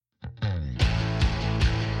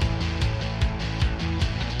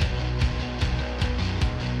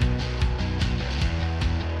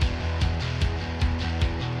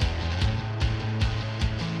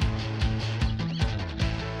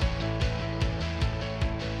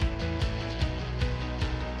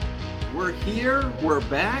we're here. We're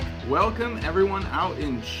back. Welcome everyone out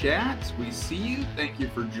in chat. We see you. Thank you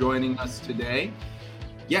for joining us today.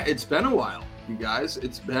 Yeah, it's been a while, you guys.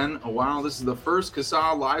 It's been a while. This is the first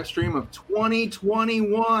CASA live stream of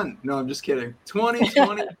 2021. No, I'm just kidding.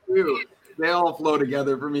 2022. They all flow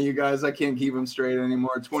together for me, you guys. I can't keep them straight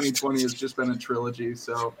anymore. 2020 has just been a trilogy.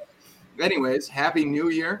 So anyways, Happy New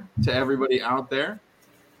Year to everybody out there.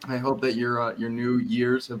 I hope that your new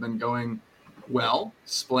years have been going well,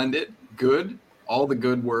 splendid, good, all the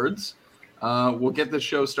good words. We'll get the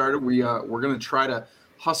show started. We're going to try to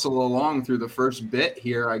hustle along through the first bit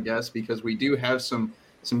here, I guess, because we do have some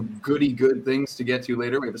goody good things to get to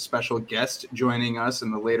later. We have a special guest joining us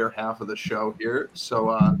in the later half of the show here.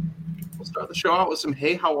 So we'll start the show out with some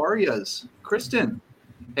Hey, how are yas? Kristen,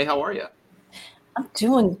 hey, how are you? I'm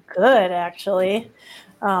doing good, actually.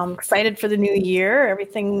 Excited for the new year.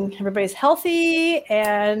 Everybody's healthy,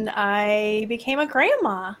 and I became a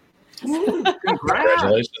grandma.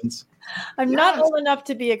 Congratulations. I'm not old enough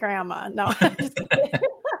to be a grandma. No.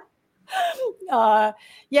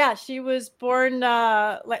 Yeah, she was born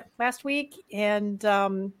last week, and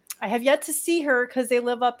I have yet to see her because they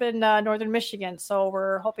live up in northern Michigan. So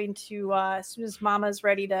we're hoping to, as soon as Mama's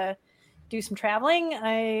ready to do some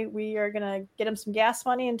traveling, we are gonna get him some gas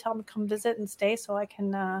money and tell him to come visit and stay so I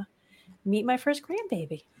can meet my first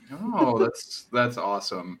grandbaby. Oh, that's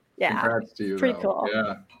awesome. Yeah, congrats to you. Pretty cool.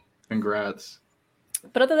 Yeah, congrats.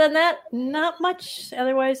 But other than that, not much.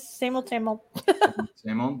 Otherwise, same old. Same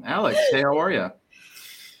old. Alex, hey, how are you?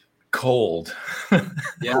 Cold.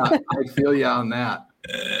 Yeah, I feel you on that.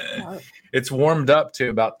 It's warmed up to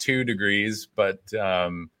about 2 degrees, but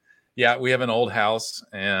yeah, we have an old house,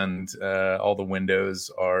 and all the windows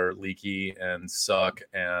are leaky and suck,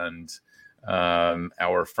 and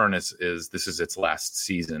our furnace this is its last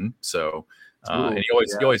season. So and you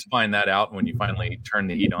always find that out when you finally turn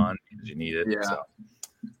the heat on because you need it. Yeah. So,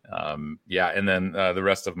 and then the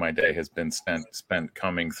rest of my day has been spent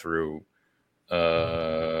combing through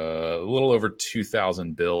a little over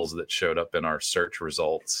 2,000 bills that showed up in our search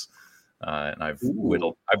results. And I've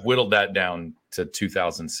whittled that down to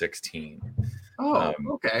 2016. Oh,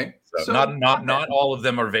 okay. So not all of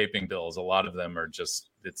them are vaping bills. A lot of them are just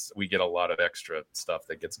we get a lot of extra stuff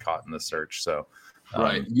that gets caught in the search. So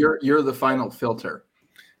right, you're the final filter.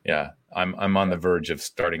 Yeah, I'm on the verge of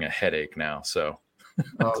starting a headache now. So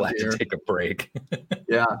glad to take a break.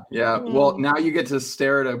 Yeah. Well, now you get to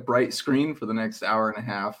stare at a bright screen for the next hour and a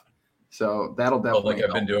half. So that'll definitely like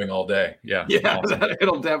I've been doing all day. Yeah. Yeah, awesome.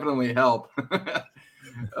 It'll definitely help.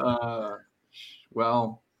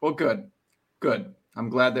 Well, good. I'm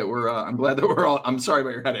glad that we're all, I'm sorry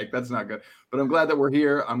about your headache. That's not good, but I'm glad that we're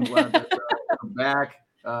here. I'm glad that we're back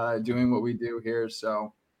doing what we do here.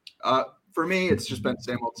 So for me, it's just been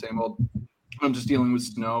same old. I'm just dealing with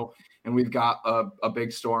snow, and we've got a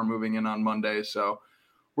big storm moving in on Monday. So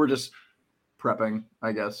we're just prepping,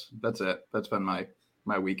 I guess. That's it. That's been my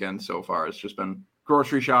weekend so far. It's just been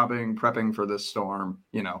grocery shopping, prepping for this storm,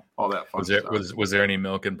 all that fun stuff. Was there any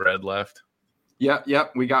milk and bread left?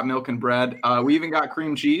 Yep. We got milk and bread. We even got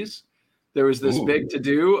cream cheese. There was this big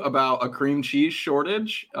to-do about a cream cheese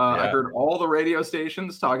shortage. I heard all the radio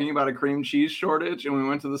stations talking about a cream cheese shortage, and we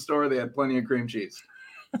went to the store. They had plenty of cream cheese.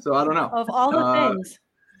 So I don't know. Of all the things.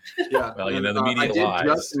 Yeah. Well, the media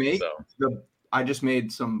lies. I just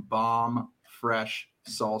made some bomb fresh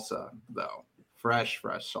salsa, though. Fresh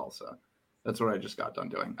salsa. That's what I just got done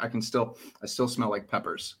doing. I still smell like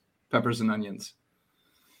peppers and onions.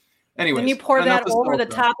 Anyways, then you pour that over the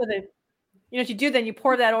top of the, what you do then, you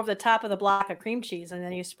pour that over the top of the block of cream cheese, and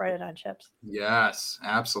then you spread it on chips. Yes,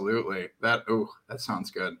 absolutely. That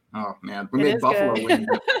sounds good. Oh man, we made buffalo wing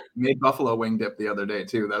dip. Made buffalo wing dip the other day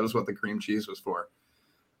too. That was what the cream cheese was for.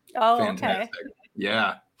 Oh, fantastic. Okay.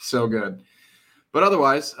 Yeah, so good. But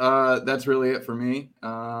otherwise, that's really it for me.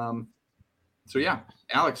 So yeah,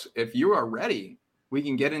 Alex, if you are ready, we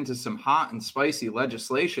can get into some hot and spicy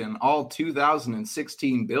legislation, all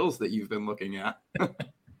 2016 bills that you've been looking at.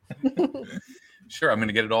 Sure, I'm going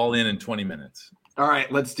to get it all in 20 minutes. All right,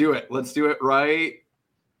 let's do it. Let's do it right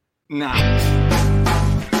now.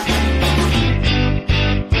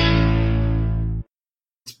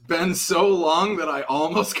 It's been so long that I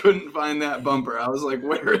almost couldn't find that bumper. I was like,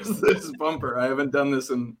 where is this bumper? I haven't done this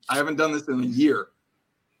in a year.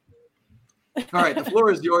 All right, the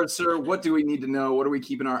floor is yours, sir. What do we need to know? What are we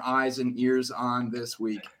keeping our eyes and ears on this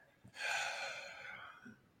week?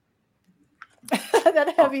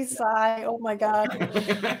 That heavy sigh. Oh my God.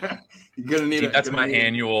 You're gonna need it. That's my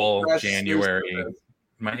annual January.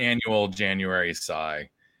 My annual January sigh.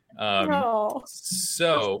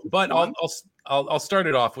 So, but I'll start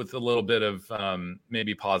it off with a little bit of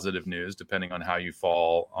maybe positive news, depending on how you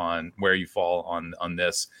fall on where you fall on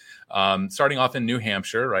this. Starting off in New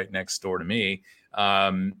Hampshire, right next door to me,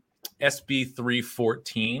 SB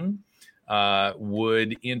 314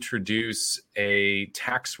 would introduce a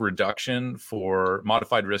tax reduction for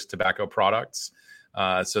modified risk tobacco products.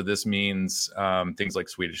 So this means things like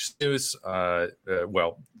Swedish snus,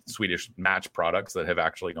 Swedish match products that have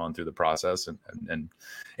actually gone through the process, and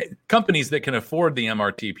companies that can afford the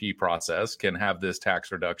MRTP process can have this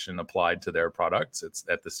tax reduction applied to their products. It's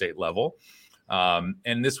at the state level.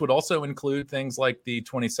 And this would also include things like the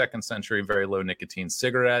 22nd Century Very Low Nicotine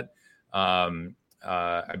cigarette.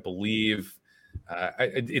 I believe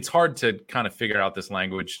it's hard to kind of figure out this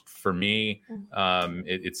language for me.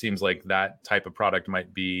 It seems like that type of product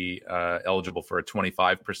might be eligible for a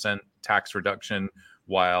 25% tax reduction,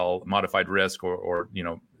 while modified risk or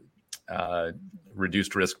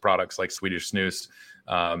reduced risk products like Swedish snus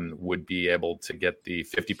would be able to get the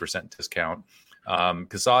 50% discount.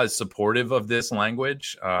 CASA is supportive of this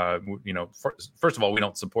language. First of all, we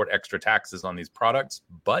don't support extra taxes on these products,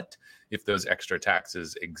 but if those extra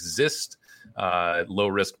taxes exist, low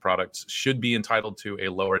risk products should be entitled to a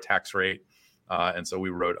lower tax rate. And so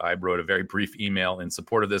I wrote a very brief email in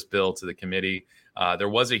support of this bill to the committee. There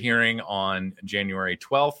was a hearing on January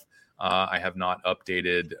 12th. I have not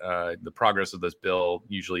updated the progress of this bill.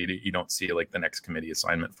 Usually you don't see like the next committee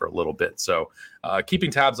assignment for a little bit. So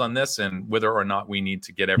keeping tabs on this, and whether or not we need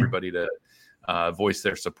to get everybody to voice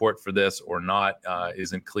their support for this or not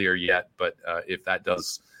isn't clear yet. But if that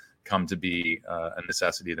does come to be a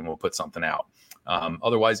necessity, then we'll put something out.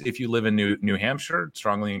 Otherwise, if you live in New Hampshire,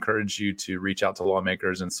 strongly encourage you to reach out to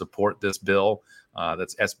lawmakers and support this bill.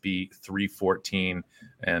 That's SB 314,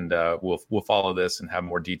 and we'll follow this and have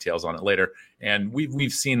more details on it later. And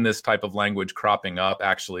we've seen this type of language cropping up.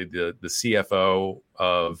 Actually, the CFO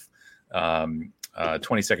of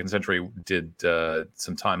 22nd Century did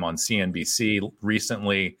some time on CNBC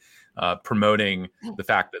recently, promoting the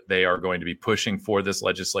fact that they are going to be pushing for this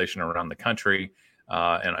legislation around the country.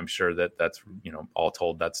 And I'm sure that's, all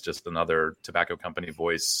told, that's just another tobacco company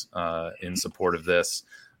voice in support of this.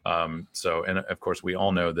 And of course, we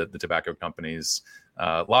all know that the tobacco companies'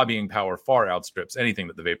 lobbying power far outstrips anything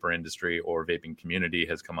that the vapor industry or vaping community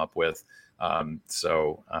has come up with.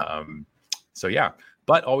 So yeah,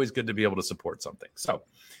 but always good to be able to support something. So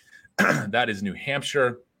that is New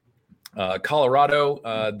Hampshire.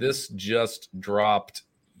 Colorado, this just dropped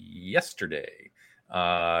yesterday.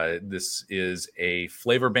 This is a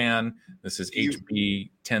flavor ban. This is HB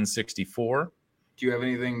 1064. Do you have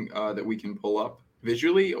anything that we can pull up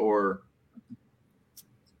visually, or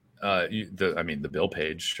the bill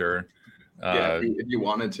page? Sure. If you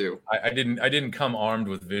wanted to. I didn't come armed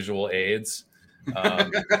with visual aids.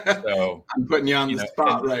 So I'm putting you on the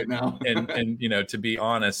spot right now. and to be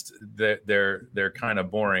honest, they're kind of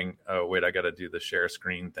boring. Oh wait, I got to do the share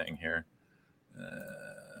screen thing here.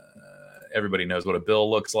 Everybody knows what a bill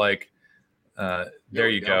looks like. There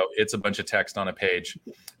you go. It's a bunch of text on a page.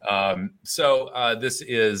 So this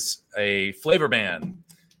is a flavor ban,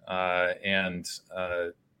 and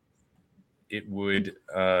it would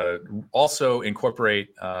also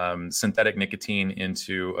incorporate synthetic nicotine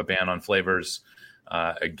into a ban on flavors.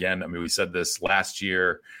 Again, we said this last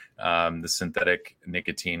year. The synthetic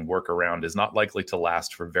nicotine workaround is not likely to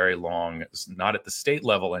last for very long, not at the state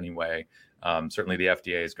level anyway. Certainly the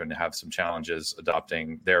FDA is going to have some challenges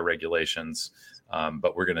adopting their regulations,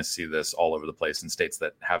 but we're going to see this all over the place in states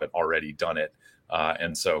that haven't already done it.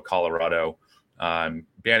 And so Colorado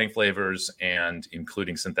banning flavors and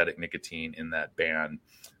including synthetic nicotine in that ban.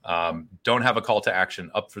 Don't have a call to action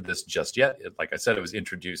up for this just yet. Like I said, it was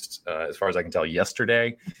introduced, as far as I can tell,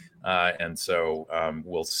 yesterday. And so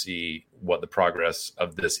we'll see what the progress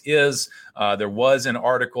of this is. There was an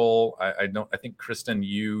article, I think, Kristen,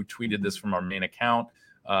 you tweeted this from our main account,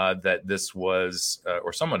 that this was,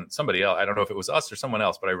 or somebody else, I don't know if it was us or someone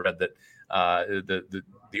else, but I read that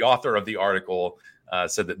the author of the article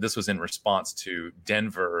said that this was in response to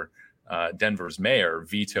Denver's mayor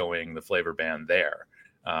vetoing the flavor ban there.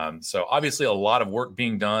 So obviously a lot of work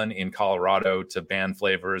being done in Colorado to ban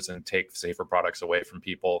flavors and take safer products away from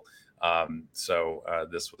people. So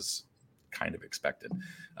this was kind of expected.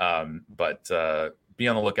 But be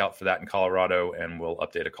on the lookout for that in Colorado, and we'll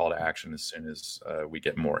update a call to action as soon as we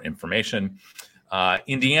get more information.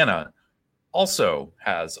 Indiana also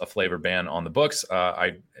has a flavor ban on the books.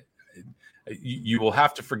 You will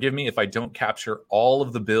have to forgive me if I don't capture all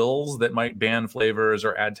of the bills that might ban flavors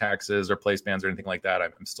or add taxes or place bans or anything like that.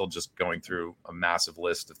 I'm still just going through a massive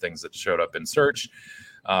list of things that showed up in search.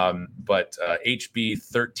 But HB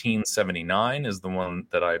 1379 is the one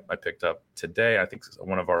that I picked up today. I think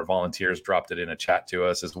one of our volunteers dropped it in a chat to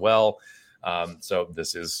us as well. So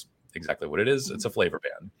this is exactly what it is. It's a flavor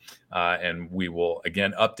ban. And we will,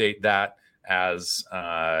 again, update that as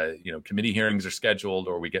committee hearings are scheduled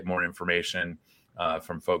or we get more information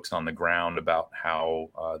from folks on the ground about how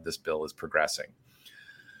this bill is progressing.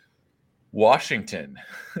 Washington,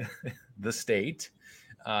 the state,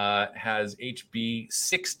 has HB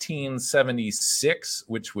 1676,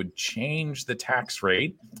 which would change the tax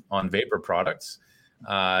rate on vapor products.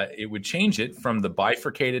 It would change it from the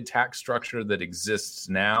bifurcated tax structure that exists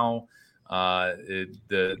now.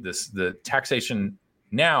 The taxation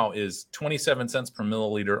now is 27 cents per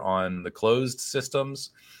milliliter on the closed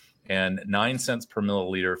systems and 9 cents per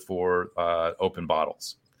milliliter for open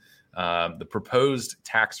bottles. The proposed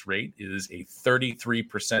tax rate is a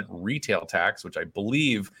 33% retail tax, which I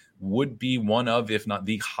believe would be one of, if not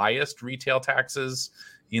the highest retail taxes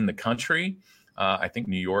in the country. I think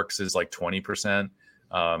New York's is like 20%.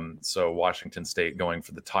 So Washington State going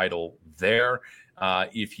for the title there.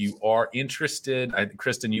 If you are interested,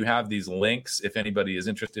 Kristen, you have these links. If anybody is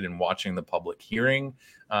interested in watching the public hearing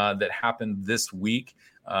that happened this week,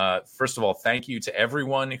 first of all, thank you to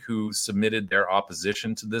everyone who submitted their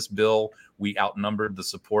opposition to this bill. We outnumbered the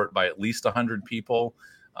support by at least 100 people.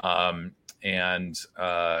 And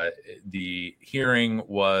the hearing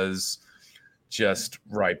was just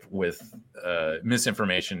ripe with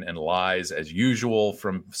misinformation and lies as usual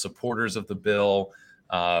from supporters of the bill.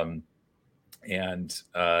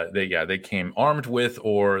 They came armed with,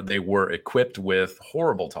 or they were equipped with,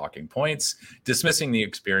 horrible talking points, dismissing the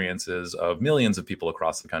experiences of millions of people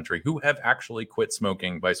across the country who have actually quit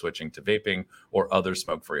smoking by switching to vaping or other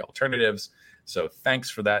smoke-free alternatives. So thanks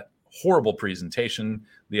for that horrible presentation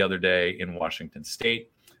the other day in Washington State.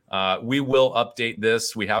 We will update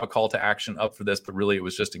this. We have a call to action up for this, but really it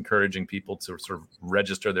was just encouraging people to sort of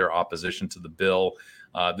register their opposition to the bill.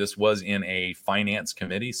 This was in a finance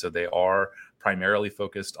committee, so they are primarily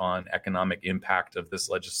focused on economic impact of this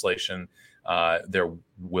legislation. There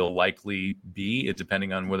will likely be,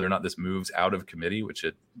 depending on whether or not this moves out of committee, which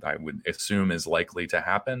I would assume is likely to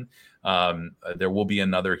happen, there will be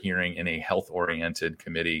another hearing in a health-oriented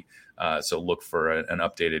committee. So look for an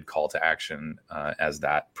updated call to action as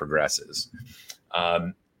that progresses.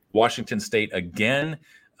 Washington State, again,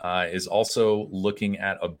 is also looking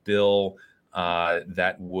at a bill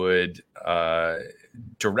that would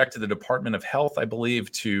direct the Department of Health, I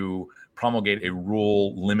believe, to promulgate a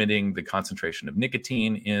rule limiting the concentration of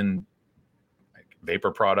nicotine in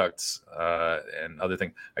vapor products and other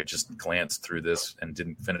things. I just glanced through this and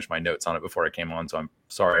didn't finish my notes on it before I came on, so I'm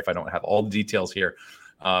sorry if I don't have all the details here.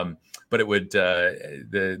 But it would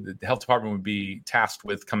the health department would be tasked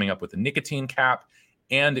with coming up with a nicotine cap,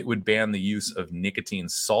 and it would ban the use of nicotine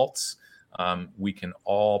salts. We can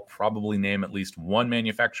all probably name at least one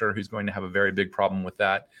manufacturer who's going to have a very big problem with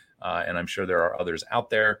that, and I'm sure there are others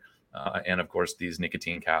out there. And of course, these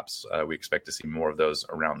nicotine caps, we expect to see more of those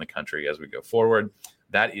around the country as we go forward.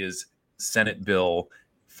 That is Senate Bill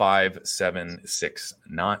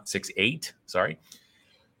 5768. Sorry.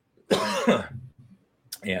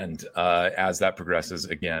 And as that progresses,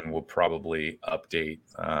 again, we'll probably update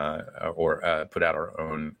or put out our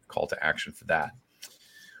own call to action for that.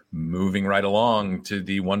 Moving right along to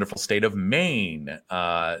the wonderful state of Maine,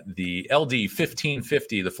 the LD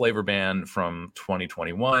 1550, the flavor ban from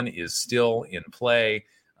 2021, is still in play.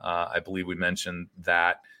 I believe we mentioned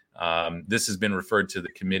that this has been referred to the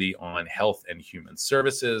Committee on Health and Human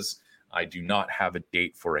Services. I do not have a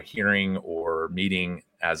date for a hearing or meeting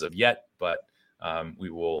as of yet, but we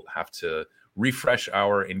will have to refresh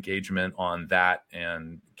our engagement on that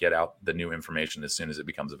and get out the new information as soon as it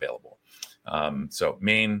becomes available. So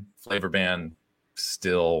Maine flavor ban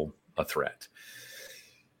still a threat.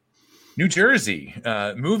 New Jersey,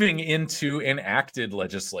 moving into enacted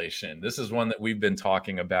legislation. This is one that we've been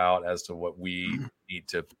talking about as to what we need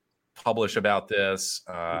to publish about this,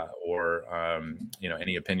 or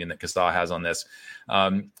any opinion that CASA has on this.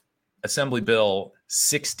 Assembly Bill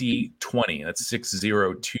 6020, that's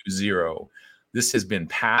 6020. This has been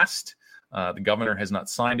passed. The governor has not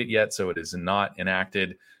signed it yet, so it is not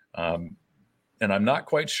enacted. And I'm not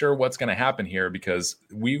quite sure what's going to happen here, because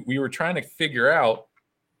we were trying to figure out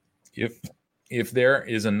if there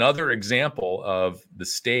is another example of the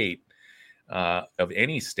state, of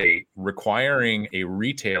any state, requiring a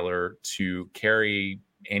retailer to carry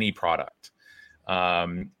any product.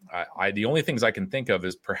 The only things I can think of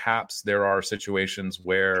is perhaps there are situations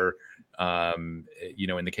where, in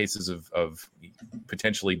the cases of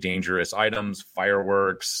potentially dangerous items,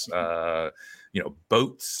 fireworks,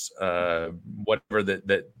 boats, whatever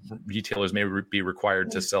that retailers may be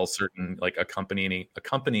required to sell certain like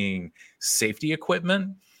accompanying safety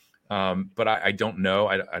equipment. But I don't know.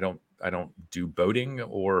 I don't do boating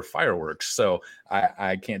or fireworks, so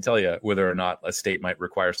I can't tell you whether or not a state might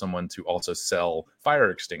require someone to also sell fire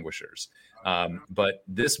extinguishers. But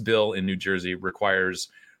this bill in New Jersey requires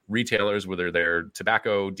retailers, whether they're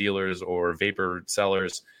tobacco dealers or vapor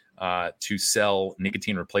sellers, to sell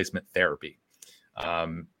nicotine replacement therapy.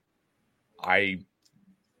 I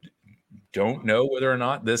don't know whether or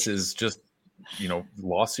not this is just,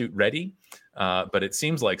 lawsuit ready, but it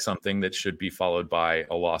seems like something that should be followed by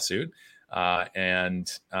a lawsuit.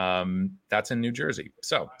 And that's in New Jersey.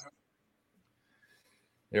 So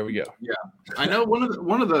there we go. Yeah, I know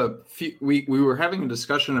one of the few, we were having a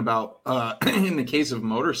discussion about in the case of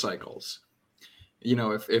motorcycles.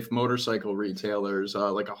 If motorcycle retailers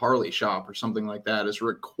like a Harley shop or something like that is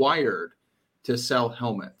required to sell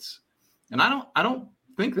helmets, and I don't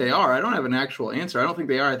think they are. I don't have an actual answer. I don't think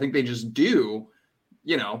they are. I think they just do,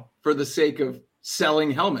 for the sake of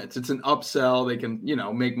selling helmets. It's an upsell. They can,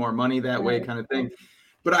 make more money that way, kind of thing.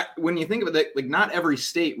 But when you think of it, like not every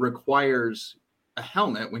state requires a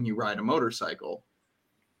helmet when you ride a motorcycle.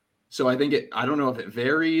 So I think I don't know if it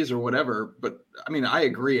varies or whatever, but I mean, I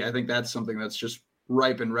agree. I think that's something that's just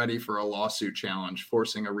ripe and ready for a lawsuit challenge,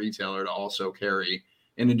 forcing a retailer to also carry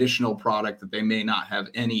an additional product that they may not have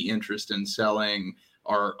any interest in selling,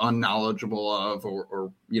 are unknowledgeable of,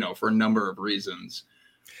 or for a number of reasons.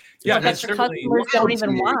 Yeah, that the customers don't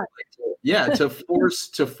even want. Yeah, to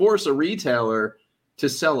force a retailer to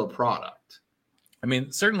sell a product. I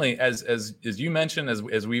mean, certainly, as you mentioned,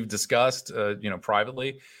 as we've discussed,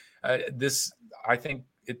 privately, this I think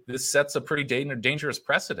this sets a pretty dangerous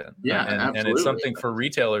precedent. Yeah, and it's something for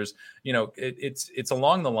retailers. It's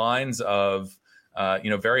along the lines of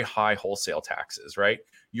very high wholesale taxes, right?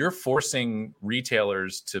 You're forcing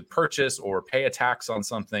retailers to purchase or pay a tax on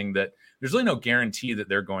something that there's really no guarantee that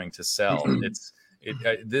they're going to sell.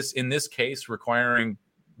 In this case, requiring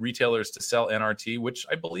retailers to sell NRT, which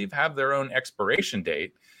I believe have their own expiration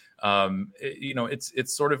date.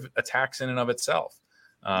 It's sort of a tax in and of itself.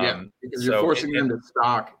 Because you're forcing them to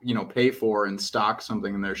stock, pay for and stock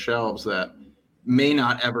something in their shelves that may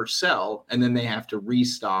not ever sell, and then they have to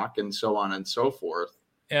restock and so on and so forth.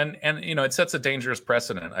 And it sets a dangerous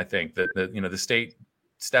precedent, I think, that the state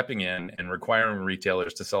stepping in and requiring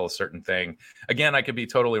retailers to sell a certain thing. Again, I could be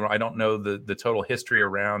totally wrong. I don't know the total history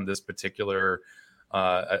around this particular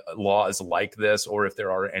laws like this, or if there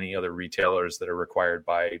are any other retailers that are required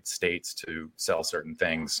by states to sell certain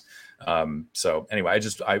things. So anyway,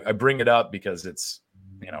 I bring it up because it's,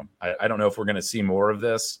 I don't know if we're going to see more of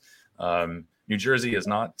this. New Jersey is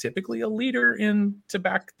not typically a leader in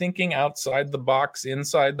thinking outside the box,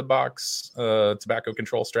 inside the box, tobacco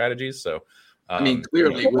control strategies. So, I mean,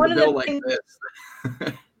 clearly with a bill like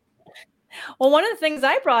this. Well, one of the things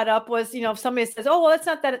I brought up was, if somebody says, "Oh, well, it's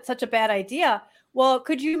not that it's such a bad idea." Well,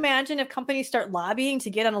 could you imagine if companies start lobbying to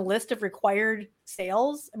get on a list of required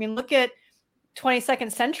sales? I mean, look at 22nd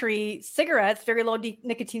century cigarettes, very low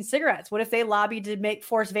nicotine cigarettes. What if they lobbied to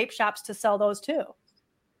force vape shops to sell those too?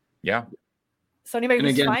 Yeah. So anybody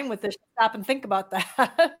who's fine with this, stop and think about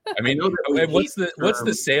that. I mean, what's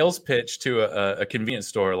the sales pitch to a convenience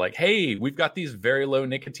store? Like, hey, we've got these very low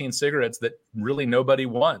nicotine cigarettes that really nobody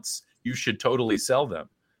wants. You should totally sell them.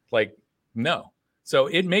 Like, no. So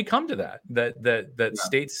it may come to that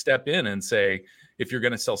states step in and say, if you're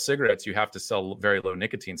going to sell cigarettes, you have to sell very low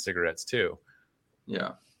nicotine cigarettes too.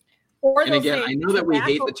 Yeah. And again, I know that we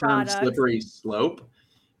hate the term slippery slope,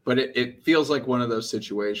 but it feels like one of those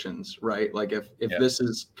situations, right? Like if this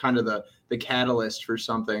is kind of the catalyst for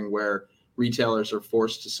something where retailers are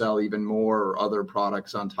forced to sell even more or other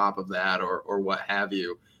products on top of that, or what have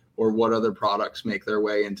you, or what other products make their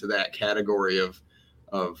way into that category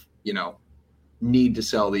of need to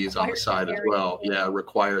sell these on the side as well. Yeah,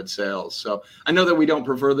 required sales. So I know that we don't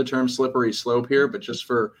prefer the term slippery slope here, but just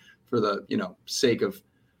for the sake of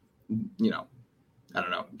I don't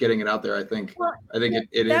know, getting it out there, I think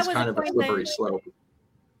it is kind of a slippery slope.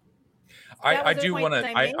 I do want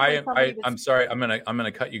to. I'm sorry. I'm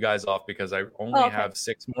gonna cut you guys off because I only have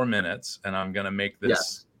 6 more minutes, and I'm gonna make this.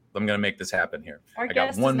 Yes. I'm gonna make this happen here. I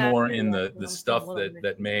got one more in the stuff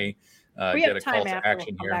that may get a call to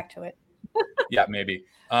action here. Back to it. Yeah, maybe.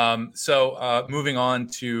 So moving on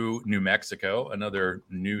to New Mexico, another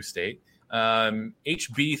new state.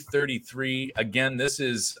 HB 33. Again, this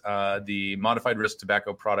is the modified risk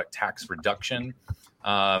tobacco product tax reduction.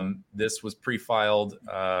 This was pre-filed.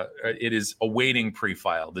 It is awaiting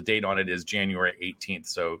pre-file. The date on it is January 18th,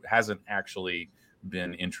 so it hasn't actually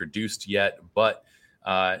been introduced yet, but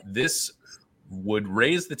this would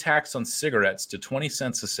raise the tax on cigarettes to 20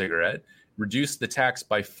 cents a cigarette, reduce the tax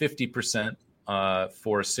by 50%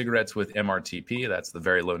 for cigarettes with MRTP. That's the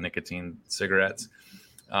very low nicotine cigarettes.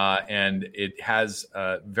 And it has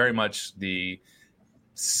very much the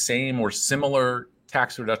same or similar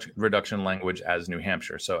tax reduction language as New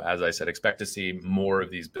Hampshire. So as I said, expect to see more of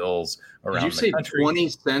these bills around the country. Did you say 20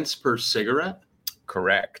 cents per cigarette?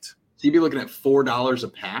 Correct. So you'd be looking at $4 a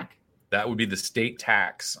pack? That would be the state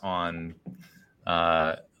tax on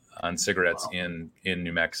cigarettes in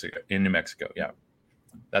New Mexico. Yeah.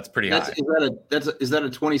 That's pretty high. Is that a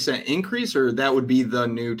 20-cent increase, or that would be the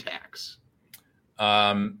new tax?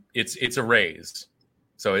 It's a raise.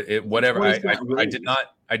 So it whatever.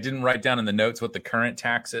 I didn't write down in the notes what the current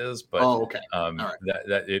tax is, but okay. All right.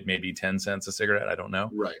 that it may be 10 cents a cigarette. I don't know.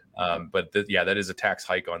 Right. But that is a tax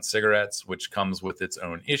hike on cigarettes, which comes with its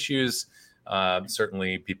own issues.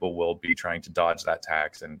 Certainly, people will be trying to dodge that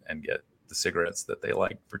tax and get the cigarettes that they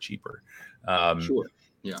like for cheaper. Sure.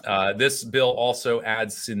 Yeah. This bill also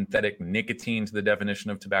adds synthetic nicotine to the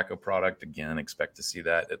definition of tobacco product. Again, expect to see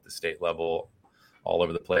that at the state level all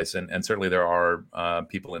over the place. And certainly there are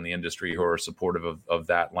people in the industry who are supportive of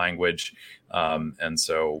that language. And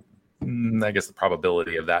so I guess the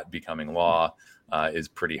probability of that becoming law is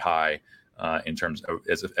pretty high in terms of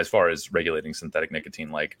as far as regulating synthetic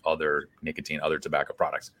nicotine like other tobacco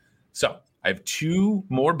products. So I have two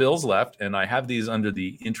more bills left, and I have these under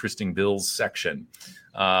the interesting bills section.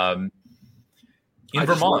 In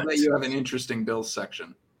Vermont, that you have an interesting bills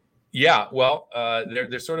section. Yeah, well,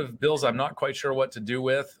 they're sort of bills I'm not quite sure what to do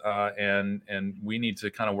with, and we need to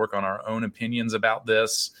kind of work on our own opinions about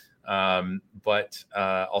this. But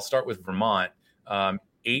I'll start with Vermont.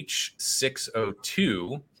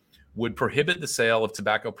 H602 would prohibit the sale of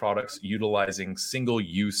tobacco products utilizing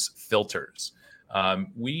single-use filters.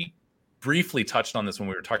 We briefly touched on this when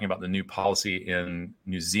we were talking about the new policy in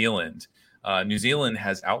New Zealand. New Zealand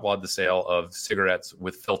has outlawed the sale of cigarettes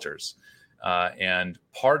with filters. And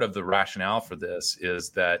part of the rationale for this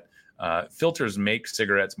is that filters make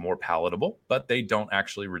cigarettes more palatable, but they don't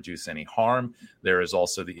actually reduce any harm. There is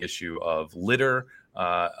also the issue of litter,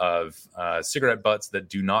 of cigarette butts that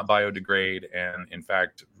do not biodegrade and, in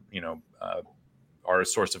fact, are a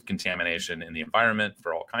source of contamination in the environment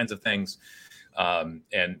for all kinds of things.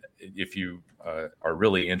 And if you are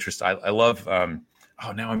really interested, I love.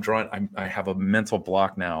 Now I'm drawing. I have a mental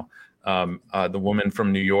block now. The woman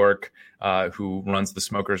from New York who runs the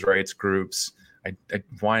smokers' rights groups.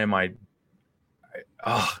 One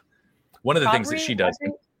of the things that she does.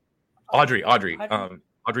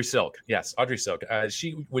 Audrey Silk. Yes, Audrey Silk.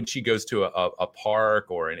 When she goes to a park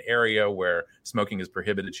or an area where smoking is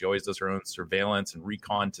prohibited, she always does her own surveillance and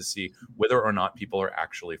recon to see whether or not people are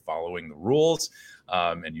actually following the rules.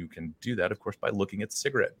 And you can do that, of course, by looking at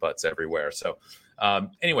cigarette butts everywhere. So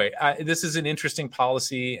anyway, this is an interesting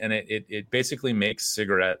policy, and it basically makes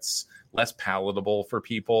cigarettes less palatable for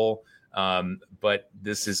people. But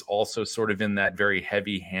this is also sort of in that very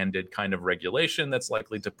heavy-handed kind of regulation that's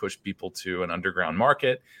likely to push people to an underground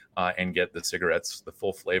market and get the cigarettes, the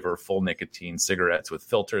full flavor, full nicotine cigarettes with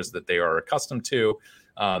filters that they are accustomed to.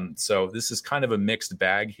 So this is kind of a mixed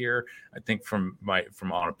bag here. I think from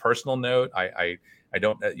on a personal note, I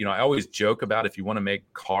don't, I always joke about if you want to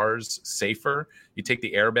make cars safer, you take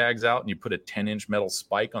the airbags out and you put a 10-inch metal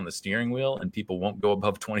spike on the steering wheel and people won't go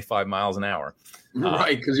above 25 miles an hour.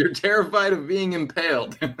 Right, because you're terrified of being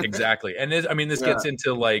impaled. Exactly. And this gets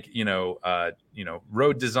into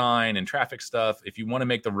road design and traffic stuff. If you want to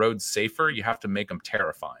make the roads safer, you have to make them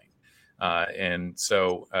terrifying. And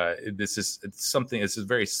so this is a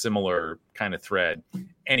very similar kind of thread.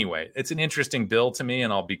 Anyway, it's an interesting bill to me,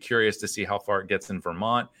 and I'll be curious to see how far it gets in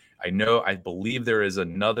Vermont. I believe there's a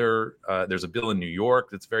bill in New York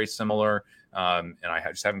that's very similar, and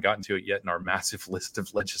I just haven't gotten to it yet in our massive list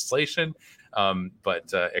of legislation.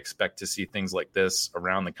 But expect to see things like this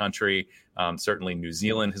around the country. Certainly New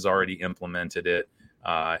Zealand has already implemented it.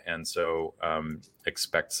 And so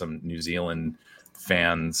expect some New Zealand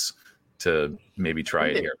fans to maybe try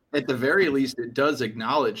it here. At the very least, it does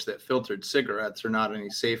acknowledge that filtered cigarettes are not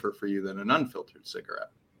any safer for you than an unfiltered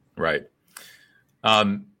cigarette. Right.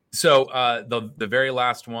 So the very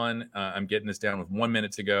last one, I'm getting this down with 1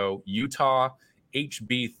 minute to go. Utah,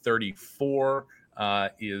 HB 34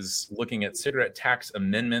 is looking at cigarette tax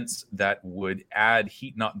amendments that would add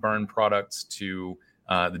heat not burn products to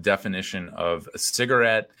the definition of a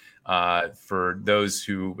cigarette. For those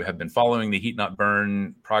who have been following the heat not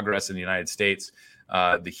burn progress in the United States,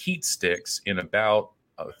 the heat sticks in about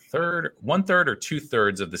 1/3 or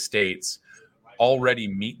 2/3 of the states already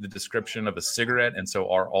meet the description of a cigarette and so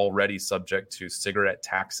are already subject to cigarette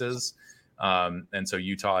taxes. And so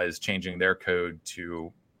Utah is changing their code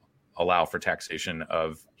to allow for taxation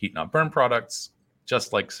of heat not burn products,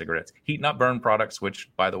 just like cigarettes. Heat not burn products, which,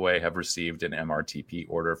 by the way, have received an MRTP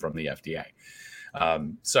order from the FDA.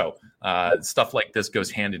 So stuff like this goes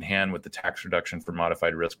hand in hand with the tax reduction for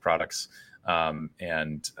modified risk products,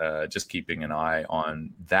 and just keeping an eye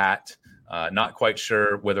on that. Not quite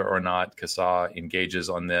sure whether or not CASA engages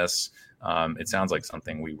on this. It sounds like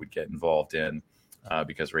something we would get involved in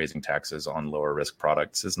because raising taxes on lower risk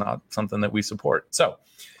products is not something that we support. So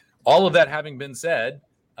all of that having been said,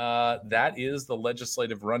 that is the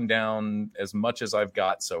legislative rundown as much as I've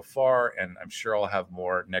got so far, and I'm sure I'll have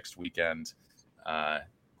more next weekend.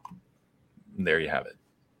 There you have it.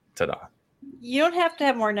 Ta-da. You don't have to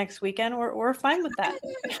have more next weekend. We're fine with that.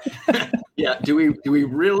 Yeah. Do we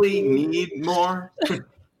really need more?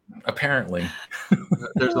 Apparently.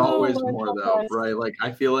 There's always more though, right? Like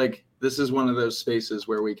I feel like this is one of those spaces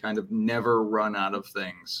where we kind of never run out of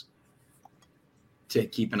things to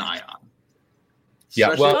keep an eye on.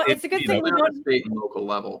 Yeah, well, it's a good thing we don't state and local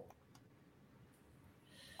level.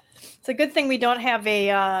 It's a good thing we don't have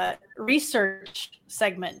a research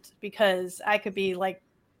segment, because I could be like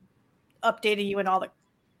updating you on all the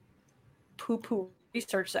poo-poo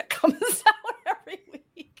research that comes out every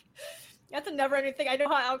week. That's a never-ending thing. I know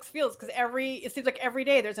how Alex feels, because it seems like every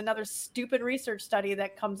day there's another stupid research study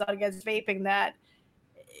that comes out against vaping that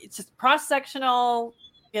it's just cross-sectional,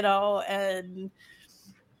 and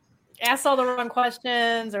asks all the wrong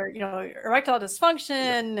questions, or erectile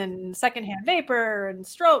dysfunction and secondhand vapor and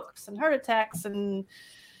strokes and heart attacks and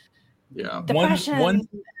depression.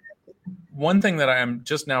 One thing that I am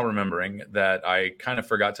just now remembering that I kind of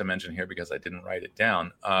forgot to mention here because I didn't write it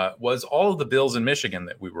down was all of the bills in Michigan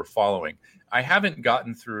that we were following. I haven't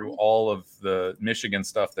gotten through all of the Michigan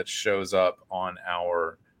stuff that shows up on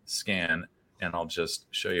our scan, and I'll just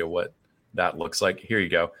show you what that looks like. Here you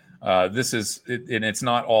go. This is, and it's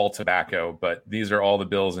not all tobacco, but these are all the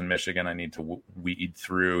bills in Michigan I need to weed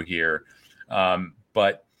through here.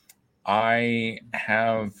 But I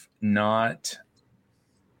have not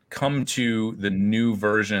come to the new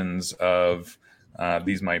versions of,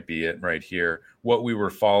 these might be it right here, what we were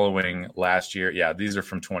following last year. Yeah, these are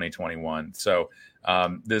from 2021. So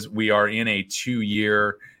we are in a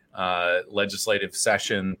 2-year legislative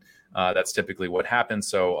session. That's typically what happens.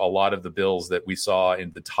 So a lot of the bills that we saw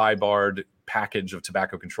in the TIBARD package of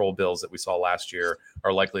tobacco control bills that we saw last year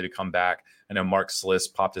are likely to come back. I know Mark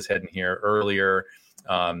Sliss popped his head in here earlier,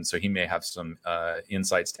 so he may have some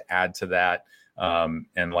insights to add to that.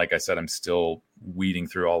 And like I said, I'm still weeding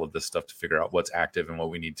through all of this stuff to figure out what's active and what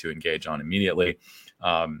we need to engage on immediately.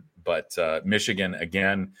 But Michigan,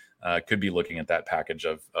 again, could be looking at that package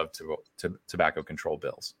of tobacco control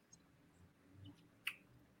bills.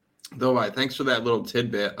 Though, thanks for that little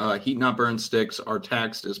tidbit. Heat not burn sticks are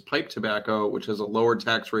taxed as pipe tobacco, which has a lower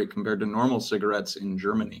tax rate compared to normal cigarettes in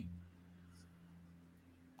Germany.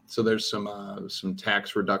 So there's some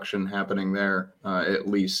tax reduction happening there, at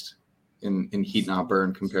least in heat not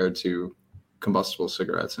burn compared to combustible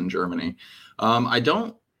cigarettes in Germany. I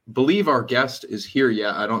don't believe our guest is here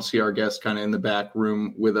yet. I don't see our guest kind of in the back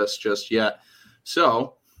room with us just yet.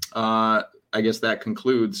 So I guess that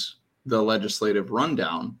concludes the legislative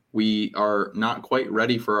rundown. We are not quite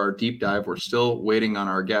ready for our deep dive. We're still waiting on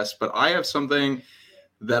our guest, but I have something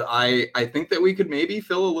that I think that we could maybe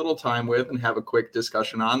fill a little time with and have a quick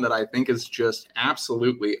discussion on that I think is just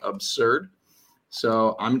absolutely absurd.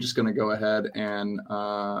 So I'm just going to go ahead and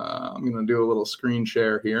I'm going to do a little screen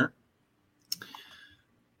share here.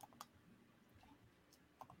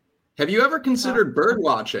 Have you ever considered bird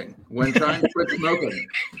watching when trying to quit smoking?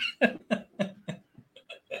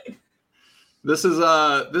 This is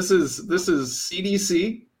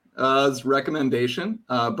CDC's recommendation.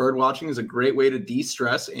 Bird watching is a great way to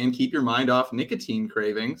de-stress and keep your mind off nicotine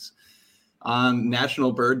cravings. On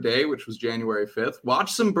National Bird Day, which was January 5th,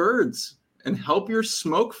 watch some birds and help your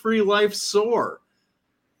smoke-free life soar.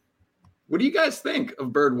 What do you guys think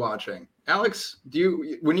of bird watching? Alex,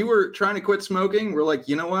 when you were trying to quit smoking, we're like,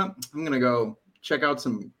 you know what? I'm going to go check out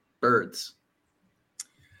some birds.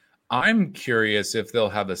 I'm curious if they'll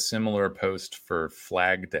have a similar post for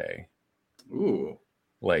Flag Day. Ooh.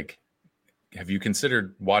 Like, have you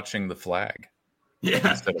considered watching the flag? Yeah.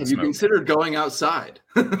 Have you considered going outside?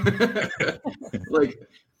 Like,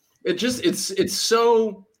 it's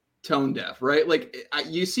so tone deaf, right? Like,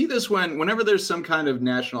 you see this whenever there's some kind of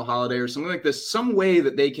national holiday or something like this, some way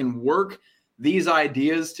that they can work these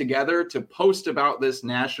ideas together to post about this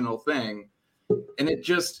national thing. And it's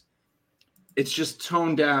just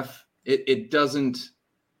tone deaf it doesn't,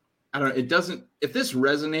 I don't know, it doesn't, if this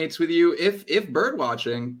resonates with you, if bird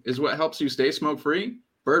watching is what helps you stay smoke free,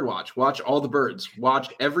 bird watch all the birds,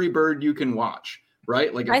 watch every bird you can watch,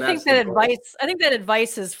 right? Like, I think that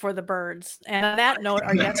advice is for the birds. And on that note,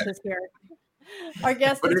 our guest is here. Our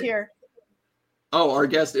guest is here. Oh, our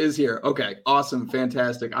guest is here. Okay, awesome,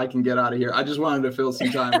 fantastic. I can get out of here. I just wanted to fill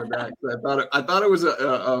some time with that. I thought it was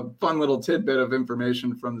a fun little tidbit of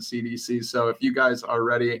information from the CDC. So if you guys are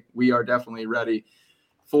ready, we are definitely ready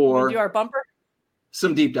for do our bumper.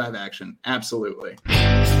 Some deep dive action. Absolutely.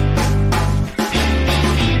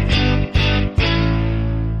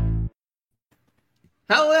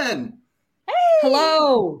 Helen. Hey.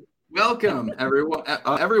 Hello. Welcome, everyone.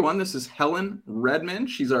 Everyone, this is Helen Redmond.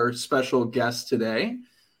 She's our special guest today.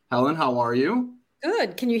 Helen, how are you?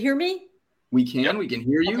 Good. Can you hear me? We can. We can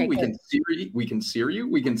hear you. Okay, we good. can see you. We can see you.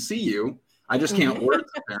 We can see you. I just can't work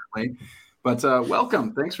apparently. But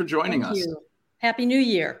welcome. Thanks for joining us. You. Happy New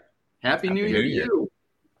Year. Happy New Year to you.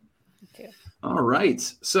 Okay. All right.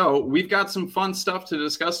 So we've got some fun stuff to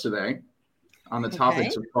discuss today on the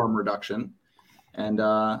topics of harm reduction. And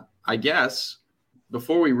I guess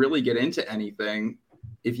before we really get into anything,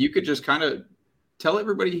 if you could just kind of tell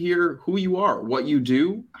everybody here who you are, what you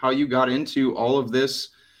do, how you got into all of this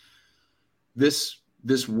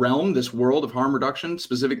realm, this world of harm reduction,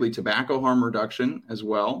 specifically tobacco harm reduction as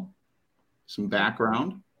well. Some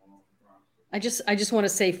background. I just want to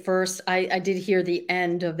say first, I did hear the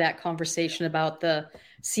end of that conversation about the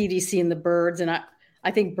CDC and the birds, and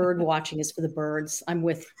I think bird watching is for the birds. I'm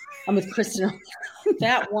with Kristen on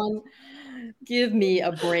that one. Give me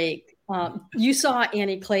a break. You saw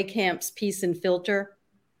Annie Claycamp's piece in Filter?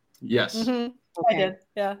 Yes. Mm-hmm. Okay. I did.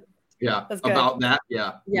 Yeah. Yeah. That's good. About that.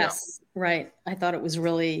 Yeah. Yes. Yeah. Right. I thought it was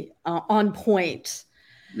really on point.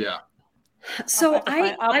 Yeah. So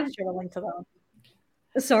I'll share the link to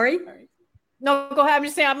that. Sorry? No, go ahead. I'm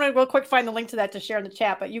just saying I'm going to real quick find the link to that to share in the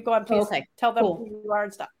chat, but you go on, please. Okay. Tell them Cool. who you are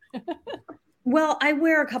and stuff. Well, I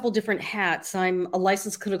wear a couple different hats. I'm a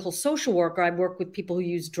licensed clinical social worker. I've worked with people who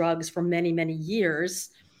use drugs for many, many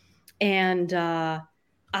years. And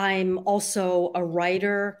I'm also a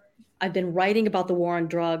writer. I've been writing about the war on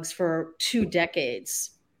drugs for 2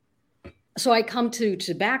 decades. So I come to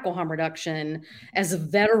tobacco harm reduction as a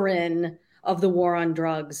veteran of the war on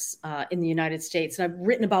drugs in the United States. And I've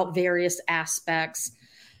written about various aspects,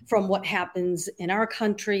 from what happens in our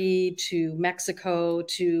country to Mexico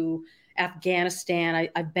to Afghanistan.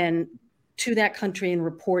 I've been to that country and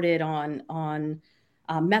reported on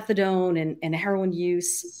methadone and heroin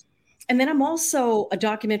use. And then I'm also a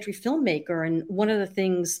documentary filmmaker. And one of the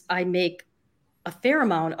things I make a fair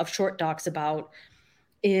amount of short docs about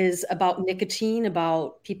is about nicotine,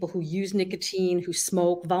 about people who use nicotine, who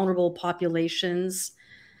smoke, vulnerable populations.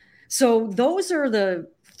 So those are the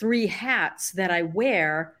 3 hats that I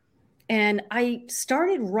wear. And I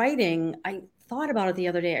started writing, I thought about it the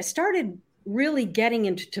other day. I started really getting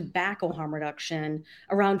into tobacco harm reduction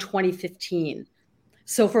around 2015.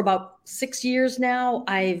 So for about 6 years now,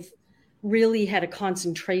 I've really had a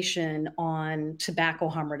concentration on tobacco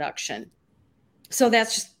harm reduction. So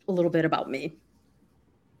that's just a little bit about me.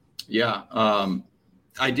 Yeah.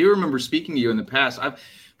 I do remember speaking to you in the past.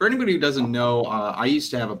 For anybody who doesn't know, I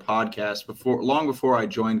used to have a podcast long before I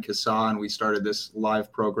joined CASA and we started this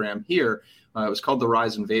live program here. It was called the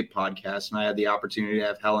Rise and Vape podcast. And I had the opportunity to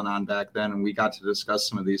have Helen on back then, and we got to discuss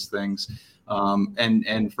some of these things.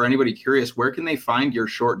 And for anybody curious, where can they find your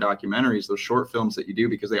short documentaries, those short films that you do?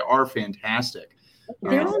 Because they are fantastic.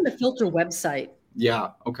 They're on the Filter website. Yeah.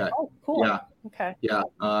 Okay. Oh, cool. Yeah. Okay. Yeah.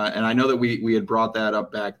 And I know that we had brought that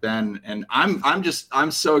up back then, and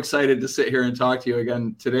I'm so excited to sit here and talk to you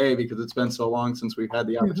again today because it's been so long since we've had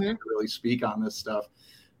the opportunity to really speak on this stuff.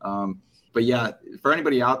 But yeah, for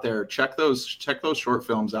anybody out there, check those short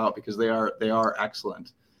films out because they are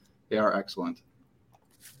excellent. They are excellent.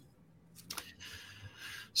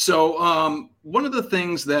 So one of the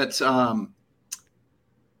things that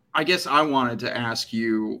I guess I wanted to ask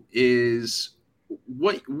you is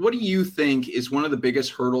what do you think is one of the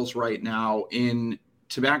biggest hurdles right now in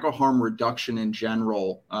tobacco harm reduction in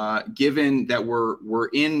general, given that we're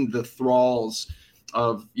in the thralls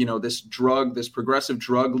of this progressive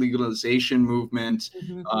drug legalization movement,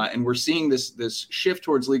 and we're seeing this shift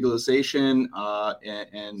towards legalization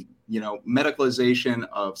and medicalization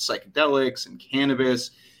of psychedelics and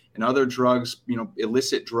cannabis and other drugs,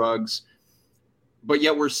 illicit drugs. But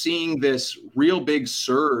yet we're seeing this real big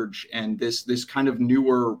surge and this kind of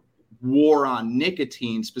newer war on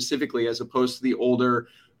nicotine specifically, as opposed to the older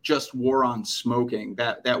just war on smoking.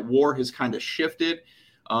 That war has kind of shifted.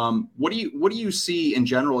 What do you see in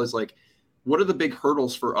general as like what are the big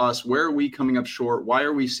hurdles for us? Where are we coming up short? Why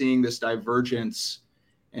are we seeing this divergence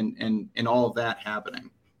and all of that happening?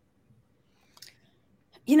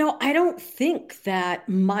 I don't think that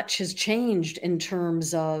much has changed in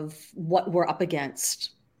terms of what we're up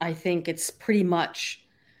against. I think it's pretty much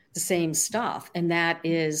the same stuff. And that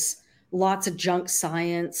is lots of junk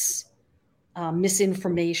science,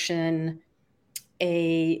 misinformation,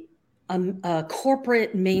 a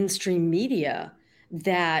corporate mainstream media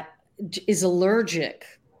that is allergic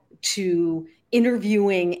to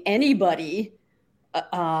interviewing anybody.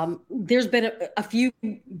 There's been a few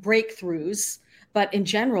breakthroughs, but in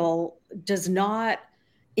general does not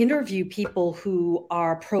interview people who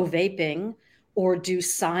are pro-vaping or do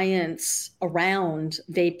science around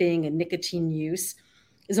vaping and nicotine use.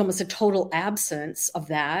 Is almost a total absence of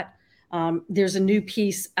that. There's a new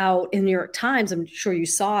piece out in the New York Times, I'm sure you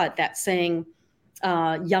saw it, that's saying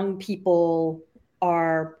young people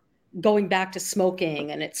are going back to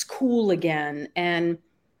smoking and it's cool again. And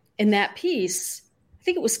in that piece, I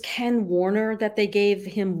think it was Ken Warner that they gave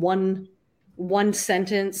him one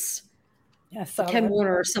sentence. Yes, Ken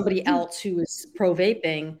Warner or somebody else who is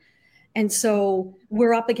pro-vaping. And so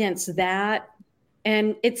we're up against that.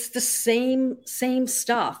 And it's the same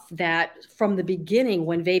stuff that from the beginning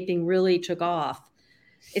when vaping really took off.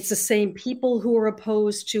 It's the same people who are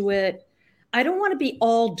opposed to it. I don't want to be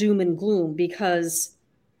all doom and gloom because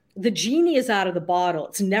the genie is out of the bottle.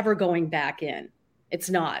 It's never going back in. It's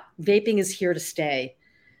not. Vaping is here to stay.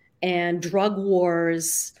 And drug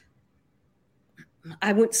wars,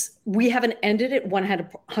 we haven't ended it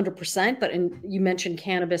 100%, but you mentioned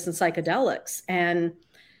cannabis and psychedelics. And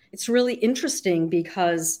it's really interesting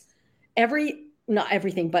because not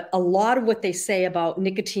everything, but a lot of what they say about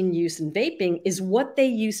nicotine use and vaping is what they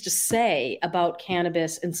used to say about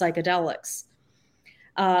cannabis and psychedelics.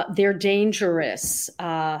 They're dangerous.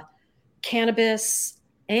 Cannabis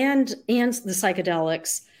and the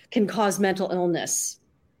psychedelics can cause mental illness,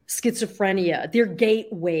 schizophrenia. They're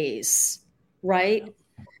gateways, right?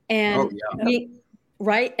 And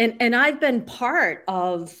right. And I've been part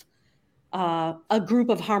of a group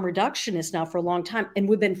of harm reductionists now for a long time. And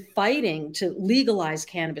we've been fighting to legalize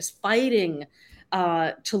cannabis, fighting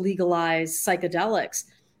to legalize psychedelics.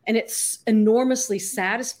 And it's enormously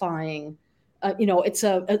satisfying. It's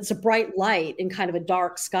a bright light in kind of a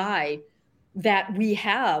dark sky that we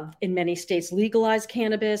have in many states legalized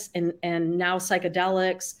cannabis and now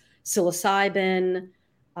psychedelics, psilocybin,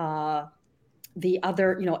 the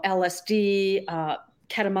other, LSD,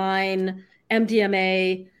 ketamine,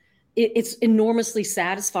 MDMA. It's enormously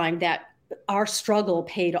satisfying that our struggle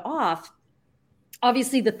paid off.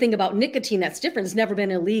 Obviously, the thing about nicotine that's different, it's never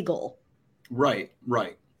been illegal. Right.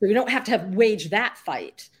 So we don't have to wage that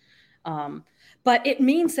fight. But it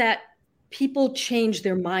means that people change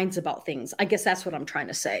their minds about things. I guess that's what I'm trying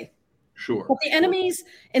to say. Sure. But the enemies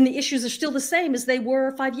and the issues are still the same as they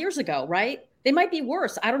were 5 years ago, right? They might be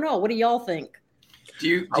worse. I don't know. What do y'all think? Do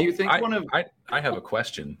you think I have a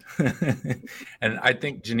question. And I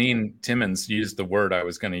think Janine Timmons used the word I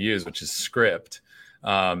was going to use, which is script.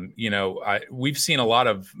 We've seen a lot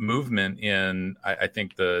of movement in, I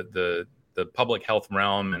think, the public health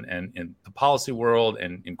realm and in the policy world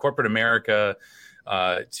and in corporate America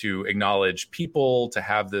to acknowledge people, to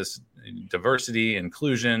have this diversity,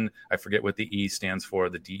 inclusion. I forget what the E stands for,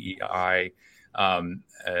 the DEI.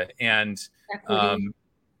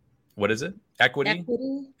 What is it? Equity.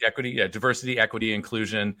 Yeah. Diversity, equity,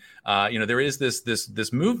 inclusion. There is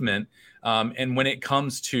this movement. And when it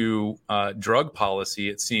comes to drug policy,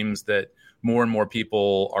 it seems that more and more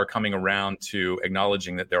people are coming around to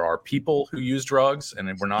acknowledging that there are people who use drugs,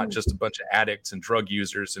 and we're not just a bunch of addicts and drug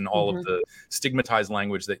users and all of the stigmatized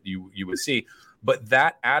language that you would see. But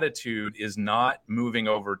that attitude is not moving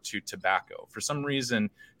over to tobacco. For some reason,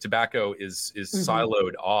 tobacco is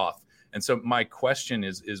siloed off. And so my question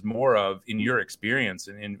is more of, in your experience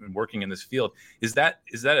in working in this field, is that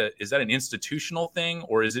an institutional thing,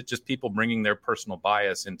 or is it just people bringing their personal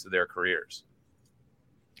bias into their careers?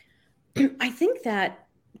 I think that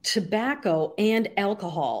tobacco and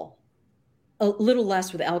alcohol, a little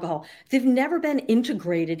less with alcohol, they've never been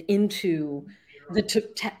integrated into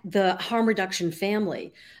the harm reduction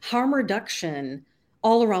family. Harm reduction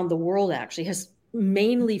all around the world actually has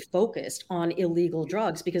mainly focused on illegal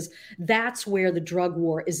drugs because that's where the drug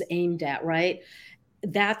war is aimed at, right?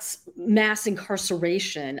 That's mass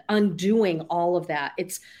incarceration, undoing all of that.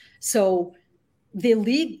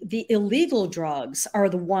 The illegal drugs are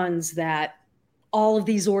the ones that all of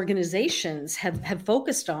these organizations have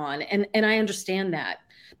focused on. And I understand that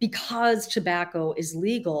because tobacco is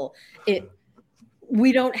legal,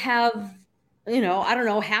 we don't have I don't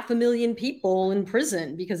know, 500,000 people in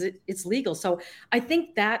prison because it's legal. So I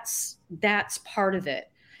think that's part of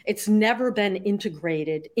it. It's never been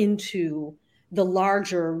integrated into the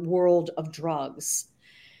larger world of drugs.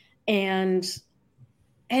 And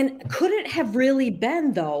couldn't have really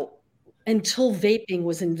been, though, until vaping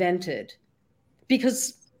was invented.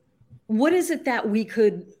 Because what is it that we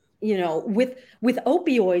could, with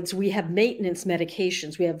opioids, we have maintenance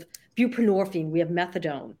medications. We have buprenorphine, we have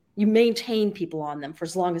methadone. You maintain people on them for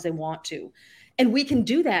as long as they want to. And we can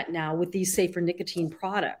do that now with these safer nicotine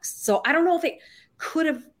products. So I don't know if it could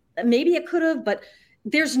have, maybe it could have, but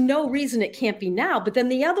there's no reason it can't be now. But then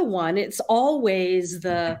the other one, it's always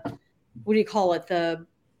the, what do you call it? The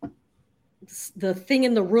thing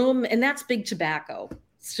in the room, and that's big tobacco.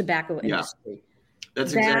 It's tobacco industry.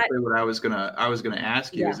 That's exactly what I was gonna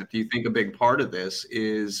ask you. Is if you think a big part of this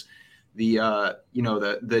is the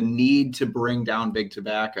need to bring down big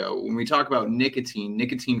tobacco. When we talk about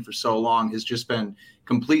nicotine for so long has just been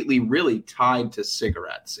completely really tied to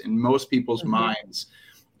cigarettes in most people's minds.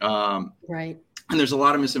 Right. And there's a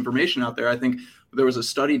lot of misinformation out there. I think there was a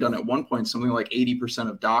study done at one point, something like 80%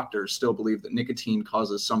 of doctors still believe that nicotine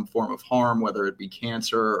causes some form of harm, whether it be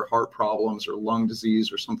cancer or heart problems or lung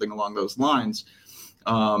disease or something along those lines,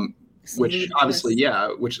 which obviously,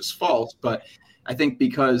 which is false. But I think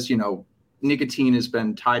because, nicotine has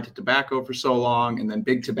been tied to tobacco for so long, and then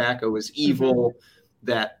big tobacco is evil,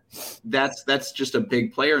 that's just a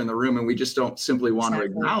big player in the room. And we just don't simply want to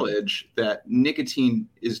acknowledge that nicotine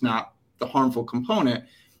is not the harmful component,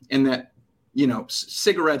 and that,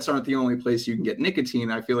 cigarettes aren't the only place you can get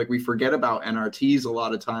nicotine. I feel like we forget about NRTs a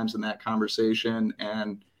lot of times in that conversation,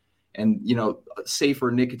 and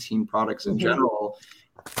safer nicotine products in general.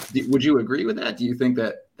 Would you agree with that? Do you think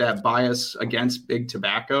that bias against big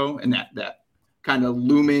tobacco and that kind of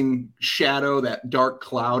looming shadow, that dark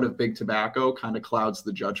cloud of big tobacco kind of clouds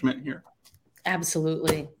the judgment here?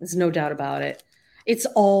 Absolutely. There's no doubt about it. It's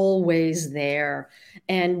always there.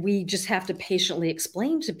 And we just have to patiently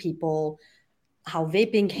explain to people how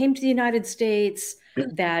vaping came to the United States,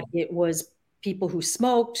 that it was people who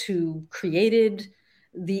smoked who created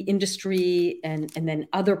the industry, and then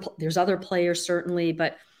there's other players certainly,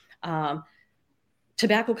 but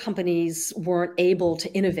tobacco companies weren't able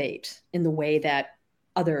to innovate in the way that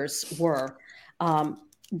others were.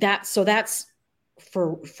 That's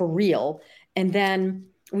for real. And then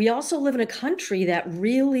we also live in a country that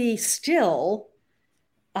really still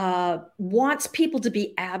wants people to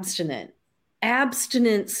be abstinent.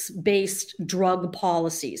 Abstinence-based drug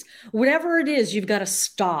policies. Whatever it is, you've got to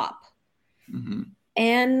stop. Mm-hmm.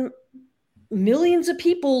 And millions of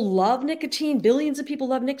people love nicotine. Billions of people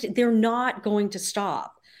love nicotine. They're not going to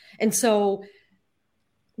stop. And so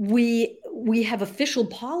we have official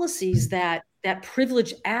policies that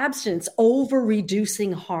privilege abstinence over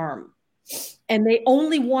reducing harm. And they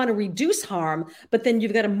only want to reduce harm, but then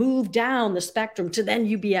you've got to move down the spectrum to then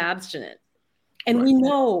you be abstinent. And we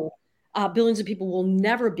know billions of people will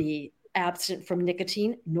never be abstinent from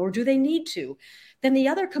nicotine, nor do they need to. Then the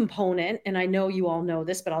other component, and I know you all know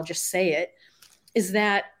this, but I'll just say it, is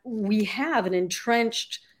that we have an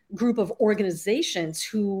entrenched group of organizations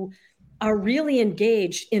who are really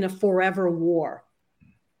engaged in a forever war.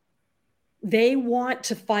 They want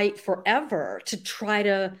to fight forever to try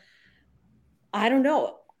to,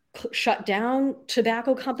 shut down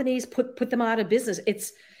tobacco companies, put them out of business.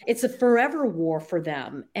 It's a forever war for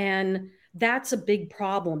them. And that's a big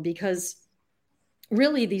problem, because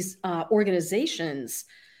really these organizations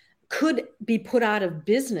could be put out of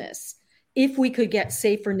business if we could get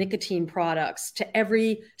safer nicotine products to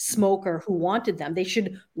every smoker who wanted them. They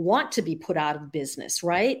should want to be put out of business,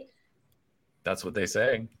 right? That's what they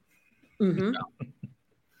say. Mm-hmm.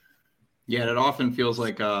 Yeah, it often feels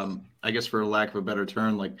like, I guess for lack of a better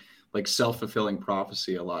term, like self-fulfilling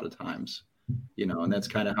prophecy a lot of times, and that's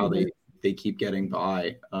kind of how they keep getting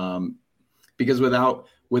by. Because without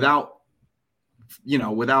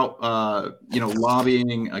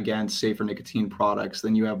lobbying against safer nicotine products,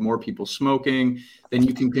 then you have more people smoking, then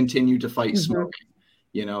you can continue to fight smoking,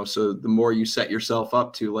 so the more you set yourself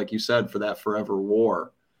up to, like you said, for that forever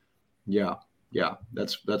war. Yeah.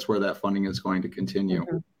 That's where that funding is going to continue.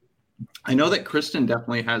 Mm-hmm. I know that Kristen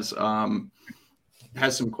definitely has some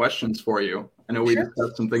questions for you. I know we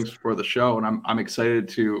discussed some things before the show, and I'm excited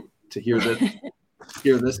to hear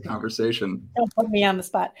this conversation. Don't put me on the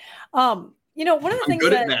spot. One of the things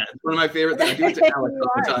good at that. It's one of my favorite things. I do it to Alex all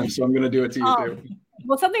the time, so I'm going to do it to you too.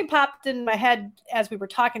 Well, something popped in my head as we were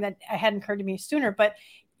talking that hadn't occurred to me sooner, but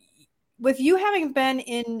with you having been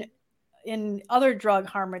in other drug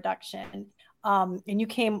harm reduction, and you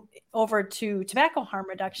came over to tobacco harm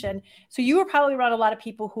reduction. So you were probably around a lot of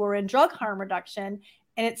people who are in drug harm reduction.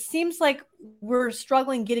 And it seems like we're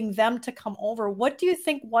struggling getting them to come over. What do you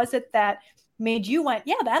think was it that made you went,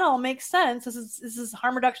 yeah, that all makes sense. This is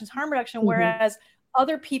harm reduction, Mm-hmm. whereas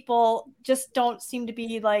other people just don't seem to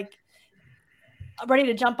be like ready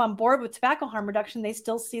to jump on board with tobacco harm reduction. They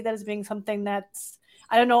still see that as being something that's,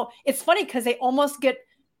 I don't know. It's funny because they almost get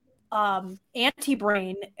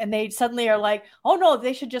anti-brain and they suddenly are like, oh no,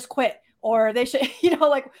 they should just quit, or they should,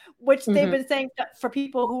 like, which they've been saying for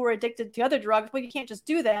people who are addicted to other drugs, but you can't just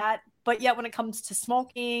do that. But yet when it comes to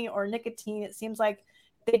smoking or nicotine, it seems like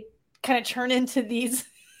they kind of turn into these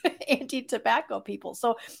anti-tobacco people.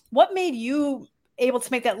 So what made you able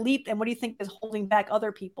to make that leap, and what do you think is holding back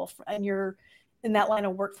other people in that line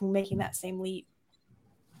of work from making that same leap?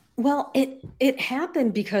 Well, it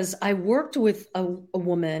happened because I worked with a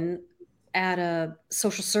woman at a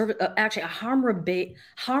social service, actually a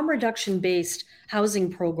harm reduction based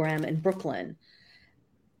housing program in Brooklyn.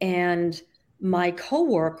 And my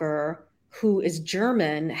coworker, who is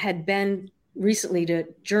German, had been recently to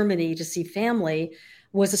Germany to see family,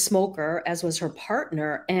 was a smoker, as was her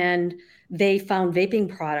partner, and they found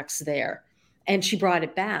vaping products there, and she brought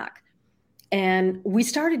it back. And we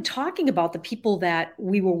started talking about the people that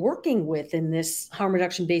we were working with in this harm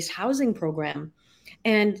reduction based housing program.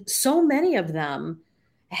 And so many of them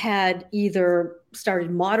had either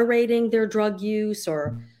started moderating their drug use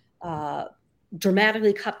or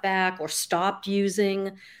dramatically cut back or stopped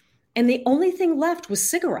using. And the only thing left was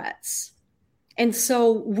cigarettes. And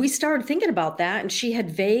so we started thinking about that. And she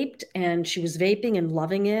had vaped and she was vaping and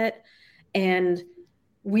loving it. And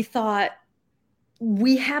we thought,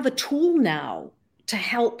 we have a tool now to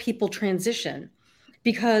help people transition,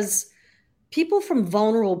 because people from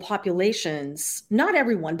vulnerable populations, not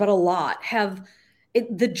everyone, but a lot,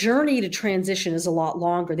 the journey to transition is a lot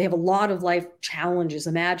longer. They have a lot of life challenges.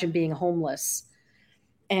 Imagine being homeless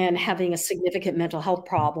and having a significant mental health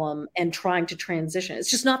problem and trying to transition.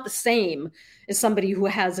 It's just not the same as somebody who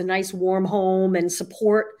has a nice warm home and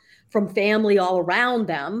support from family all around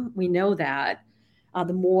them. We know that.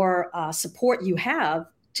 The more support you have,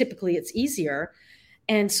 typically it's easier.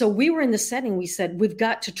 And so we were in the setting, we said, we've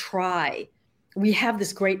got to try. We have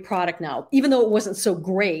this great product now, even though it wasn't so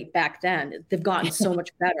great back then. They've gotten so much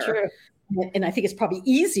better. And I think it's probably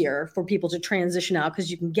easier for people to transition out because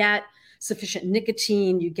you can get sufficient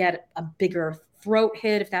nicotine, you get a bigger throat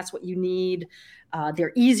hit if that's what you need.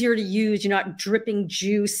 They're easier to use. You're not dripping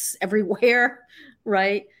juice everywhere,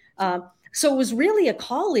 right? So it was really a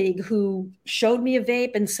colleague who showed me a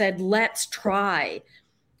vape and said, let's try.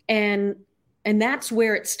 And that's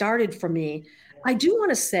where it started for me. I do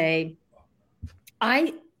want to say,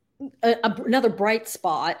 another bright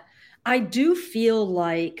spot, I do feel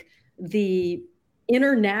like the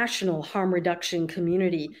international harm reduction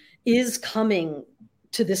community is coming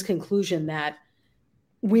to this conclusion that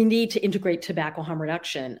we need to integrate tobacco harm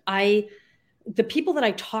reduction. The people that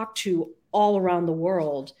I talk to all around the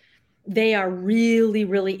world, they are really,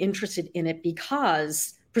 really interested in it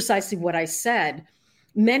because precisely what I said,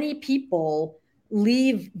 many people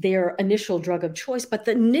leave their initial drug of choice, but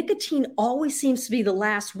the nicotine always seems to be the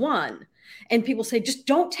last one. And people say, just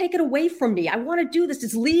don't take it away from me. I want to do this.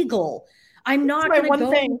 It's legal. I'm not going to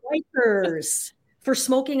go to Rikers for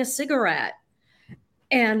smoking a cigarette.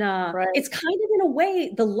 And it's kind of in a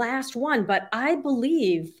way the last one, but I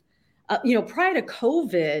believe, prior to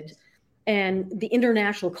COVID and the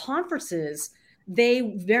international conferences,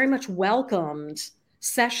 they very much welcomed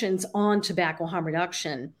sessions on tobacco harm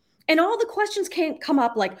reduction. And all the questions come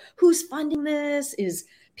up like, who's funding this? Is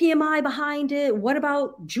PMI behind it? What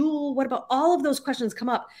about Juul? What about all of those questions come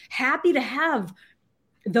up? Happy to have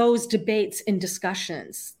those debates and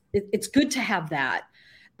discussions. It's good to have that.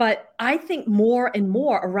 But I think more and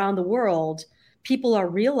more around the world, people are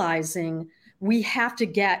realizing we have to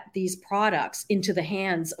get these products into the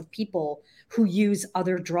hands of people who use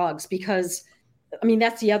other drugs because,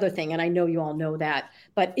 that's the other thing. And I know you all know that.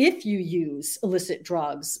 But if you use illicit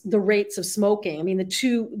drugs, the rates of smoking, the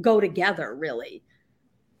two go together, really.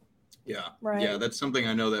 Yeah. Right. Yeah, that's something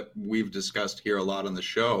I know that we've discussed here a lot on the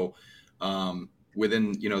show.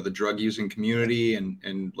 Within, the drug using community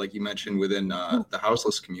and like you mentioned, within the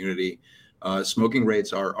houseless community, smoking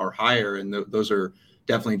rates are higher. And those are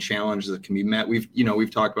definitely challenges that can be met.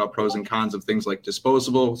 We've talked about pros and cons of things like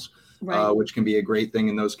disposables, right, which can be a great thing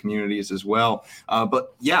in those communities as well.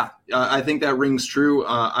 But yeah, I think that rings true.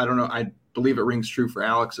 I don't know. I believe it rings true for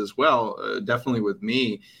Alex as well. Definitely with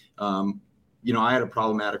me. I had a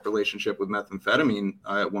problematic relationship with methamphetamine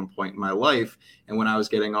at one point in my life. And when I was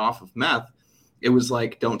getting off of meth, it was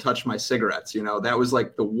like, don't touch my cigarettes. That was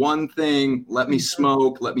like the one thing, let me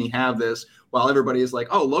smoke, let me have this, while everybody is like,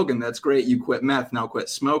 oh, Logan, that's great. You quit meth, now quit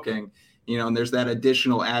smoking. And there's that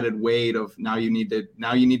additional added weight of now you need to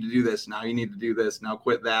do this. Now you need to do this. Now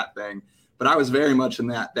quit that thing. But I was very much in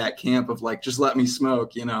that camp of like, just let me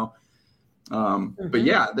smoke, But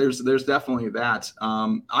yeah, there's definitely that.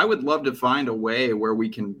 I would love to find a way where we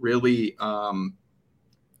can really,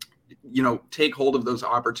 take hold of those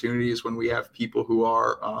opportunities when we have people who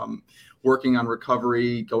are working on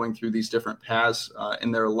recovery, going through these different paths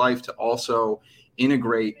in their life, to also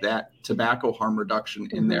integrate that tobacco harm reduction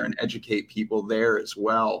in there and educate people there as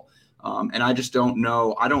well. And I just don't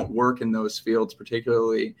know. I don't work in those fields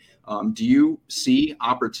particularly. Do you see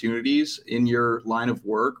opportunities in your line of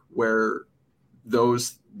work where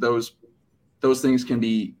those things can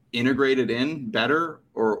be integrated in better,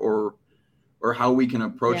 or how we can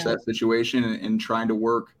approach that situation and trying to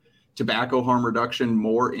work tobacco harm reduction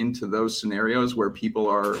more into those scenarios where people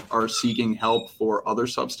are seeking help for other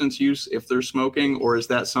substance use if they're smoking? Or is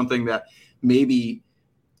that something that maybe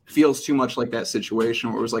feels too much like that situation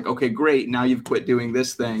where it was like, okay, great, now you've quit doing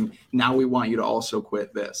this thing, now we want you to also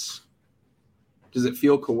quit this? Does it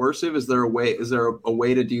feel coercive? Is there a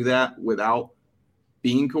way to do that without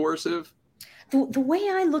being coercive? The way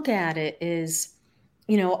I look at it is,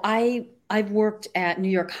 I've worked at New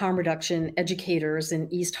York harm reduction educators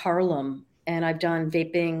in East Harlem, and I've done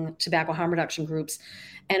vaping tobacco harm reduction groups,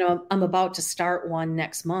 and I'm about to start one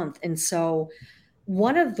next month. And so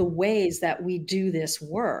one of the ways that we do this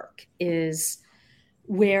work is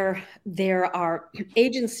where there are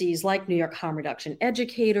agencies like New York Harm Reduction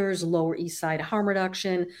Educators, Lower East Side Harm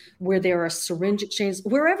Reduction, where there are syringe exchanges,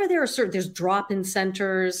 wherever there's drop-in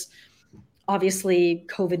centers. Obviously,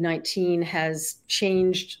 COVID-19 has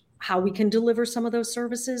changed how we can deliver some of those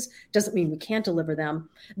services. Doesn't mean we can't deliver them.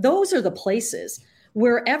 Those are the places.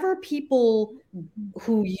 Wherever people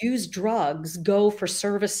who use drugs go for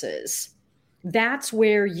services, that's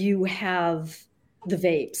where you have the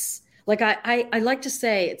vapes. Like I like to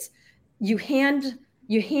say, it's you hand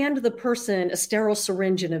the person a sterile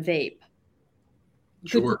syringe and a vape.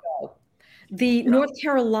 Sure. Good to go. The North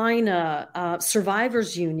Carolina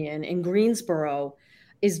Survivors Union in Greensboro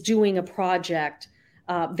is doing a project.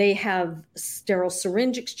 They have sterile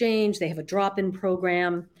syringe exchange. They have a drop-in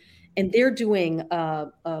program, and they're doing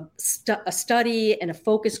a study and a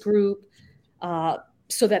focus group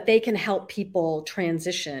so that they can help people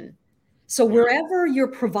transition. So wherever you're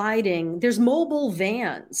providing, there's mobile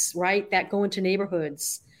vans, right, that go into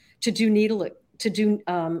neighborhoods to do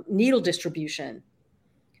needle distribution.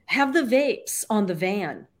 Have the vapes on the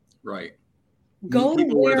van. Right. Go to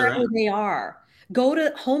wherever they are. Go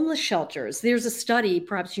to homeless shelters. There's a study,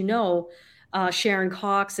 perhaps Sharon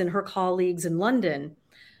Cox and her colleagues in London.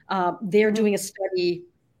 They're doing a study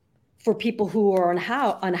for people who are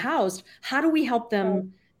unhoused. How do we help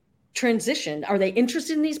them transition? Are they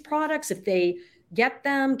interested in these products? If they get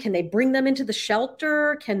them, can they bring them into the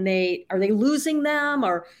shelter? Are they losing them,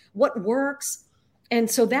 or what works? And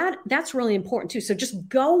so that's really important too. So just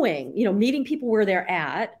going, meeting people where they're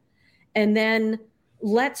at, and then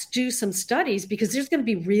let's do some studies, because there's going to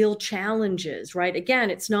be real challenges, right? Again,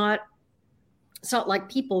 it's not like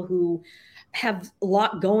people who have a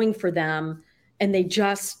lot going for them and they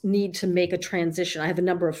just need to make a transition. I have a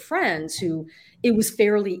number of friends who it was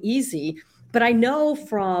fairly easy, but I know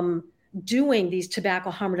from doing these tobacco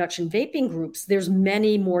harm reduction vaping groups, there's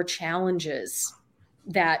many more challenges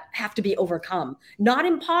that have to be overcome. Not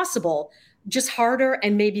impossible, just harder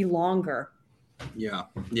and maybe longer. Yeah.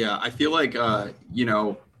 I feel like, I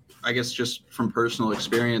guess just from personal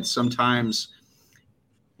experience, sometimes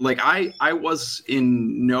like I was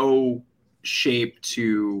in no shape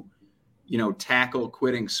to, tackle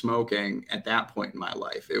quitting smoking at that point in my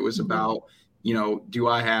life. It was about, do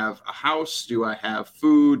I have a house? Do I have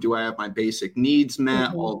food? Do I have my basic needs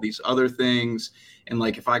met? All these other things. And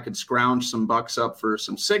like, if I could scrounge some bucks up for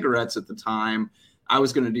some cigarettes at the time, I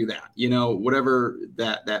was going to do that, whatever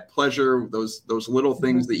that pleasure, those little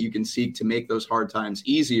things that you can seek to make those hard times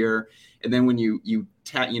easier. And then when you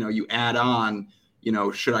add on,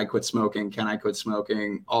 should I quit smoking? Can I quit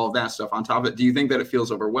smoking? All of that stuff on top of it. Do you think that it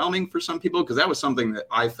feels overwhelming for some people? Because that was something that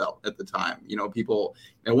I felt at the time. People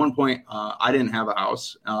at one point, I didn't have a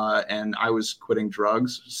house and I was quitting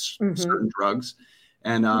drugs, certain drugs,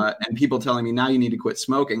 and people telling me now you need to quit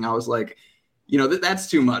smoking. I was like, that's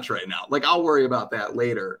too much right now. Like, I'll worry about that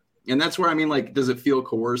later. And that's where, like, does it feel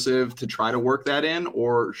coercive to try to work that in,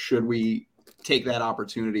 or should we take that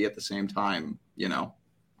opportunity at the same time,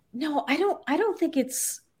 No, I don't think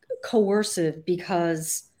it's coercive,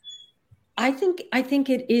 because I think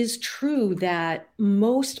it is true that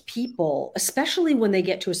most people, especially when they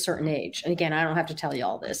get to a certain age, and again, I don't have to tell you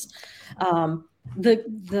all this,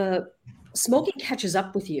 the smoking catches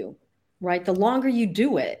up with you, right? The longer you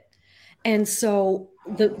do it. And so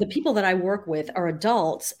the people that I work with are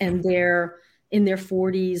adults, and they're in their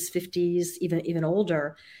 40s, 50s, even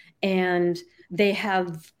older, and they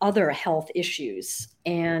have other health issues,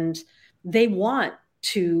 and they want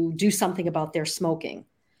to do something about their smoking.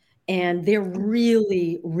 And they're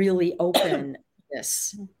really, really open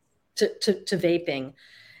to vaping.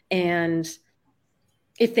 And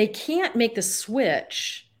if they can't make the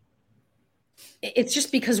switch, it's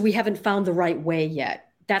just because we haven't found the right way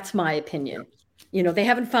yet. That's my opinion. You know, they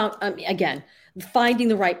haven't found, again, finding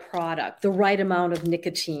the right product, the right amount of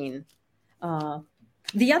nicotine.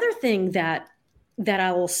 The other thing that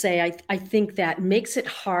I will say, I think that makes it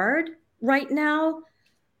hard right now,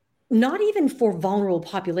 not even for vulnerable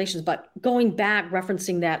populations, but going back,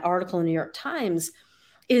 referencing that article in the New York Times,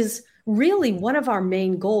 is really one of our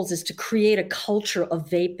main goals is to create a culture of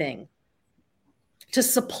vaping, to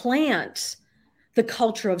supplant the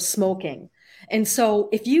culture of smoking. And so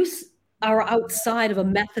if you are outside of a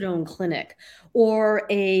methadone clinic or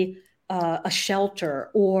a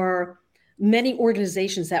shelter, or many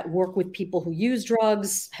organizations that work with people who use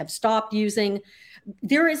drugs, have stopped using,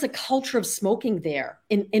 there is a culture of smoking there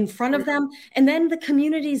in front of them. And then the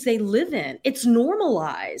communities they live in, it's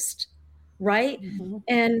normalized, right? Mm-hmm.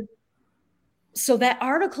 And so that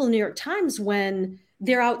article in the New York Times, when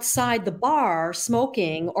they're outside the bar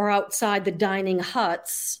smoking or outside the dining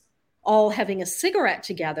huts, all having a cigarette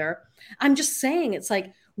together, I'm just saying, it's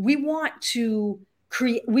like, we want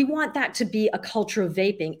that to be a culture of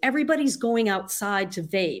vaping. Everybody's going outside to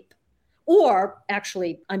vape. Or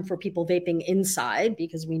actually, I'm for people vaping inside,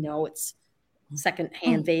 because we know it's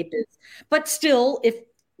secondhand vape. But still, if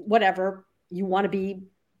whatever, you want to be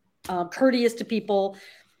courteous to people,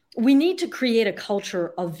 we need to create a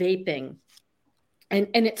culture of vaping, and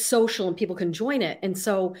it's social and people can join it. And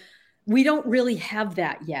so we don't really have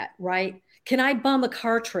that yet, right? Can I bum a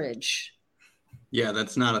cartridge? Yeah,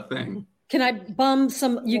 that's not a thing. Can I bum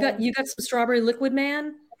some? You got some strawberry liquid,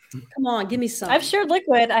 man? Come on, give me some. I've shared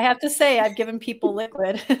liquid. I have to say, I've given people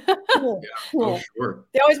liquid. Cool. Oh, sure.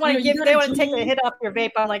 They always want to take a hit off your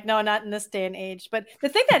vape. I'm like, no, not in this day and age. But the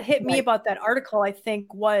thing that hit me about that article, I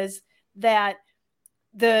think, was that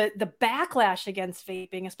the backlash against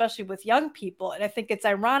vaping, especially with young people. And I think it's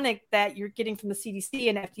ironic that you're getting from the CDC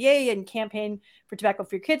and FDA and Campaign for Tobacco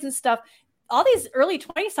Free Kids and stuff. All these early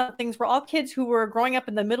 20-somethings were all kids who were growing up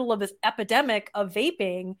in the middle of this epidemic of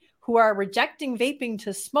vaping, who are rejecting vaping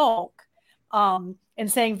to smoke, and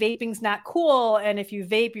saying vaping's not cool. And if you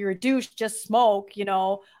vape, you're a douche, just smoke, you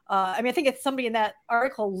know. I mean, I think it's somebody in that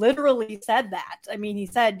article literally said that. I mean, he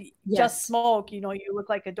said, just smoke, you know, you look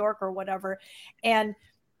like a dork or whatever. And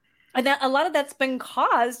that, a lot of that's been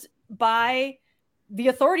caused by the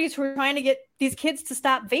authorities who are trying to get these kids to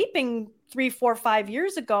stop vaping 3, 4, 5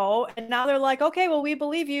 years ago. And now they're like, okay, well, we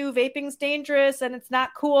believe you. Vaping's dangerous and it's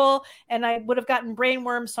not cool. And I would have gotten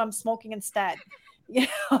brainworms, so I'm smoking instead. You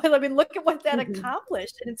know, I mean, look at what that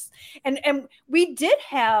accomplished. And and we did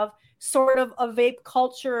have sort of a vape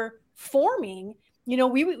culture forming. You know,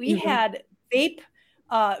 we had vape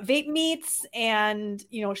meets and,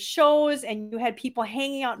 you know, shows, and you had people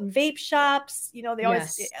hanging out in vape shops. You know,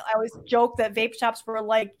 I always joke that vape shops were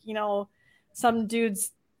like, you know, some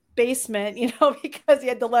dude's basement, you know, because he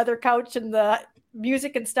had the leather couch and the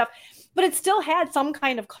music and stuff, but it still had some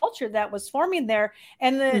kind of culture that was forming there.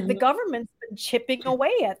 And the government's been chipping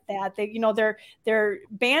away at that. They, you know, they're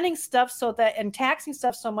banning stuff and taxing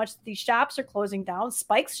stuff so much that these shops are closing down.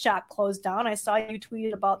 Spike's shop closed down. I saw you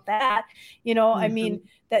tweeted about that. You know, I mean,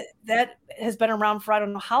 that has been around for I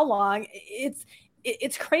don't know how long.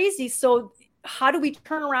 It's crazy. So how do we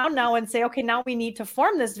turn around now and say, okay, now we need to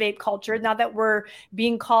form this vape culture now that we're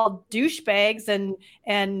being called douchebags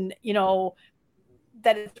and you know,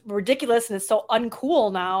 that it's ridiculous and it's so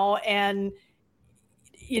uncool now. And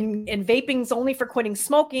vaping's only for quitting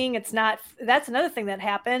smoking. It's not, that's another thing that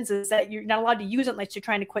happens, is that you're not allowed to use it unless you're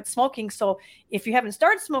trying to quit smoking. So if you haven't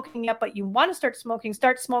started smoking yet, but you want to start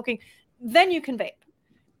smoking, then you can vape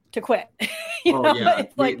to quit.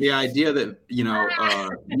 It's like the idea that, you know,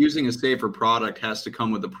 using a safer product has to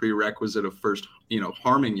come with a prerequisite of first, you know,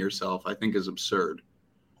 harming yourself, I think is absurd.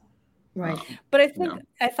 Right. But I think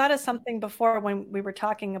I thought of something before when we were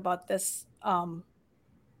talking about this, and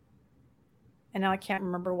now I can't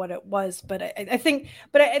remember what it was, but I think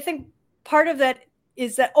part of that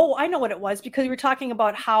is that, I know what it was, because we were talking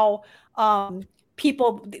about how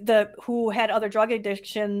people who had other drug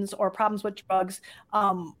addictions or problems with drugs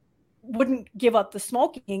wouldn't give up the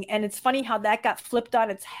smoking. And it's funny how that got flipped on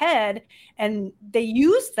its head. And they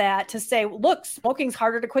used that to say, look, smoking's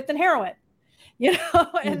harder to quit than heroin. You know,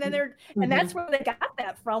 and then and that's where they got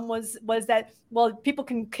that from was that, well, people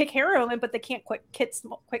can kick heroin, but they can't quit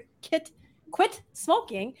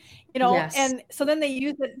smoking, you know. Yes. And so then they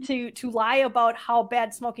use it to lie about how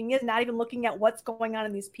bad smoking is, not even looking at what's going on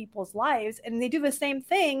in these people's lives. And they do the same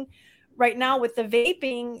thing right now with the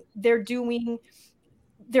vaping. They're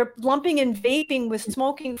lumping in vaping with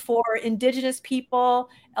smoking for Indigenous people,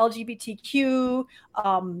 LGBTQ,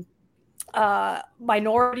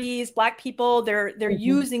 minorities, Black people. They're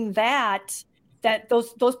using those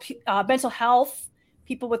mental health,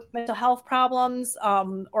 people with mental health problems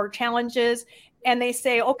or challenges, and they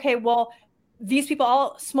say, okay, well, these people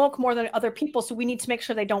all smoke more than other people, so we need to make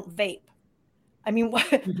sure they don't vape. I mean,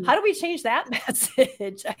 how do we change that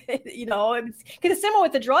message? You know, because it's similar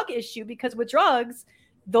with the drug issue, because with drugs,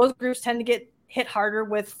 those groups tend to get hit harder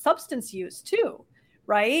with substance use too,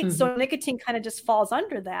 right? So nicotine kind of just falls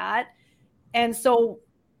under that. And so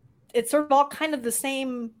it's sort of all kind of the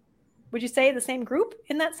same, would you say the same group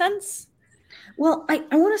in that sense? Well, I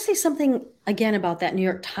want to say something again about that New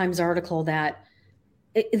York Times article, that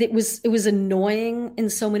it was annoying in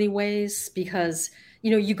so many ways, because,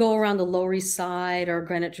 you know, you go around the Lower East Side or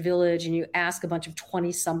Greenwich Village and you ask a bunch of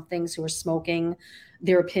 20-somethings who are smoking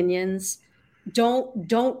their opinions.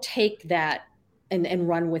 Don't take that and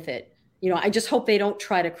run with it. You know, I just hope they don't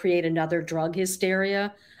try to create another drug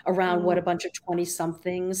hysteria around what a bunch of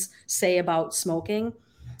 20-somethings say about smoking,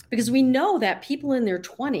 because we know that people in their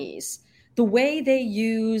 20s, the way they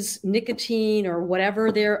use nicotine or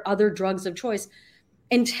whatever their other drugs of choice,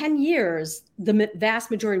 in 10 years, the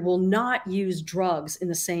vast majority will not use drugs in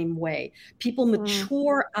the same way. People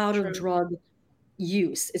mature out of drug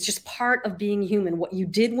use. It's just part of being human. What you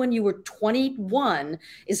did when you were 21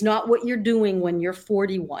 is not what you're doing when you're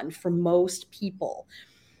 41 for most people.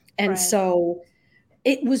 And so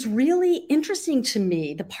it was really interesting to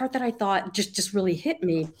me. The part that I thought just really hit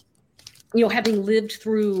me, you know, having lived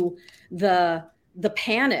through the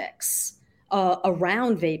panics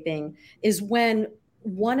around vaping, is when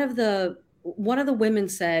one of the women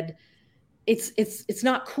said, it's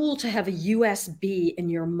not cool to have a USB in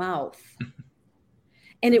your mouth.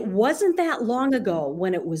 And it wasn't that long ago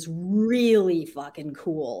when it was really fucking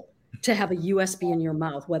cool to have a USB in your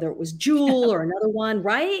mouth, whether it was Juul or another one,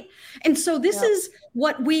 right? And so this is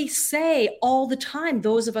what we say all the time.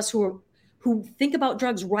 Those of us who think about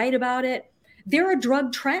drugs, write about it. There are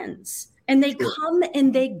drug trends, and they come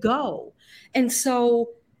and they go. And so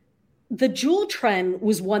the Juul trend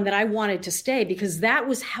was one that I wanted to stay, because that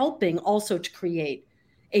was helping also to create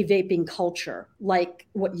a vaping culture, like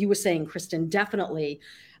what you were saying, Kristen. Definitely.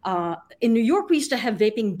 In New York, we used to have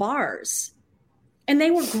vaping bars, and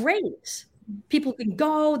they were great. People could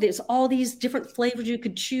go. There's all these different flavors you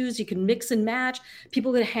could choose. You can mix and match.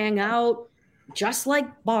 People could hang out, just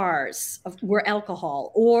like bars were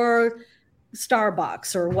alcohol, or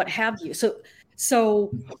Starbucks or what have you.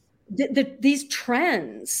 So these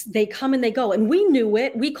trends, they come and they go. And we knew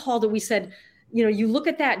it. We called it. We said, you know, you look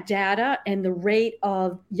at that data, and the rate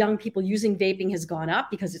of young people using vaping has gone up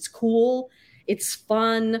because it's cool, it's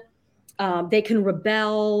fun, they can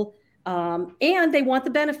rebel, and they want the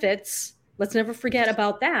benefits. Let's never forget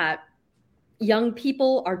about that. Young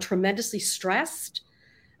people are tremendously stressed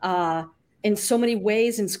in so many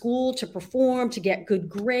ways in school, to perform, to get good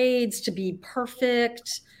grades, to be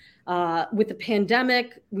perfect. With the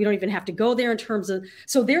pandemic, we don't even have to go there in terms of,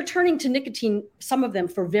 so they're turning to nicotine, some of them,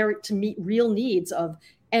 to meet real needs of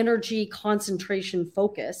energy, concentration,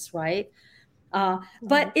 focus, right?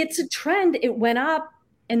 But it's a trend. It went up,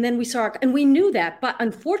 and then we saw it, and we knew that. But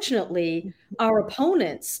unfortunately, our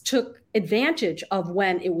opponents took advantage of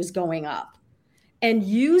when it was going up and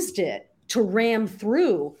used it to ram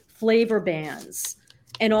through flavor bans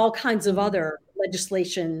and all kinds of other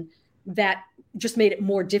legislation that just made it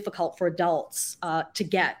more difficult for adults to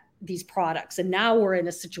get these products. And now we're in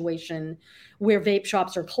a situation where vape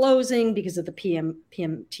shops are closing because of the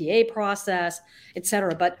PMTA process, et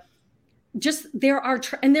cetera. But just there are,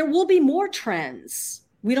 and there will be more trends.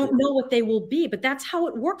 We don't know what they will be, but that's how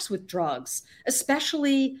it works with drugs,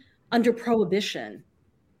 especially under prohibition.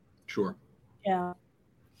 Sure. Yeah,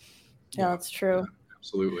 that's true.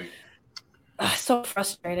 Absolutely. So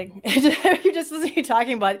frustrating. You're just listening to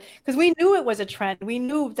talking about it, because we knew it was a trend. We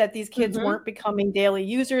knew that these kids weren't becoming daily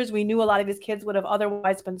users. We knew a lot of these kids would have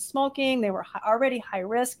otherwise been smoking. They were already high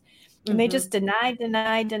risk, and they just denied,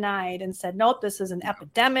 and said, nope, this is an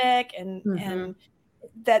epidemic. And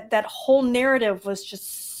that whole narrative was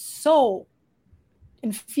just so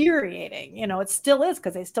infuriating. It still is,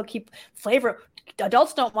 because they still keep flavor.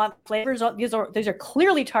 Adults don't want flavors. These are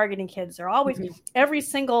clearly targeting kids. They're always every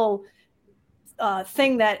single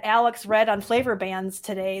thing that Alex read on flavor bans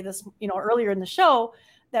today, earlier in the show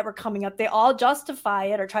that were coming up, they all justify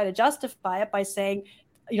it or try to justify it by saying,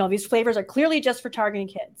 these flavors are clearly just for targeting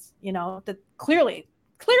kids, that clearly,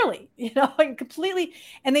 and completely,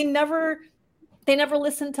 and they never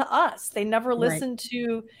listened to us. They never listened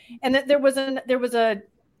to, and there was a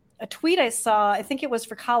tweet I saw, I think it was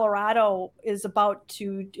for Colorado,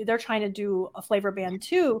 they're trying to do a flavor ban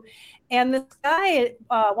too. And this guy,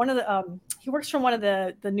 he works from one of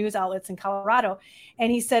the news outlets in Colorado.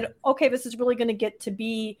 And he said, okay, this is really going to get to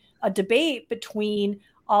be a debate between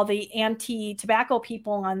all the anti-tobacco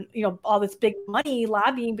people on, all this big money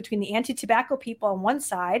lobbying between the anti-tobacco people on one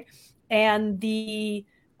side and the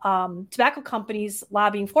tobacco companies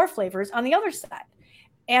lobbying for flavors on the other side.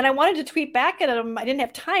 And I wanted to tweet back at him. I didn't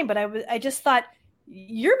have time, but I just thought,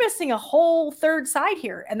 you're missing a whole third side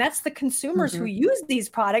here. And that's the consumers who use these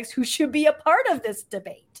products, who should be a part of this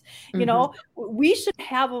debate. We should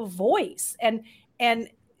have a voice. And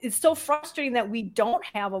it's so frustrating that we don't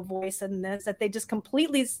have a voice in this, that they just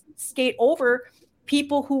completely skate over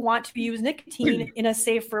people who want to use nicotine in a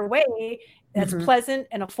safer way that's pleasant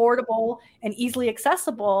and affordable and easily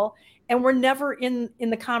accessible. And we're never in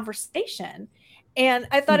the conversation. And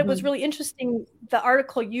I thought it was really interesting, the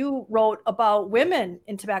article you wrote about women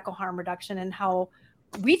in tobacco harm reduction and how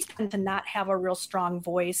we tend to not have a real strong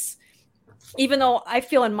voice, even though I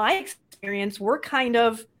feel in my experience, we're kind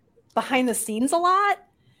of behind the scenes a lot,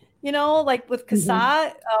 like with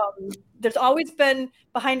CASA, there's always been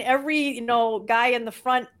behind every, guy in the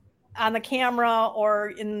front on the camera or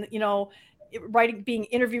in, being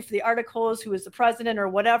interviewed for the articles, who was the president or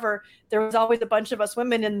whatever, there was always a bunch of us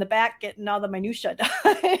women in the back getting all the minutia done,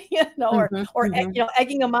 or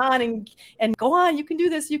egging them on and go on, you can do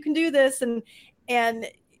this. And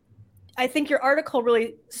I think your article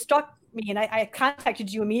really struck me, and I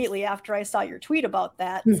contacted you immediately after I saw your tweet about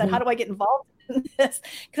that and said, how do I get involved in this?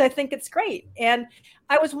 Because I think it's great. And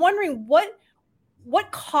I was wondering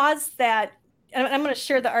what caused that, and I'm going to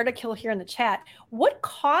share the article here in the chat. What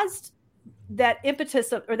caused that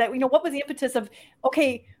impetus of, or that, what was the impetus of,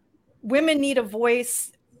 okay, women need a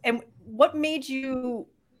voice, and what made you,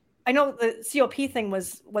 I know the COP thing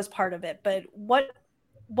was part of it, but what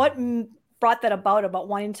brought that about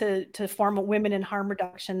wanting to form a women in harm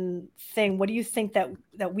reduction thing? What do you think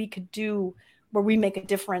that we could do where we make a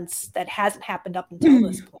difference that hasn't happened up until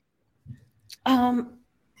this point?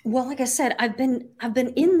 Well, like I said, I've been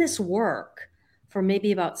in this work for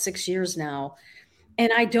maybe about 6 years now.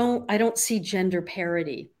 And I don't see gender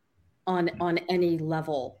parity on any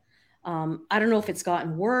level. I don't know if it's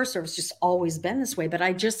gotten worse or it's just always been this way, but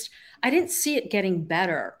I didn't see it getting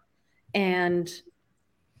better. And,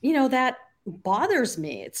 that bothers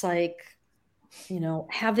me. It's like,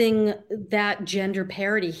 having that gender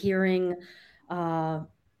parity, hearing the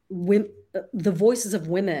voices of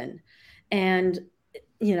women. And,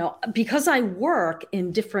 because I work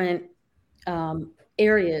in different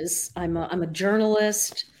areas, I'm a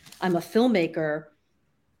journalist, I'm a filmmaker,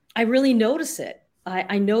 I really notice it.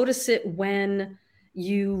 I notice it when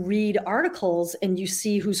you read articles and you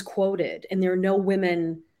see who's quoted, and there are no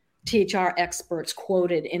women THR experts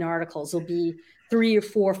quoted in articles. There'll be 3 or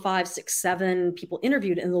 4, 5, 6, 7 people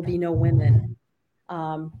interviewed, and there'll be no women.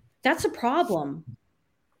 That's a problem.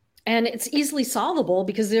 And it's easily solvable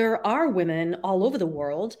because there are women all over the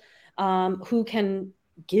world who can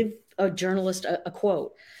give a journalist a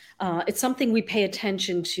quote. It's something we pay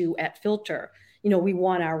attention to at Filter. We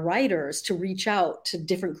want our writers to reach out to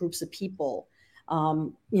different groups of people.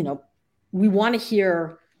 We want to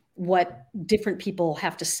hear what different people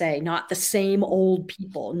have to say, not the same old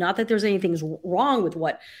people. Not that there's anything wrong with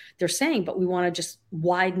what they're saying, but we want to just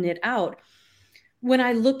widen it out. When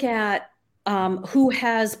I look at who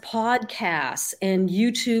has podcasts and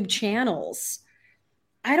YouTube channels,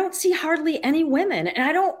 I don't see hardly any women. And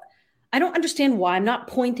I don't understand why. I'm not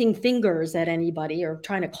pointing fingers at anybody or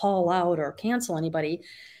trying to call out or cancel anybody,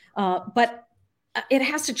 but it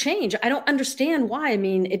has to change. I don't understand why. I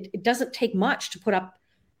mean, it doesn't take much to put up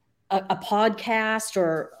a podcast,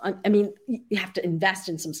 or, I mean, you have to invest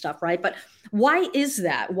in some stuff, right? But why is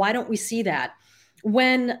that? Why don't we see that?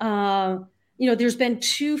 When, there's been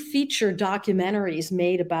 2 feature documentaries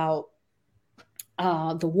made about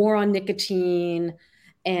the war on nicotine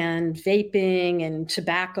and vaping and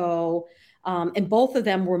tobacco. And both of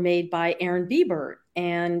them were made by Aaron Biebert.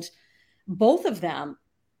 And both of them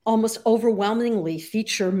almost overwhelmingly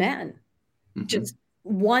feature men, just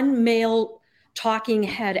one male talking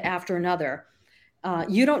head after another.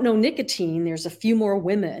 You Don't Know Nicotine, there's a few more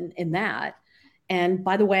women in that. And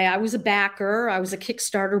by the way, I was a backer. I was a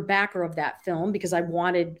Kickstarter backer of that film because I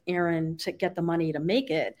wanted Aaron to get the money to make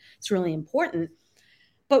it. It's really important.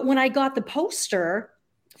 But when I got the poster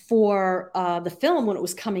for the film, when it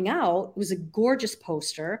was coming out, it was a gorgeous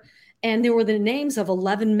poster. And there were the names of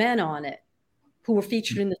 11 men on it who were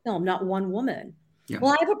featured in the film, not one woman. Yeah.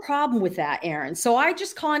 Well, I have a problem with that, Aaron. So I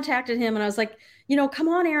just contacted him and I was like, come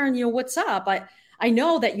on, Aaron, what's up? I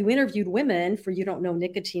know that you interviewed women for You Don't Know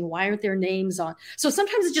Nicotine. Why aren't their names on? So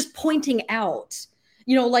sometimes it's just pointing out,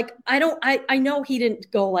 like I know he didn't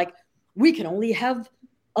go like, we can only have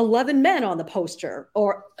 11 men on the poster,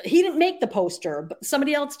 or he didn't make the poster, but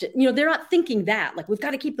somebody else did. They're not thinking that, like, we've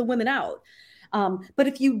got to keep the women out. But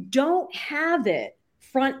if you don't have it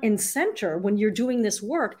front and center when you're doing this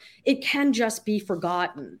work, it can just be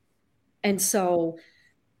forgotten. And so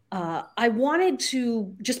I wanted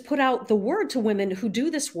to just put out the word to women who do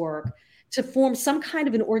this work to form some kind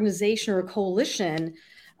of an organization or a coalition,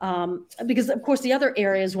 because, of course, the other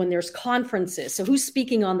area is when there's conferences. So who's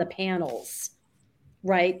speaking on the panels,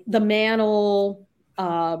 right? The Mantle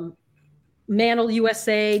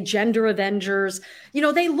USA, Gender Avengers,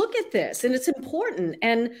 they look at this and it's important.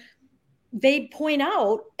 And they point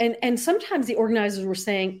out, and sometimes the organizers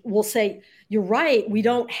will say, you're right, we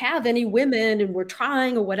don't have any women and we're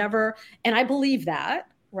trying or whatever. And I believe that,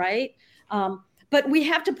 right? But we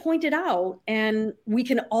have to point it out and we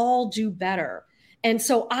can all do better. And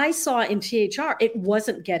so I saw in THR, it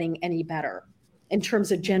wasn't getting any better in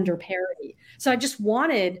terms of gender parity. So I just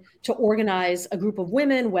wanted to organize a group of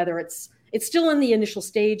women, whether it's still in the initial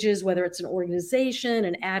stages, whether it's an organization,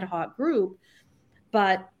 an ad hoc group,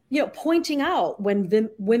 but pointing out when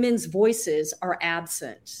women's voices are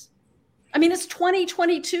absent. I mean, it's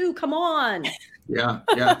 2022. Come on. Yeah.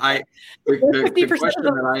 The question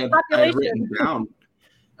that I had written down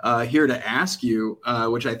here to ask you,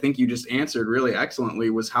 which I think you just answered really excellently,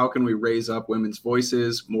 was how can we raise up women's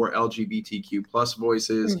voices, more LGBTQ plus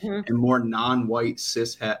voices, and more non-white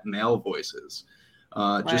cishet male voices,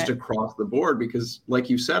 just across the board? Because, like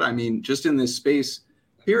you said, I mean, just in this space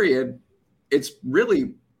period, it's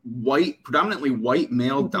really predominantly white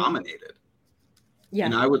male dominated. Yeah.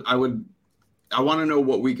 And I want to know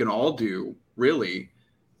what we can all do really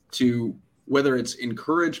to, whether it's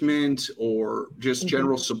encouragement or just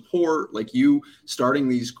general support, like you starting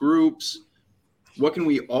these groups, what can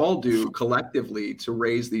we all do collectively to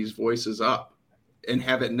raise these voices up and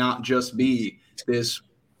have it not just be this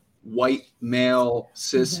white male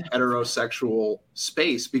cis heterosexual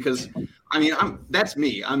space? Because I mean, that's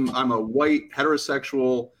me. I'm a white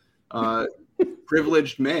heterosexual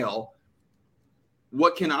privileged male.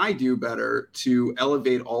 What can I do better to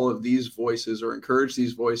elevate all of these voices or encourage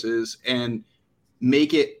these voices and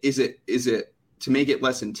make it, is it to make it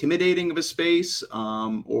less intimidating of a space?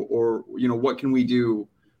 Or what can we do?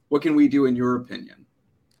 What can we do in your opinion?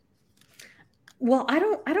 Well,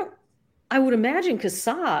 I would imagine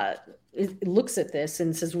CASA looks at this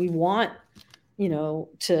and says, we want,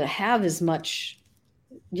 to have as much,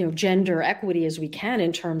 gender equity as we can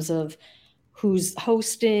in terms of who's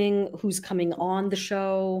hosting, who's coming on the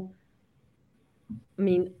show. I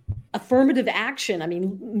mean, affirmative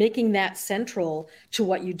action, making that central to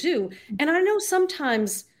what you do. And I know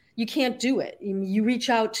sometimes you can't do it. You reach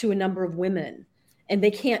out to a number of women and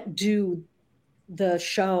they can't do the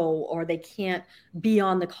show or they can't be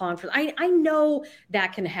on the conference. I know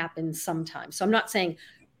that can happen sometimes. So I'm not saying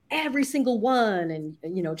every single one and,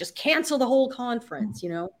 just cancel the whole conference,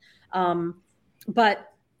 but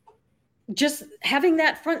just having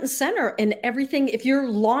that front and center and everything. If you're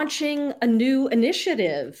launching a new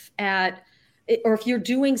initiative or if you're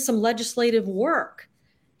doing some legislative work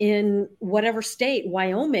in whatever state,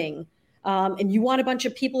 Wyoming, and you want a bunch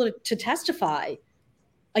of people to testify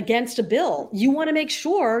against a bill, you want to make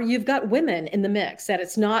sure you've got women in the mix, that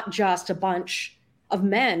it's not just a bunch of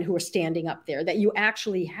men who are standing up there, that you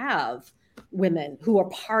actually have women who are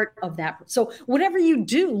part of that. So whatever you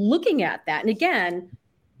do, looking at that, and again,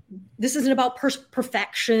 this isn't about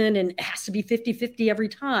perfection and it has to be 50-50 every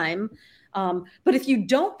time. But if you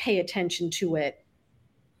don't pay attention to it,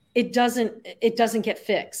 it doesn't get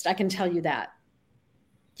fixed. I can tell you that.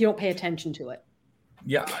 You don't pay attention to it.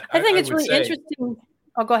 Yeah. I think it's really interesting.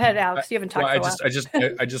 Oh, go ahead, Alex. You haven't talked about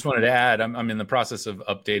it. I just wanted to add, I'm in the process of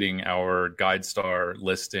updating our GuideStar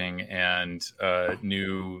listing and I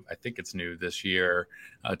think it's new this year,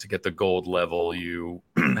 to get the gold level, you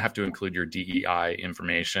have to include your DEI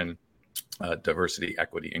information, diversity,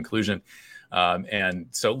 equity, inclusion. And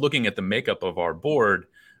so looking at the makeup of our board,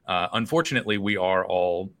 Unfortunately, we are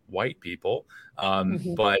all white people,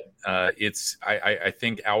 but I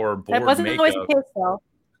think our board That wasn't always the makeup, case, though.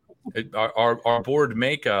 our board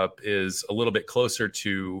makeup is a little bit closer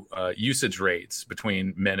to usage rates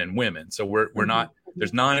between men and women. So we're not,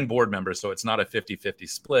 there's 9 board members, so it's not a 50-50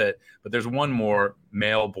 split, but there's one more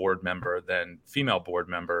male board member than female board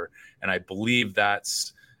member. And I believe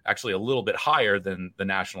that's actually a little bit higher than the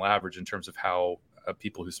national average in terms of how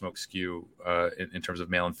people who smoke skew in terms of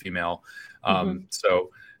male and female.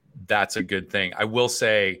 So that's a good thing. I will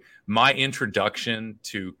say my introduction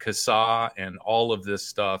to CASA and all of this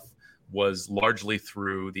stuff was largely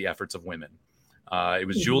through the efforts of women. It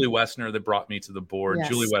was Julie Wessner that brought me to the board. Yes.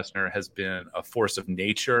 Julie Wessner has been a force of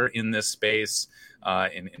nature in this space,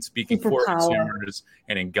 in speaking Super for power. consumers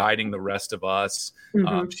and in guiding the rest of us.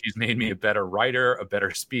 She's made me a better writer, a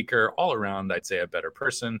better speaker, all around, I'd say a better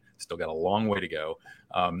person. Still got a long way to go.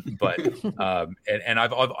 And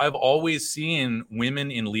I've always seen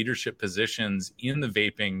women in leadership positions in the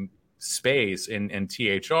vaping space in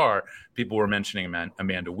THR. People were mentioning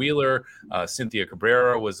Amanda Wheeler, Cynthia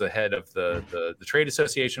Cabrera was the head of the trade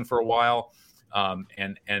association for a while,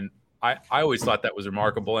 and I always thought that was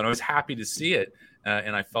remarkable, and I was happy to see it,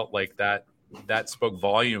 and I felt like that spoke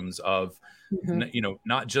volumes of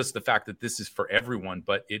not just the fact that this is for everyone,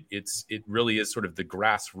 but it really is sort of the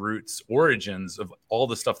grassroots origins of all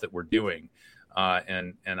the stuff that we're doing,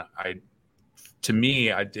 to me,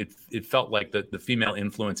 it felt like the female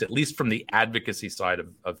influence, at least from the advocacy side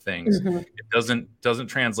of things, it doesn't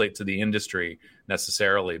translate to the industry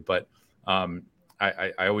necessarily, but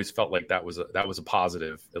I always felt like that was a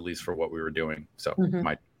positive, at least for what we were doing. So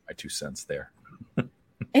my 2 cents there.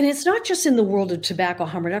 And it's not just in the world of tobacco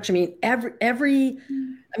harm reduction. I mean,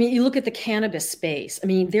 you look at the cannabis space. I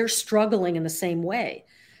mean, they're struggling in the same way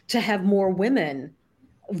to have more women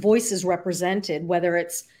voices represented, whether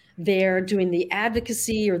it's they're doing the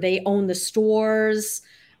advocacy or they own the stores.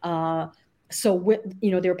 So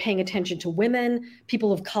they're paying attention to women,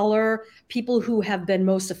 people of color, people who have been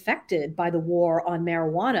most affected by the war on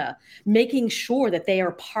marijuana, making sure that they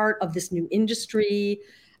are part of this new industry,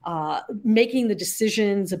 making the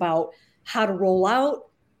decisions about how to roll out,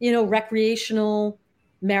 recreational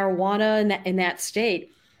marijuana in that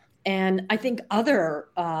state. And I think other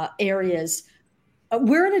areas,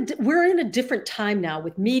 we're in a different time now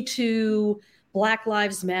with Me Too, Black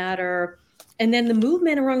Lives Matter, and then the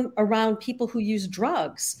movement around people who use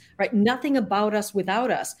drugs, right? Nothing about us without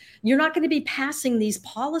us. You're not going to be passing these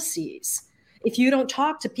policies if you don't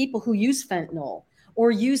talk to people who use fentanyl or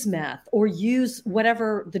use meth or use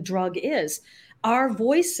whatever the drug is. Our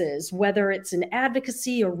voices, whether it's in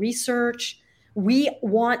advocacy or research, we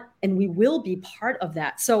want and we will be part of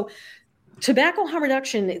that. So tobacco harm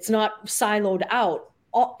reduction, it's not siloed out.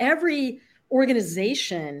 Every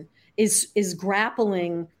organization is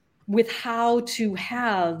grappling with how to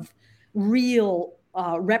have real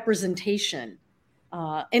representation.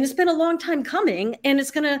 And it's been a long time coming, and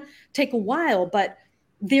it's going to take a while, but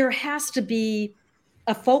there has to be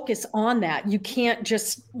a focus on that. You can't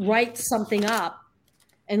just write something up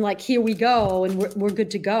and here we go, and we're good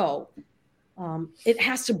to go. It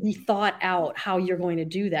has to be thought out how you're going to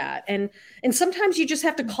do that. And sometimes you just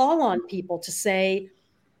have to call on people to say,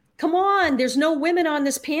 come on, there's no women on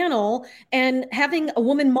this panel, and having a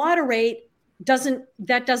woman moderate doesn't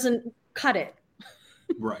cut it.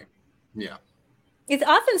 Right. Yeah. It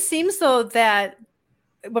often seems though that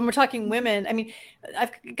when we're talking women, I mean,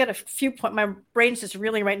 I've got a few points. My brain's just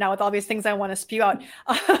reeling right now with all these things I want to spew out.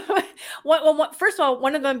 First of all,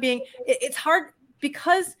 one of them being, it's hard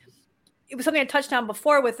because it was something I touched on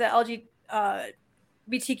before with the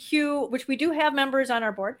LGBTQ, which we do have members on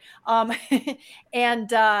our board, and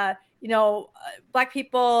Black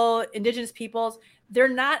people, Indigenous peoples, they're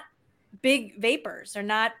not big vapors, they're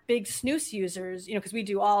not big snus users, because we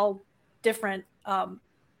do all different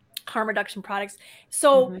harm reduction products.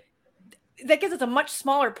 So that gives us a much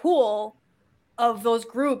smaller pool of those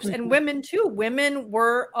groups, and women too. Women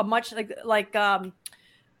were a much like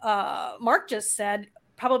Mark just said.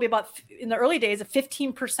 Probably about in the early days,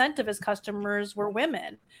 15% of his customers were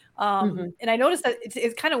women. And I noticed that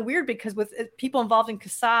it's kind of weird because with people involved in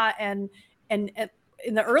CASA and in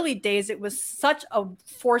the early days, it was such a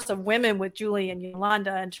force of women with Julie and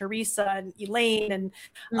Yolanda and Teresa and Elaine. And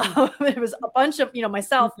it was a bunch of,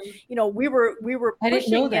 myself, we were I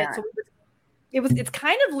didn't know pushing it. that. So it's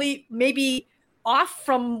kind of maybe off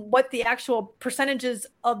from what the actual percentages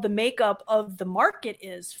of the makeup of the market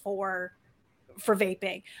is for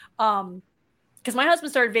vaping. because my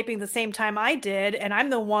husband started vaping the same time I did, and I'm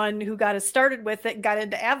the one who got us started with it and got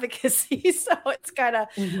into advocacy. So it's kind of,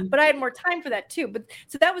 but I had more time for that too. But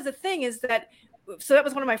so that was the thing that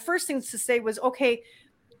was one of my first things to say was, okay,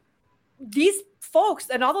 these folks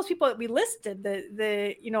and all those people that we listed,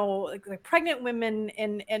 the like pregnant women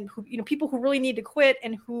and who, people who really need to quit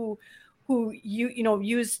and who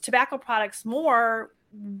use tobacco products more,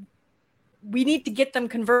 we need to get them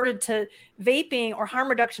converted to vaping or harm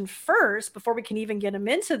reduction first before we can even get them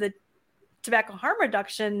into the tobacco harm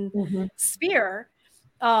reduction sphere.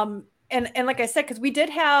 And like I said, because we did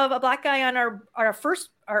have a Black guy on our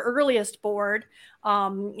earliest board,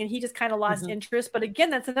 and he just kind of lost interest. But again,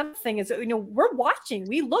 that's another thing is, we're watching,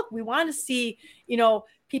 we want to see,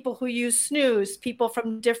 people who use snus, people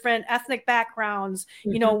from different ethnic backgrounds,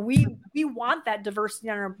 we want that diversity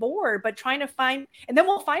on our board, but trying to find, and then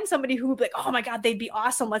we'll find somebody who will be like, oh my God, they'd be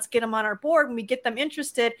awesome. Let's get them on our board. When we get them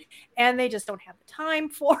interested, and they just don't have the time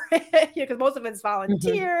for it, because most of it's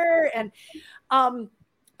volunteer. And,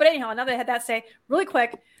 but anyhow, now that I had that say really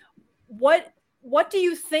quick, what do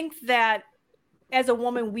you think that as a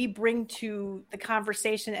woman we bring to the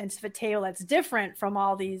conversation and to the table that's different from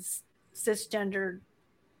all these cisgendered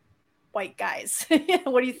white guys?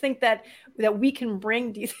 What do you think that we can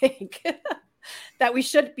bring? Do you think that we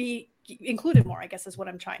should be included more, I guess is what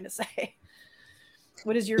I'm trying to say.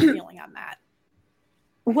 What is your feeling on that?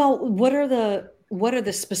 Well, what are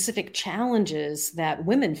the specific challenges that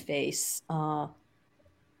women face?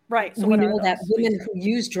 Right. So we know that women who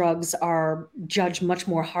use drugs are judged much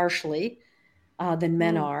more harshly than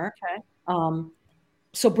men are. Okay.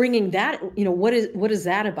 So bringing that, what is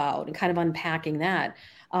that about, and kind of unpacking that.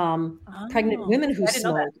 Pregnant women who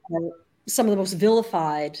smoke are some of the most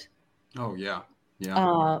vilified. Oh yeah.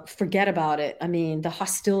 Yeah. Forget about it. I mean, the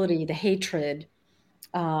hostility, the hatred.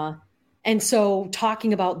 And so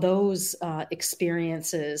talking about those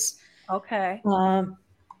experiences. Okay.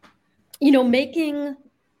 Making,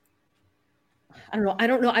 I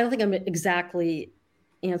don't know. I don't think I'm exactly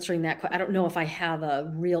answering that. I don't know if I have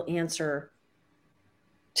a real answer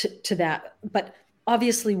to that, but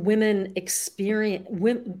obviously women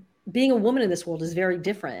being a woman in this world is very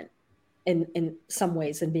different in some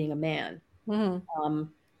ways than being a man. Mm-hmm.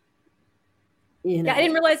 Yeah, I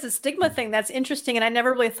didn't realize the stigma thing. That's interesting. And I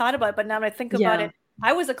never really thought about it, but now that I think about it,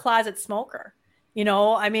 I was a closet smoker.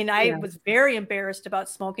 I was very embarrassed about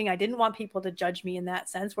smoking. I didn't want people to judge me in that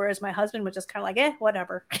sense. Whereas my husband was just kind of like,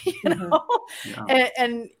 whatever,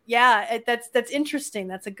 that's interesting.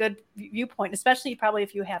 That's a good viewpoint, especially probably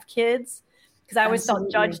if you have kids. Because I always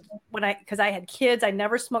felt judged because I had kids. I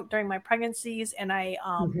never smoked during my pregnancies, and I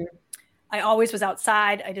always was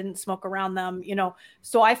outside. I didn't smoke around them,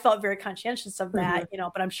 so I felt very conscientious of that,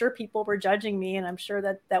 but I'm sure people were judging me. And I'm sure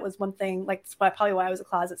that was one thing, like probably why I was a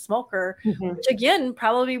closet smoker, which again,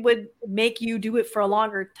 probably would make you do it for a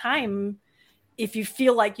longer time if you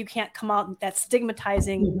feel like you can't come out that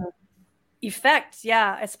stigmatizing effect.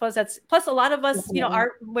 Yeah, I suppose that's, plus a lot of us,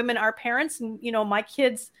 our women, our parents, and, my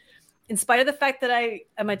kids, in spite of the fact that I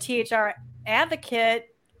am a THR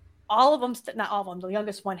advocate, all of them, not all of them, the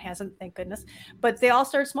youngest one hasn't, thank goodness, but they all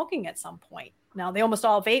started smoking at some point. Now they almost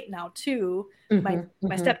all vape now too. My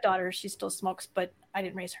stepdaughter, she still smokes, but I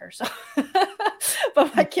didn't raise her. So,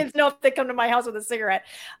 but my kids know if they come to my house with a cigarette.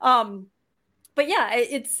 But yeah,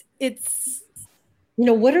 it's,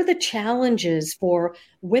 what are the challenges for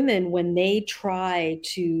women when they try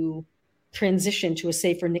to transition to a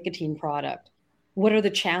safer nicotine product? What are the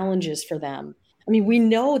challenges for them? I mean, we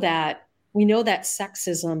know that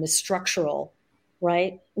sexism is structural,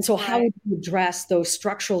 right? And so how would you address those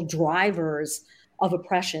structural drivers of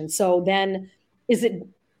oppression? So then is it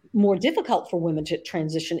more difficult for women to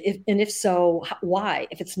transition? If so, why?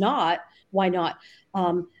 If it's not, why not?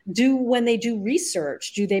 When they do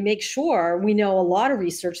research, do they make sure, we know a lot of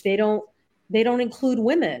research, they don't include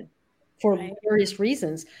women for various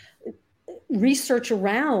reasons. Research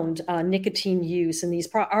around nicotine use and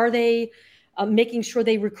are they making sure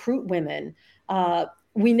they recruit women?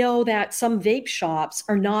 We know that some vape shops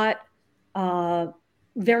are not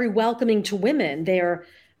very welcoming to women. They're,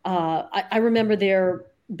 I remember there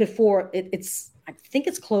before I think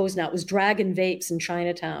it's closed now. It was Dragon Vapes in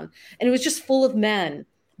Chinatown, and it was just full of men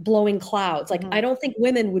blowing clouds. Like, I don't think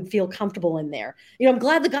women would feel comfortable in there. I'm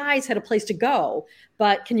glad the guys had a place to go,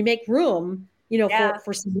 but can you make room,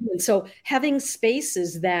 for some women? So having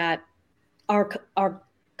spaces that are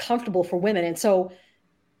comfortable for women. And so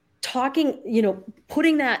talking,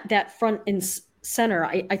 putting that front and center,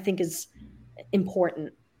 I think is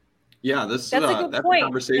important. Yeah, that's a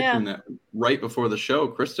conversation that right before the show,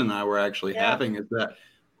 Kristen and I were actually having, is that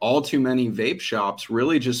all too many vape shops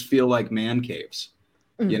really just feel like man caves,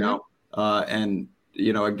 you know? And,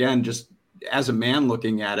 you know, again, just as a man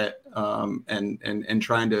looking at it, and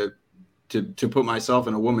trying to put myself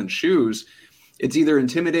in a woman's shoes, it's either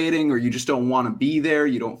intimidating or you just don't want to be there.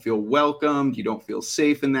 You don't feel welcomed. You don't feel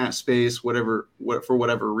safe in that space, for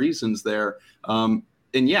whatever reasons there. And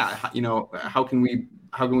yeah, you know, how can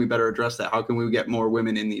we better address that? How can we get more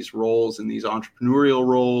women in these roles, in these entrepreneurial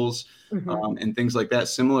roles, and things like that,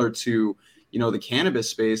 similar to, you know, the cannabis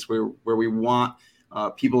space where we want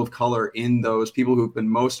people of color in those, people who've been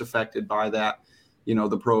most affected by that, you know,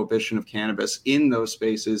 the prohibition of cannabis in those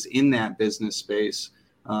spaces, in that business space.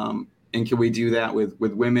 And can we do that with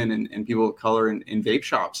women and people of color in vape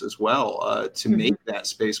shops as well, to make that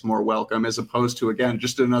space more welcome, as opposed to, again,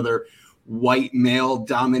 just another white male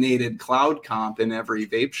dominated cloud comp in every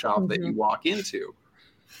vape shop that you walk into.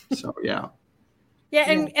 So, yeah. Yeah,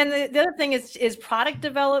 and the other thing is product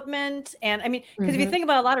development. And I mean, because if you think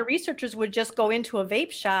about it, a lot of researchers would just go into a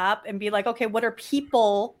vape shop and be like, okay, what are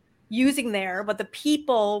people using there? But the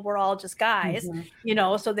people were all just guys, you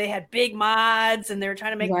know, so they had big mods and they were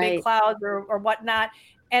trying to make big clouds or whatnot.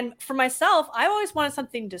 And for myself, I always wanted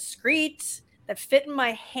something discreet that fit in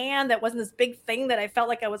my hand, that wasn't this big thing that I felt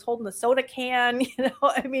like I was holding a soda can, you know.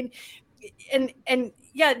 I mean, and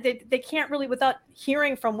yeah, they can't really, without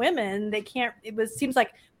hearing from women, they can't, seems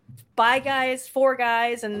like by guys, for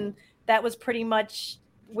guys, and that was pretty much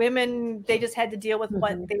women. They just had to deal with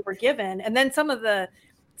what they were given. And then some of the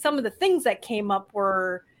things that came up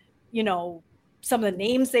were, you know, some of the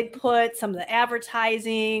names they put, some of the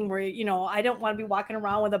advertising where, you know, I don't want to be walking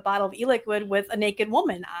around with a bottle of e-liquid with a naked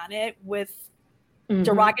woman on it with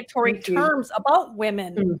derogatory terms about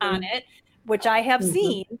women on it, which I have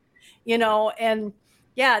seen, you know. And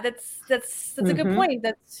yeah, that's a good point.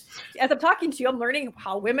 That's, as I'm talking to you, I'm learning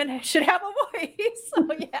how women should have a voice. So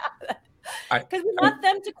yeah, because we want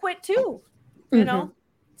them to quit too, you know.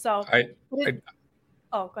 So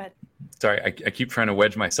oh, go ahead. Sorry, I keep trying to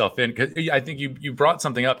wedge myself in, because I think you brought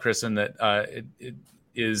something up, Kristen, that it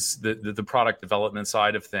is the product development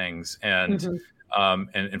side of things, and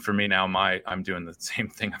for me now, I'm doing the same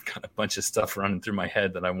thing. I've got a bunch of stuff running through my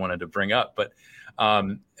head that I wanted to bring up, but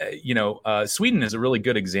you know, Sweden is a really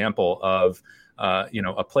good example of you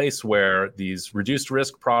know, a place where these reduced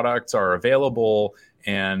risk products are available,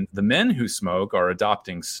 and the men who smoke are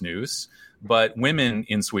adopting snus, but women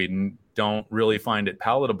in Sweden don't really find it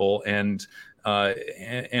palatable. And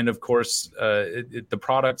of course, the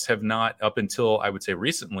products have not, up until I would say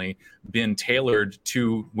recently, been tailored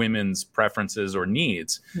to women's preferences or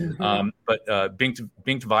needs. But Bengt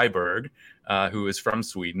Wiberg, who is from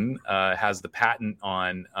Sweden, has the patent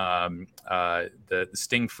on the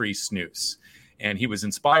sting-free snus. And he was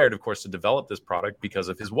inspired, of course, to develop this product because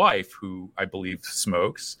of his wife, who I believe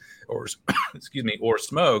smokes or or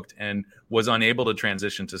smoked and was unable to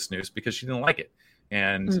transition to snus because she didn't like it.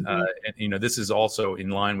 And you know, this is also in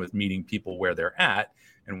line with meeting people where they're at,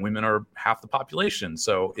 and women are half the population.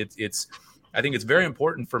 So it's I think it's very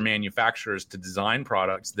important for manufacturers to design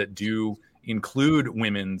products that do include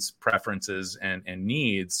women's preferences and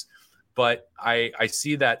needs. But I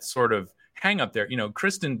see that sort of hang up there. You know,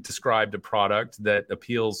 Kristen described a product that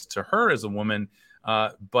appeals to her as a woman,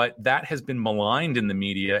 but that has been maligned in the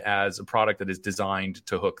media as a product that is designed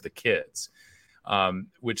to hook the kids,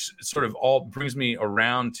 which sort of all brings me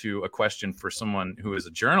around to a question for someone who is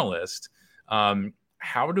a journalist.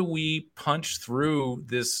 How do we punch through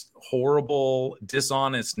this horrible,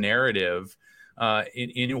 dishonest narrative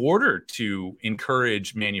in order to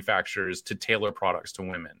encourage manufacturers to tailor products to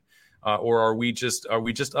women? Or are we just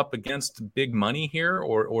up against big money here,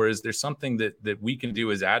 or is there something that we can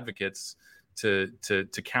do as advocates to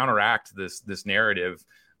counteract this narrative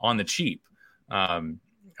on the cheap? I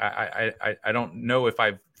don't know if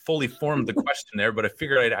I've fully formed the question there, but I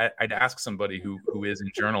figured I'd ask somebody who is in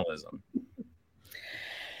journalism.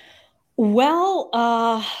 Well,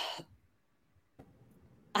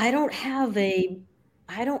 I don't have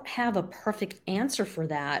a perfect answer for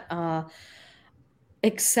that.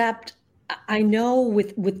 Except I know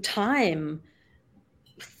with time,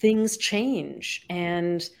 things change,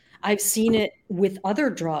 and I've seen it with other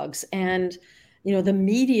drugs. And, you know, the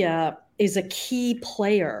media is a key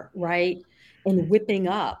player, right, in whipping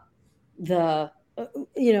up the,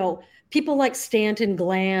 you know, people like Stanton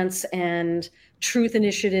Glantz and Truth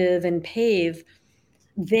Initiative and PAVE,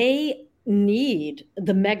 they need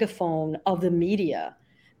the megaphone of the media.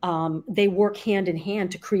 They work hand in hand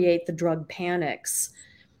to create the drug panics,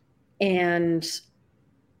 and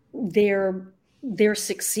they're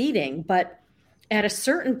succeeding. But at a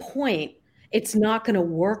certain point, it's not going to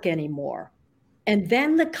work anymore. And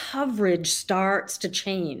then the coverage starts to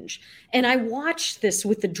change. And I watched this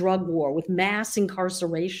with the drug war, with mass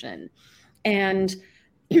incarceration. And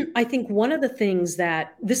I think one of the things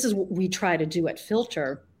that this is what we try to do at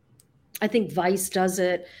Filter. I think Vice does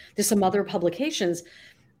it. There's some other publications.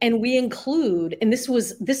 And we include, and this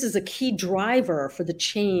is a key driver for the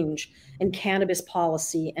change in cannabis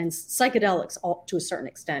policy and psychedelics to a certain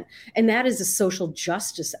extent. And that is a social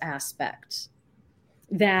justice aspect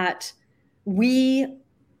that we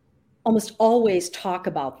almost always talk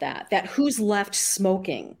about that who's left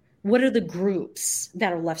smoking? What are the groups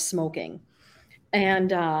that are left smoking?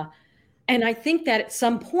 And I think that at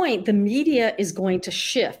some point the media is going to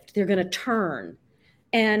shift. They're going to turn.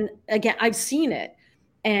 And again, I've seen it.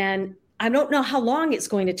 And I don't know how long it's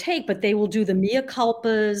going to take, but they will do the mea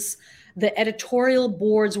culpas. The editorial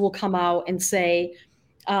boards will come out and say,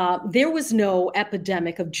 there was no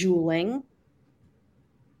epidemic of juuling.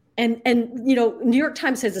 And New York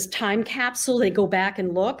Times has this time capsule. They go back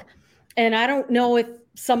and look. And I don't know if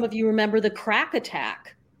some of you remember the crack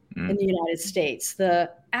attack in the United States,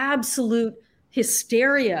 the absolute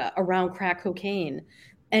hysteria around crack cocaine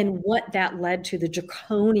and what that led to, the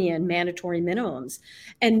draconian mandatory minimums.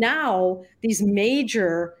 And now these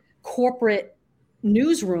major corporate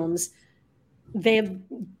newsrooms, they have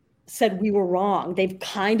said we were wrong. They've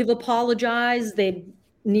kind of apologized. They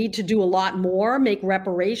need to do a lot more, make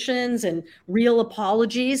reparations and real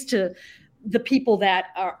apologies to the people that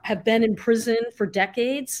have been in prison for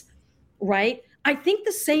decades, right? I think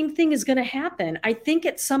the same thing is going to happen. I think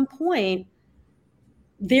at some point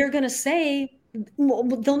they're going to say, well,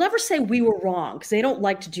 they'll never say we were wrong because they don't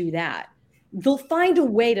like to do that. They'll find a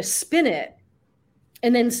way to spin it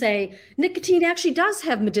and then say nicotine actually does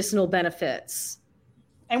have medicinal benefits.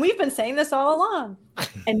 And we've been saying this all along.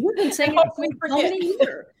 And we've been saying it for so many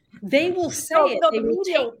years. They will say it.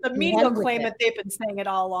 The media will claim that they've been saying it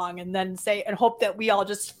all along and then say and hope that we all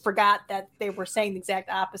just forgot that they were saying the exact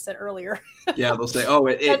opposite earlier. Yeah, they'll say, oh,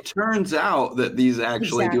 it turns out that these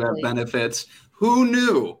actually do have benefits. Who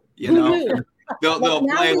knew? They'll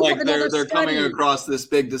play like they're coming across this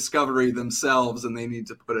big discovery themselves and they need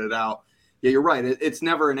to put it out. Yeah, you're right. It's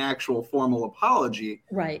never an actual formal apology.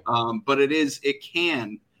 Right. But it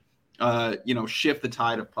can shift the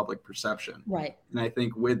tide of public perception. Right. And I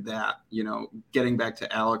think with that, getting back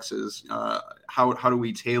to Alex's, how do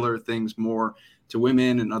we tailor things more to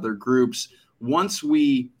women and other groups? Once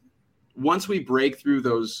we break through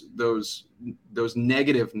those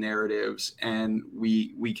negative narratives and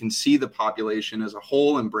we can see the population as a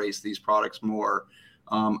whole embrace these products more,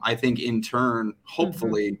 I think in turn,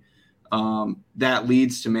 hopefully, that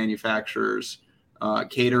leads to manufacturers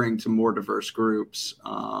catering to more diverse groups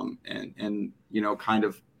and kind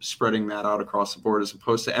of spreading that out across the board as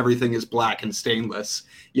opposed to everything is black and stainless,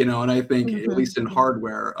 and I think at least in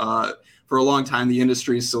hardware, for a long time, the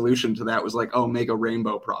industry's solution to that was like, oh, make a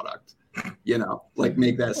rainbow product, like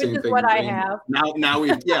make that same thing. What I have.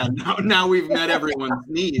 Now we've met everyone's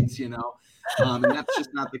needs, and that's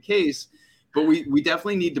just not the case. But we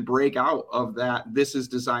definitely need to break out of that. This is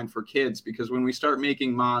designed for kids, because when we start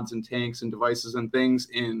making mods and tanks and devices and things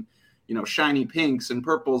in, shiny pinks and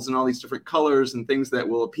purples and all these different colors and things that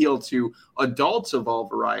will appeal to adults of all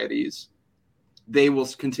varieties, they will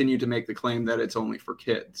continue to make the claim that it's only for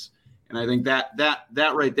kids. And I think that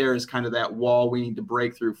right there is kind of that wall we need to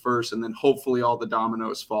break through first, and then hopefully all the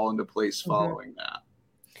dominoes fall into place following that.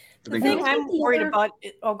 The thing I'm worried about.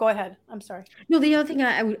 Oh, go ahead. I'm sorry. No, the other thing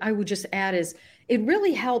I would just add is it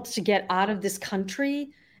really helps to get out of this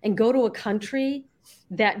country and go to a country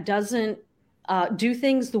that doesn't do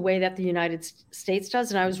things the way that the United States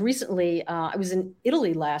does. And I was recently, I was in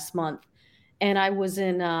Italy last month, and I was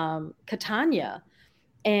in Catania,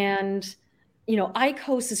 and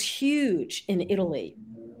IQOS is huge in Italy,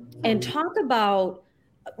 and talk about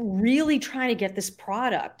really trying to get this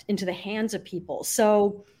product into the hands of people.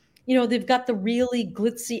 So they've got the really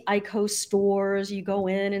glitzy IQOS stores. You go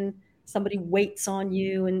in and somebody waits on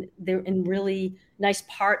you, and they're in really nice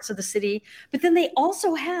parts of the city. But then they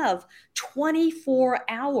also have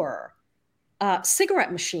 24-hour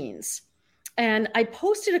cigarette machines. And I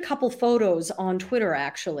posted a couple photos on Twitter,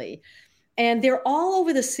 actually, and they're all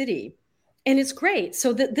over the city. And it's great.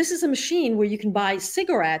 So this is a machine where you can buy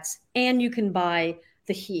cigarettes and you can buy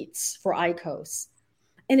the heats for IQOS.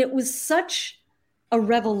 And it was such a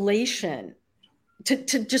revelation to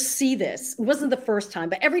just see this. It wasn't the first time,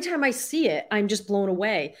 but every time I see it, I'm just blown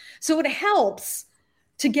away. So it helps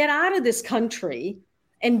to get out of this country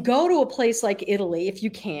and go to a place like Italy, if you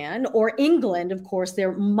can, or England. Of course,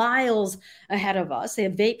 they're miles ahead of us. They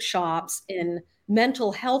have vape shops in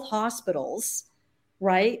mental health hospitals,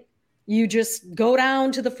 right? You just go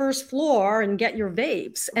down to the first floor and get your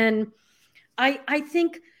vapes. And I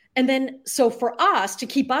think, and then so for us to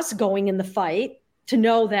keep us going in the fight, to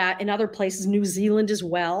know that in other places, New Zealand as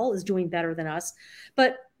well is doing better than us.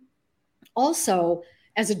 But also,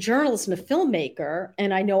 as a journalist and a filmmaker,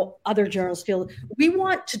 and I know other journalists feel, we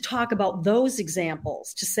want to talk about those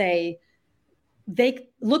examples to say, they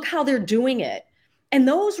look how they're doing it. And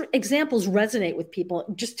those examples resonate with people.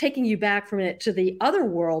 Just taking you back from it to the other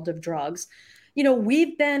world of drugs, you know,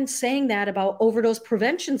 we've been saying that about overdose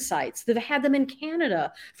prevention sites. They've had them in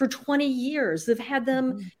Canada for 20 years. They've had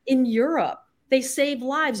them in Europe. They save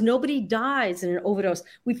lives. Nobody dies in an overdose.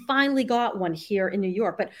 We finally got one here in New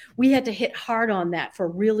York, but we had to hit hard on that for a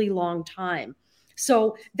really long time.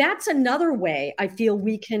 So that's another way I feel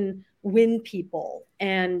we can win people.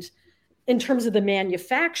 And in terms of the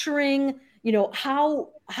manufacturing, you know,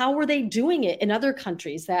 how are they doing it in other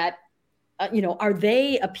countries that, you know, are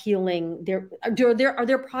they appealing, are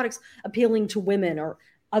their products appealing to women or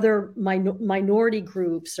other minority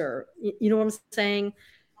groups, or, you know what I'm saying?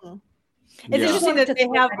 It's interesting that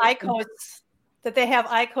they have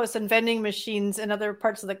IQOS and vending machines in other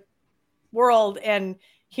parts of the world, and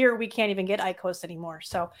here we can't even get IQOS anymore.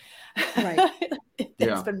 So right.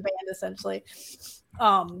 It's been banned essentially.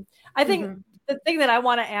 I think the thing that I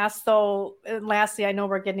want to ask though, and lastly, I know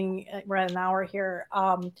we're at an hour here,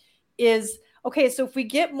 is, okay, so if we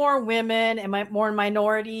get more women and more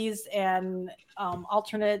minorities and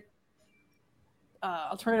alternative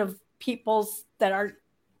peoples that are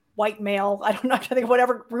white male, I don't know, I think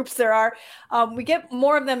whatever groups there are, we get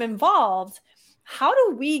more of them involved. How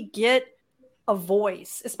do we get a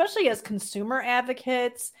voice, especially as consumer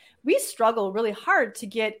advocates? We struggle really hard to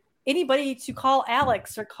get anybody to call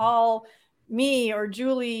Alex or call me or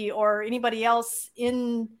Julie or anybody else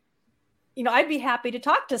in. You know, I'd be happy to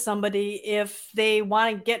talk to somebody if they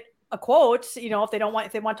want to get a quote, you know, if they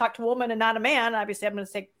want to talk to a woman and not a man. Obviously I'm going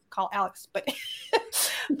to say call Alex, but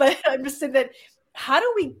I'm just saying that, how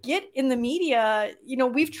do we get in the media? You know,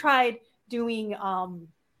 we've tried doing,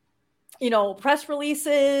 you know, press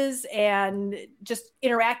releases and just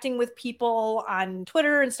interacting with people on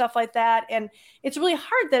Twitter and stuff like that. And it's really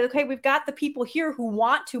hard that, okay, we've got the people here who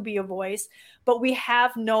want to be a voice, but we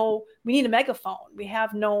need a megaphone.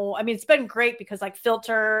 I mean, it's been great because like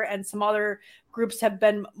Filter and some other groups have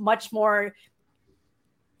been much more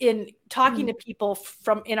in talking to people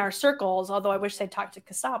from in our circles, although I wish they'd talk to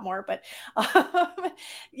Kasab more, but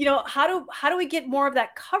you know, how do we get more of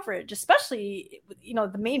that coverage, especially, you know,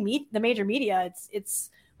 the major media? It's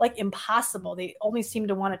like impossible. They only seem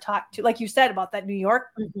to want to talk to, like you said about that New York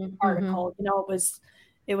article, you know,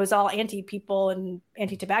 it was all anti-people and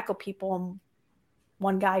anti-tobacco people, and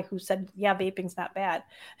one guy who said, yeah, vaping's not bad.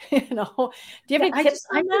 You know, do you have any tips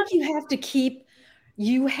on that? I think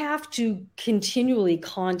you have to continually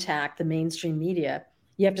contact the mainstream media.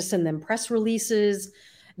 You have to send them press releases.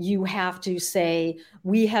 You have to say,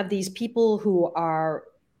 we have these people who are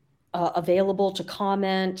available to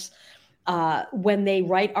comment. When they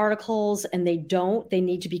write articles and they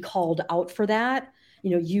need to be called out for that.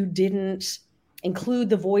 You know, you didn't include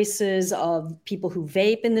the voices of people who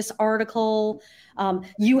vape in this article.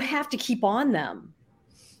 You have to keep on them.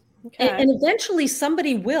 Okay. And eventually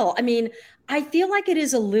somebody will. I mean, I feel like it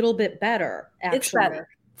is a little bit better, actually. It's better.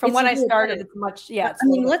 From when I started, it's much, yeah. I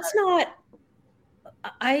mean, let's not,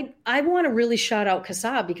 I want to really shout out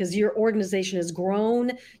Kasab, because your organization has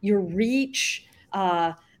grown, your reach,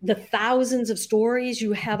 the thousands of stories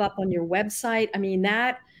you have up on your website. I mean,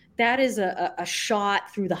 that is a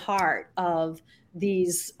shot through the heart of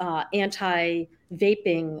these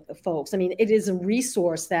anti-vaping folks. I mean, it is a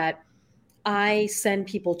resource that I send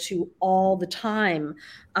people to all the time.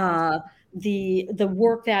 The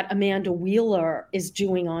work that Amanda Wheeler is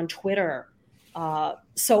doing on Twitter.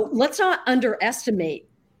 So let's not underestimate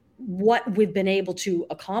what we've been able to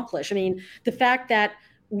accomplish. I mean, the fact that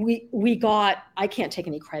we got, I can't take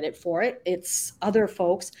any credit for it, it's other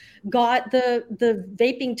folks, got the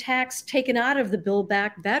vaping tax taken out of the Build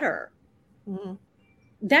Back Better. Mm-hmm.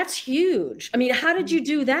 That's huge. I mean, how did you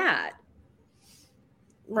do that?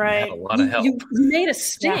 Right. A lot of help. You made a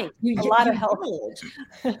stink. Yeah, a lot of help.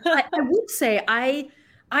 I would say, I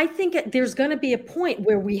think there's going to be a point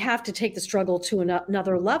where we have to take the struggle to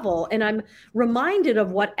another level. And I'm reminded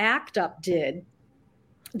of what ACT UP did.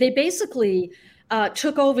 They basically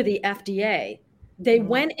took over the FDA. They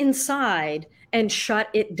went inside and shut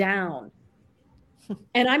it down.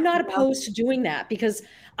 And I'm not opposed to doing that because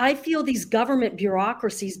I feel these government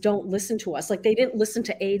bureaucracies don't listen to us. Like they didn't listen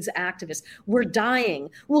to AIDS activists. We're dying.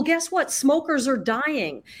 Well, guess what? Smokers are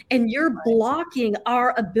dying, and you're blocking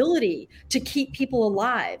our ability to keep people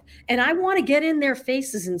alive. And I want to get in their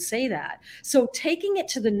faces and say that. So taking it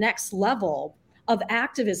to the next level of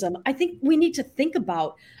activism, I think we need to think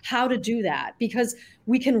about how to do that, because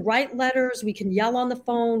we can write letters, we can yell on the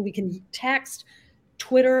phone, we can text,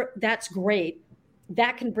 Twitter. That's great.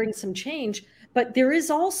 That can bring some change. But there is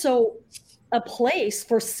also a place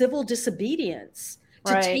for civil disobedience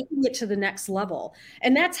to taking it to the next level.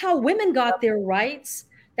 And that's how women got their rights.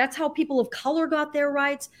 That's how people of color got their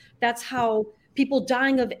rights. That's how people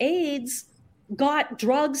dying of AIDS got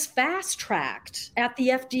drugs fast-tracked at the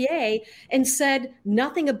FDA and said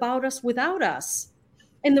nothing about us without us.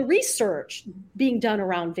 And the research being done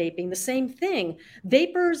around vaping, the same thing.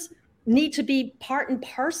 Vapors need to be part and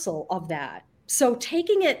parcel of that. So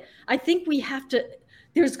taking it, I think we have to,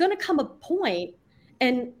 there's going to come a point,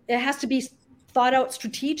 and it has to be thought out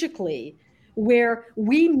strategically, where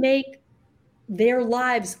we make their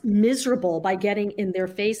lives miserable by getting in their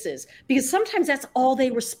faces, because sometimes that's all they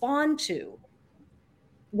respond to,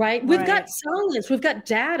 right? We've got silence, we've got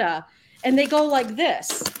data, and they go like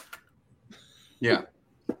this. Yeah.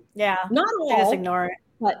 Not all. Just ignore it.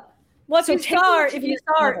 But well, if you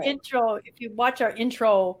saw our intro, if you watch our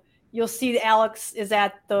intro, you'll see that Alex is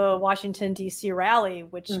at the Washington, D.C. rally,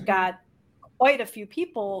 which got quite a few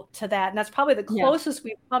people to that. And that's probably the closest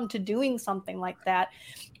we've come to doing something like that.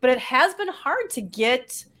 But it has been hard to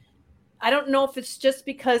get. I don't know if it's just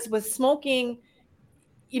because with smoking,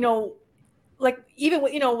 like even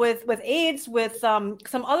with AIDS, with some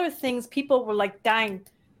other things, people were like dying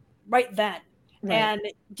right then. Right. And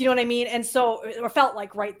do you know what I mean? And so, or felt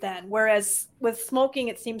like right then. Whereas with smoking,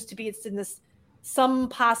 it seems to be it's in this some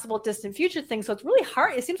possible distant future thing. So it's really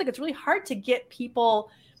hard. It seems like it's really hard to get people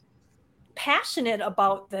passionate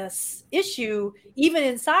about this issue, even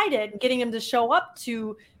inside it, and getting them to show up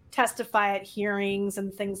to testify at hearings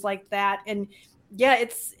and things like that. And yeah,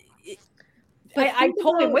 I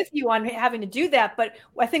totally with you on having to do that. But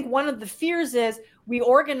I think one of the fears is we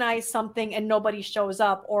organize something and nobody shows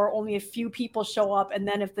up, or only a few people show up. And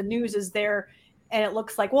then if the news is there and it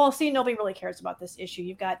looks like, well, see, nobody really cares about this issue.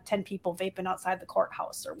 You've got 10 people vaping outside the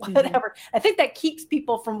courthouse or whatever. I think that keeps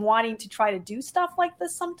people from wanting to try to do stuff like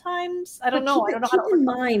this sometimes. I don't know. Keep in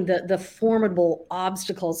mind the formidable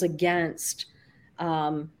obstacles against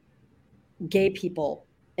gay people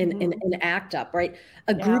in ACT UP, right?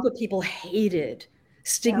 A group of people hated,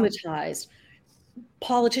 stigmatized,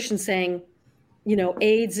 politicians saying,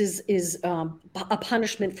 AIDS is a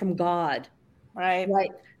punishment from God. Right.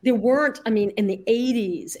 There weren't, in the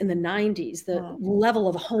 80s, in the 90s, the level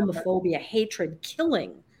of homophobia, hatred,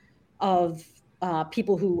 killing of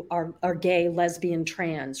people who are gay, lesbian,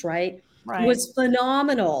 trans, right? Was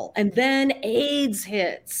phenomenal. And then AIDS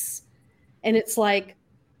hits. And it's like,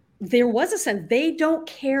 there was a sense, they don't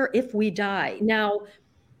care if we die. Now,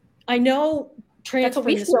 I know that's what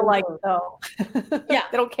we still like, though. Yeah.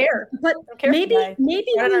 They don't care. But maybe we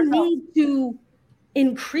need to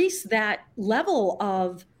increase that level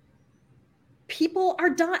of people are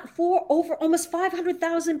dying for over almost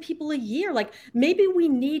 500,000 people a year. Like maybe we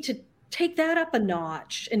need to take that up a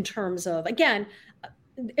notch in terms of, again,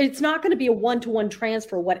 it's not going to be a one-to-one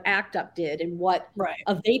transfer, what ACT UP did and what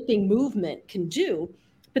a vaping movement can do.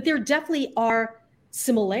 But there definitely are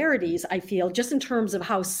similarities, I feel, just in terms of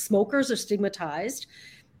how smokers are stigmatized.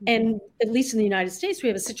 And at least in the United States, we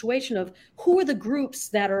have a situation of who are the groups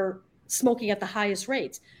that are smoking at the highest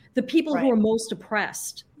rates? The people who are most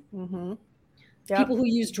oppressed. People who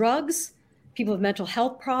use drugs, people with mental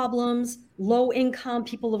health problems, low income,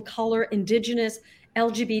 people of color, indigenous,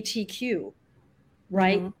 LGBTQ,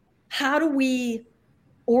 right? How do we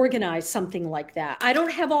organize something like that? I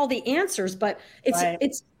don't have all the answers, but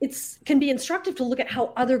it's can be instructive to look at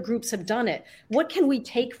how other groups have done it. What can we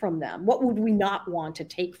take from them? What would we not want to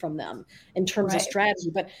take from them in terms of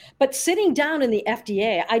strategy? But sitting down in the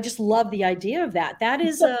FDA, I just love the idea of that. That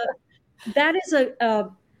is a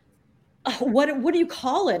what do you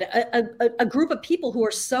call it? A group of people who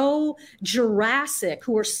are so Jurassic,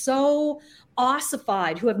 who are so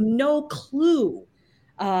ossified, who have no clue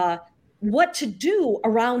what to do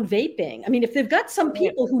around vaping. I mean, if they've got some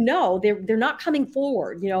people who know, they're not coming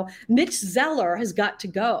forward. Mitch Zeller has got to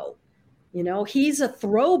go. He's a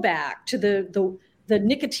throwback to the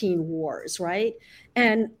nicotine wars, right?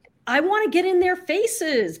 And I want to get in their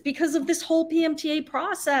faces because of this whole PMTA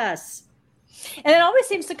process. And it always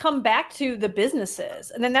seems to come back to the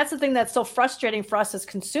businesses. And then that's the thing that's so frustrating for us as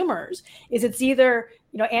consumers is it's either,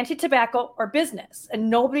 anti-tobacco or business. And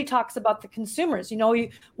nobody talks about the consumers.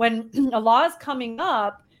 When a law is coming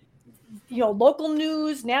up, local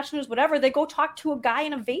news, national news, whatever, they go talk to a guy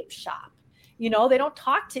in a vape shop. They don't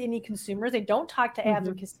talk to any consumers. They don't talk to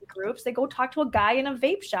advocacy groups. They go talk to a guy in a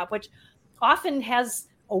vape shop, which often has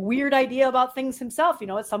a weird idea about things himself.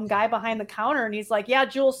 It's some guy behind the counter and he's like, yeah,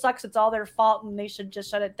 Juul sucks. It's all their fault. And they should just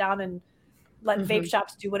shut it down and let vape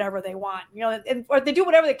shops do whatever they want, or they do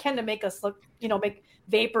whatever they can to make us look, make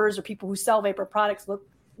vapors or people who sell vapor products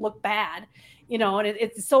look bad, and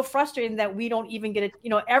it's so frustrating that we don't even get it.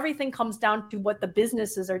 Everything comes down to what the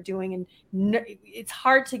businesses are doing. And it's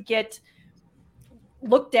hard to get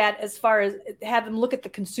looked at as far as have them look at the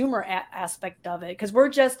consumer aspect of it, because we're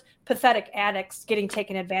just pathetic addicts getting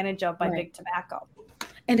taken advantage of by big tobacco.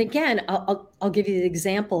 And again, I'll give you the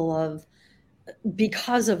example of,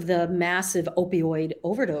 because of the massive opioid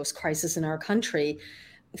overdose crisis in our country,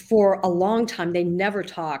 for a long time they never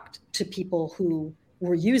talked to people who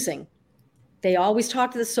were using. They always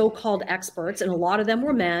talked to the so-called experts, and a lot of them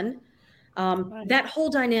were men. That whole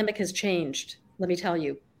dynamic has changed, let me tell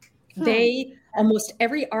you. Almost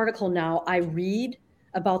every article now I read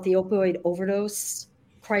about the opioid overdose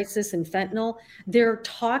crisis and fentanyl, they're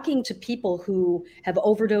talking to people who have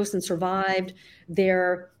overdosed and survived.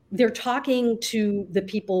 They're talking to the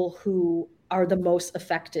people who are the most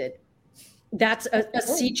affected. That's a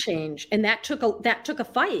sea change, and that took a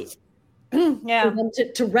fight. Yeah, for them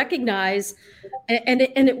to recognize, and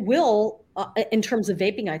it will, in terms of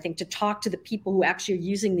vaping, I think, to talk to the people who actually are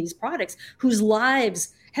using these products, whose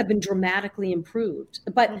lives have been dramatically improved.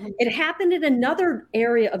 But it happened in another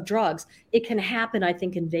area of drugs. It can happen, I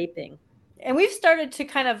think, in vaping. And we've started to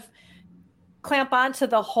kind of clamp onto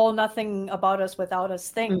the whole nothing about us without us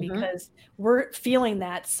thing, because we're feeling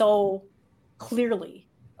that so clearly,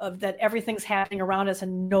 of that everything's happening around us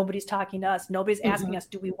and nobody's talking to us. Nobody's asking us,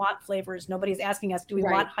 do we want flavors? Nobody's asking us, do we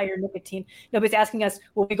want higher nicotine? Nobody's asking us,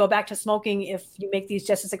 will we go back to smoking if you make these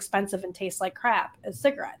just as expensive and taste like crap as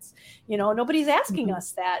cigarettes? Nobody's asking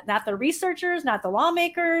us that. Not the researchers, not the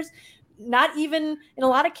lawmakers, not even in a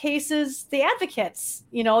lot of cases, the advocates,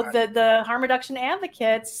 the harm reduction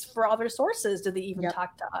advocates for other sources. Do they even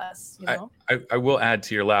talk to us? I will add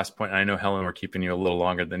to your last point. I know, Helen, we're keeping you a little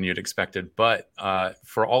longer than you'd expected, but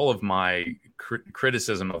for all of my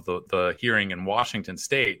criticism of the hearing in Washington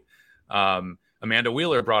State, Amanda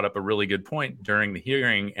Wheeler brought up a really good point during the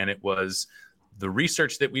hearing, and it was the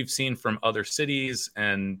research that we've seen from other cities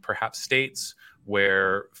and perhaps states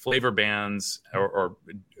where flavor bans or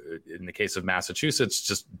in the case of Massachusetts,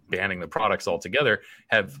 just banning the products altogether,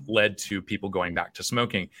 have led to people going back to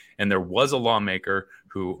smoking. And there was a lawmaker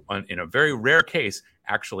who, in a very rare case,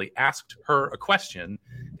 actually asked her a question,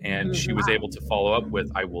 and she was able to follow up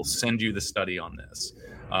with, I will send you the study on this.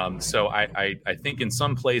 So I think in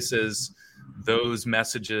some places, those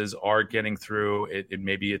messages are getting through.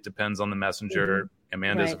 Maybe it depends on the messenger.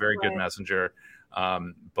 Amanda's a very good messenger.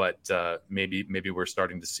 But maybe we're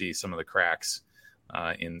starting to see some of the cracks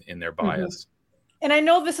in their bias. And I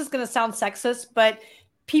know this is going to sound sexist, but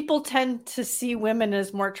people tend to see women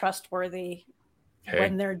as more trustworthy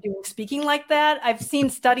when they're speaking like that. I've seen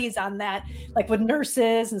studies on that, like with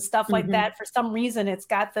nurses and stuff like that. For some reason, it's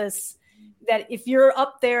got this, that if you're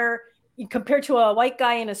up there compared to a white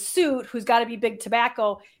guy in a suit who's got to be big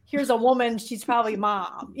tobacco, here's a woman, she's probably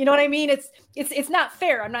mom. You know what I mean? It's not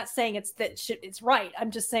fair. I'm not saying it's right.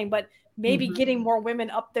 I'm just saying, but maybe getting more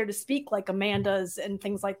women up there to speak like Amanda's and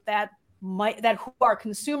things like that who are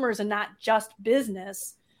consumers and not just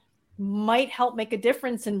business might help make a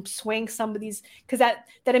difference in swaying some of these, because that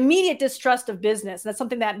immediate distrust of business, that's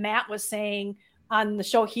something that Matt was saying on the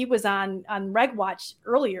show he was on Reg Watch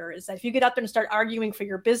earlier, is that if you get out there and start arguing for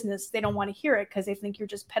your business, they don't want to hear it because they think you're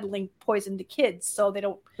just peddling poison to kids. So they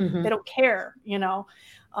don't care,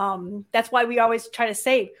 That's why we always try to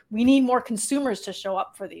say we need more consumers to show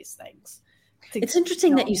up for these things. It's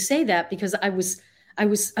interesting that you say that, because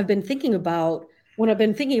I've been thinking about, when I've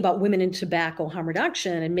been thinking about women in tobacco harm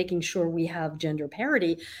reduction and making sure we have gender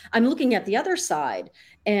parity, I'm looking at the other side.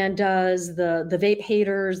 And does the vape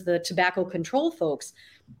haters, the tobacco control folks,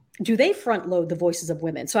 do they front load the voices of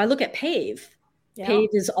women? So I look at PAVE. Yeah. PAVE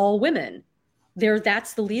is all women.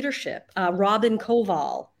 That's the leadership. Robin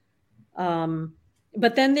Koval.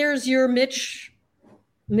 But then there's your Mitch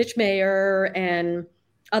Mayer and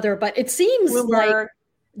other. But it seems like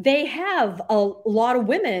they have a lot of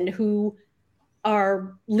women who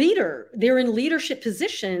are they're in leadership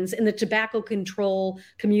positions in the tobacco control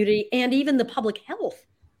community and even the public health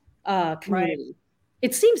community.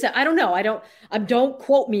 It seems that, I don't know. Don't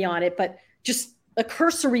quote me on it, but just a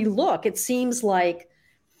cursory look, it seems like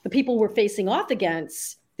the people we're facing off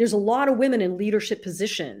against, there's a lot of women in leadership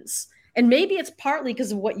positions. And maybe it's partly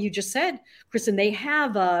because of what you just said, Kristen. They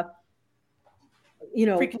have a,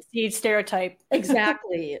 preconceived stereotype.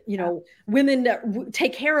 Exactly. Women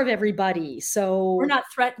take care of everybody. So we're not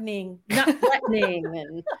threatening.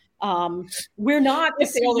 And we're not the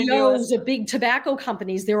CEOs of big tobacco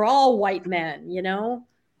companies. They're all white men,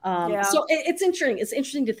 So it's interesting. It's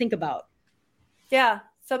interesting to think about. Yeah,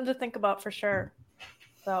 something to think about for sure.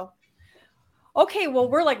 So, okay, well,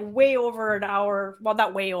 we're like way over an hour. Well,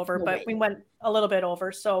 not way over, but we went a little bit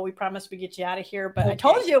over. So we promised we'd get you out of here. But I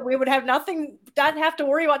told you we would have not have to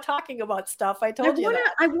worry about talking about stuff. I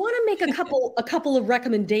want to make a couple of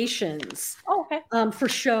recommendations. Oh, okay. For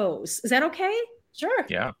shows. Is that okay? Sure.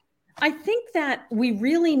 Yeah. I think that we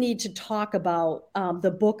really need to talk about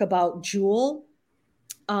the book about Jewel.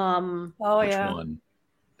 Which one?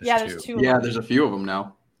 There's two. Yeah, there's a few of them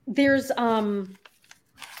now. There's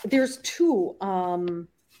two.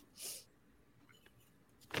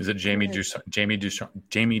 Is it Jamie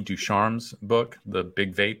Ducharme's book, The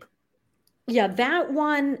Big Vape? Yeah, that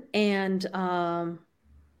one. And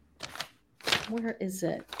where is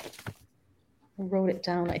it? I wrote it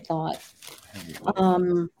down, I thought.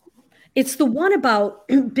 It's the one about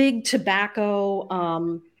big tobacco,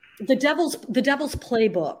 the Devil's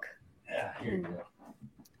Playbook. Yeah, here you go.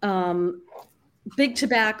 Big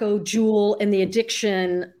tobacco, Jewel, and the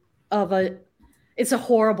addiction of it's a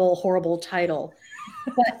horrible, horrible title.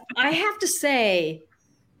 But I have to say,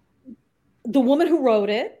 the woman who wrote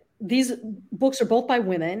it, these books are both by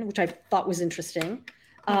women, which I thought was interesting.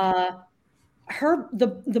 The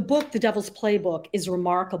book, The Devil's Playbook, is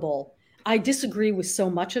remarkable. I disagree with so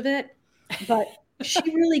much of it, but she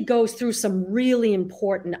really goes through some really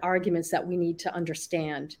important arguments that we need to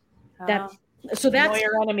understand. That's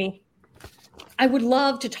Lawyer Enemy. I would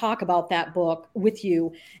love to talk about that book with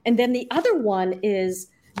you. And then the other one is,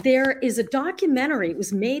 there is a documentary. It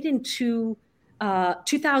was made in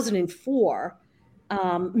 2004.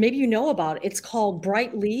 Maybe you know about it. It's called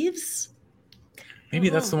Bright Leaves. Maybe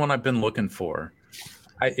that's the one I've been looking for.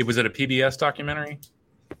 Was it a PBS documentary?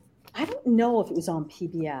 I don't know if it was on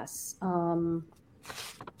PBS. I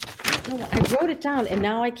wrote it down, and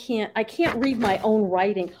now I can't read my own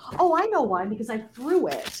writing. Oh, I know why, because I threw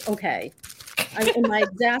it. Okay. In my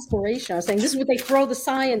exasperation, I was saying, this is what they throw the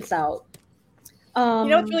science out.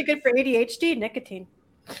 It's really good for ADHD? Nicotine.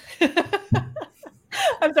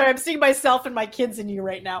 I'm sorry, I'm seeing myself and my kids in you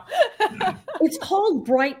right now. It's called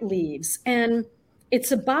Bright Leaves, and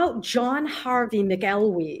it's about John Harvey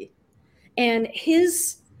McElwee. And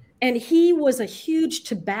he was a huge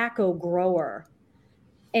tobacco grower.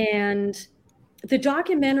 And the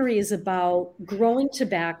documentary is about growing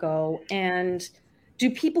tobacco, and do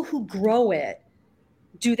people who grow it,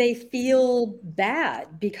 do they feel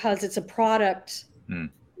bad because it's a product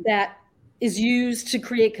that is used to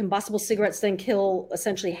create combustible cigarettes, then kill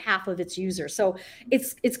essentially half of its users? So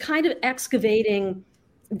it's kind of excavating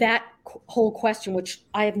that whole question, which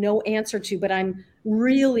I have no answer to, but I'm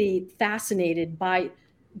really fascinated by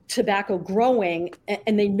tobacco growing,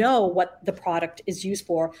 and they know what the product is used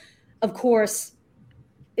for. Of course,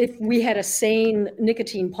 if we had a sane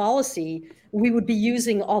nicotine policy, we would be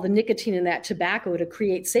using all the nicotine in that tobacco to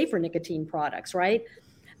create safer nicotine products, right?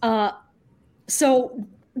 So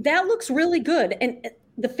that looks really good. And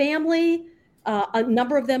the family, a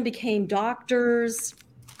number of them became doctors,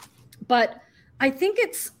 but I think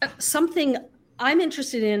it's something I'm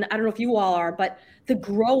interested in. I don't know if you all are, but the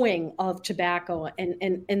growing of tobacco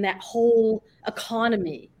and that whole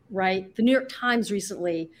economy, right? The New York Times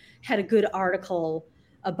recently had a good article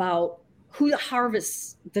about who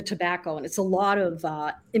harvests the tobacco, and it's a lot of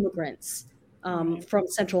immigrants from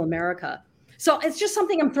Central America. So it's just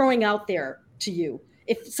something I'm throwing out there to you.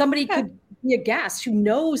 If somebody could be a guest who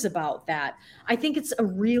knows about that, I think it's a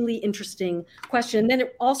really interesting question. And then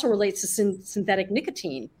it also relates to synthetic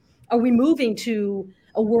nicotine. Are we moving to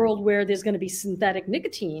a world where there's going to be synthetic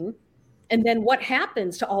nicotine? And then what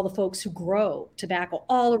happens to all the folks who grow tobacco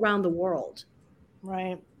all around the world?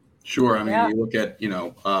 Right. Sure. I mean, you look at,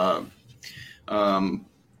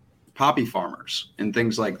 poppy farmers and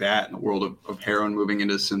things like that in the world of heroin moving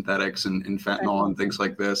into synthetics and fentanyl and things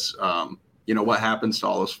like this. What happens to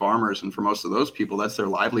all those farmers? And for most of those people, that's their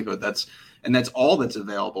livelihood. That's all that's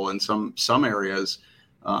available in some areas,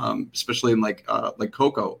 especially in like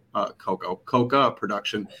coca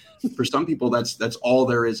production. For some people, that's all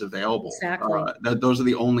there is available. Exactly. Those are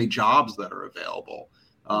the only jobs that are available.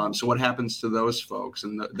 So what happens to those folks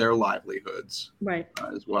and their livelihoods, Right.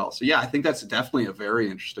 As well? So yeah, I think that's definitely a very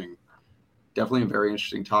interesting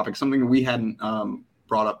topic. Something we hadn't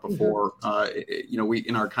brought up before. We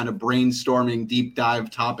in our kind of brainstorming deep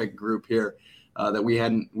dive topic group here that we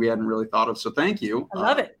hadn't really thought of. So thank you. I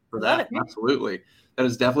love it for that. Absolutely, that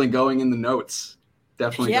is definitely going in the notes.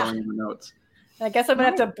 Going in the notes. I guess I'm gonna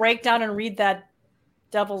have to break down and read that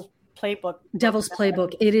Devil's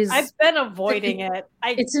Playbook. It is. I've been avoiding it.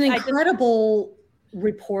 It's an incredible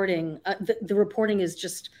reporting. The reporting is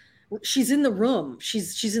just. She's in the room.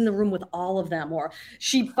 She's in the room with all of them, or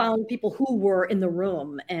she found people who were in the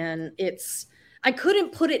room, and I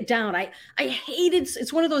couldn't put it down. I hated.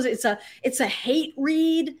 It's one of those. It's a hate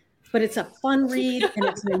read, but it's a fun read, and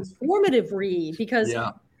it's an informative read because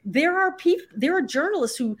there are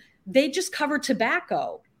journalists who they just cover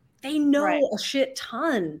tobacco. They know a shit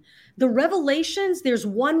ton. The revelations, there's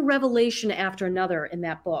one revelation after another in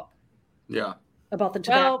that book. Yeah. About the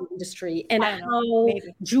tobacco industry and how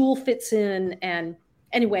Jewel fits in. And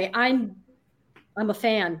anyway, I'm a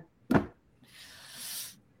fan.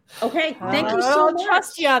 Okay. Thank you so much. I'll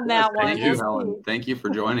trust you on that one. Thank you, Helen. Thank you for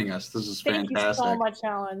joining us. This is fantastic. Thank you so much,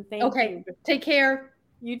 Helen. Thank you. Take care.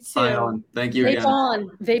 You too. Bye, Helen. Thank you again.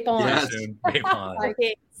 Vape on. Yes. Vape on.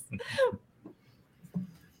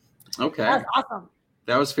 Okay. That's awesome.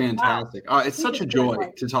 That was fantastic. Wow. It's such a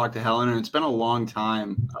joy to talk to Helen, and it's been a long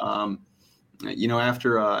time.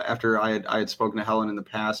 After I had spoken to Helen in the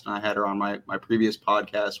past, and I had her on my previous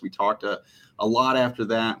podcast, we talked a lot after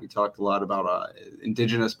that. We talked a lot about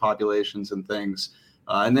indigenous populations and things.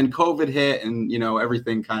 And then COVID hit, and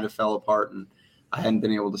everything kind of fell apart, and I hadn't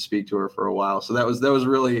been able to speak to her for a while. So that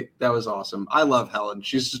was awesome. I love Helen.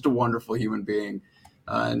 She's just a wonderful human being,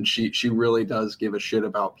 and she really does give a shit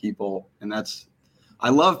about people, and I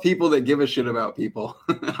love people that give a shit about people.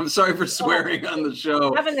 I'm sorry for swearing on the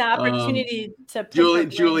show. Having the opportunity to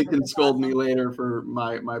Julie can scold me later for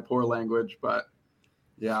my poor language, but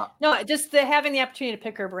yeah. No, just having the opportunity to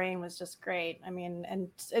pick her brain was just great. I mean, and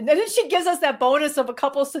then she gives us that bonus of a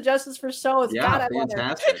couple of suggestions for shows. Yeah,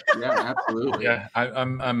 fantastic. Yeah, absolutely. Yeah,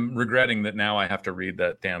 I'm regretting that now I have to read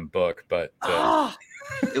that damn book, but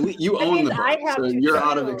at least you own the book, so you're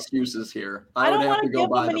out of excuses here. I don't want to give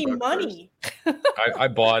them any money. I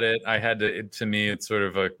bought it. I had to. To me, it's sort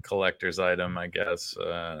of a collector's item, I guess.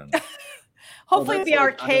 Hopefully, it'll be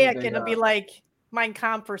archaic and it'll be like Mein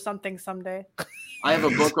Kampf or something someday. I have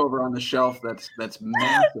a book over on the shelf that's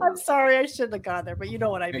massive. I'm sorry, I shouldn't have gone there, but you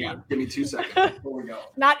know what I mean. Give me 2 seconds before we go.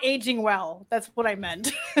 Not aging well. That's what I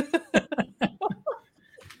meant. I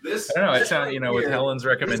don't know. It sounds, with Helen's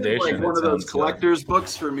recommendation, this is like one of those collector's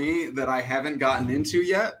books for me that I haven't gotten into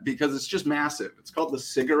yet because it's just massive. It's called The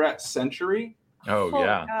Cigarette Century. Oh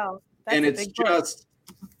yeah, wow. And it's just,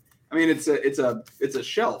 it's a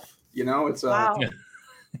shelf. It's wow.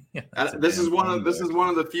 This is one of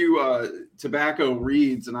the few tobacco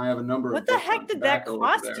reads, and I have a number. What the heck did that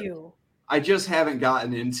cost you? I just haven't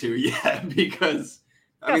gotten into yet because.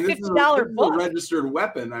 This is $50 a registered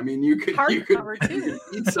weapon. I mean, you could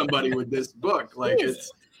eat somebody with this book. Like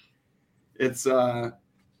it's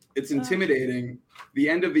intimidating. The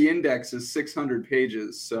end of the index is 600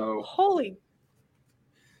 pages. So holy.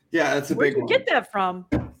 Yeah, that's a big one. Where'd you get that from?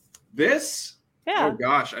 This? Yeah. Oh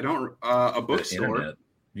gosh, I don't. A bookstore.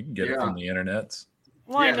 You can get it from the internet.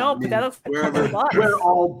 Well, I know, but that looks like where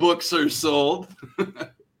all books are sold.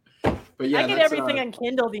 But yeah, I get everything on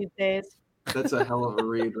Kindle these days. That's a hell of a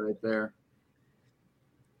read right there.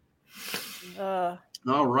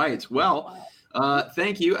 All right. Well,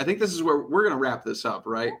 thank you. I think this is where we're going to wrap this up,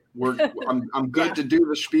 right? I'm good to do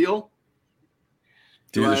the spiel.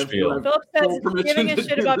 Do the spiel. Philip says giving a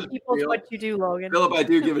shit about people is what you do, Logan. Philip, I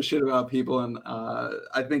do give a shit about people, and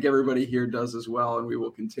I think everybody here does as well, and we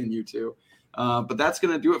will continue to. But that's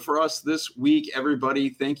going to do it for us this week, everybody.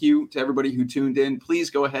 Thank you to everybody who tuned in. Please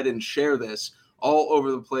go ahead and share this all over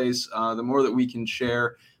the place. The more that we can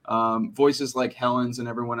share voices like Helen's and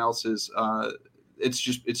everyone else's, it's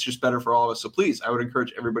just better for all of us. So please, I would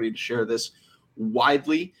encourage everybody to share this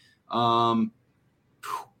widely.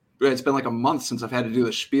 It's been like a month since I've had to do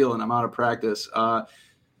the spiel, and I'm out of practice.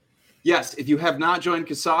 Yes, if you have not joined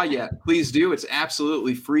CASA yet, please do. It's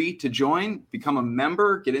absolutely free to join. Become a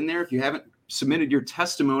member. Get in there. If you haven't submitted your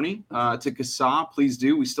testimony to CASA, please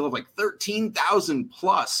do. We still have like 13,000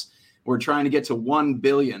 plus. We're trying to get to 1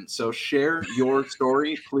 billion. So share your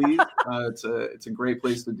story, please. It's a great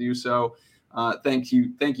place to do so. Thank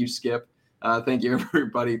you, Skip. Thank you,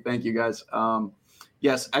 everybody. Thank you, guys.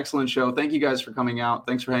 Yes, excellent show. Thank you guys for coming out.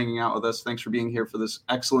 Thanks for hanging out with us. Thanks for being here for this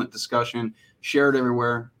excellent discussion. Share it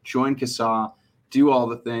everywhere. Join CASA. Do all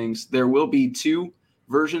the things. There will be 2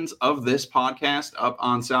 versions of this podcast up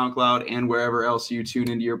on SoundCloud and wherever else you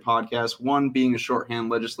tune into your podcast. One being a shorthand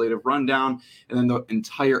legislative rundown, and then the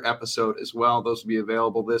entire episode as well. Those will be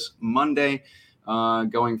available this Monday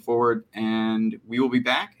going forward. And we will be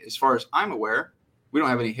back. As far as I'm aware, we don't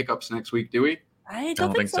have any hiccups next week, do we? I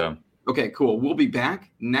don't think so. Okay, cool. We'll be back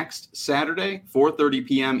next Saturday, 4:30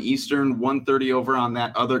 p.m. Eastern, 1:30 over on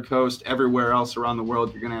that other coast. Everywhere else around the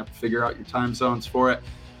world, you're going to have to figure out your time zones for it.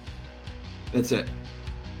 That's it.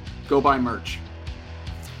 Go buy merch.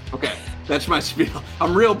 Okay, that's my spiel.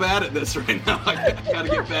 I'm real bad at this right now. I got to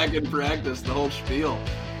get back in practice, the whole spiel.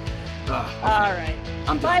 Okay. All right.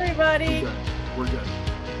 I'm done. Bye, everybody. We're good.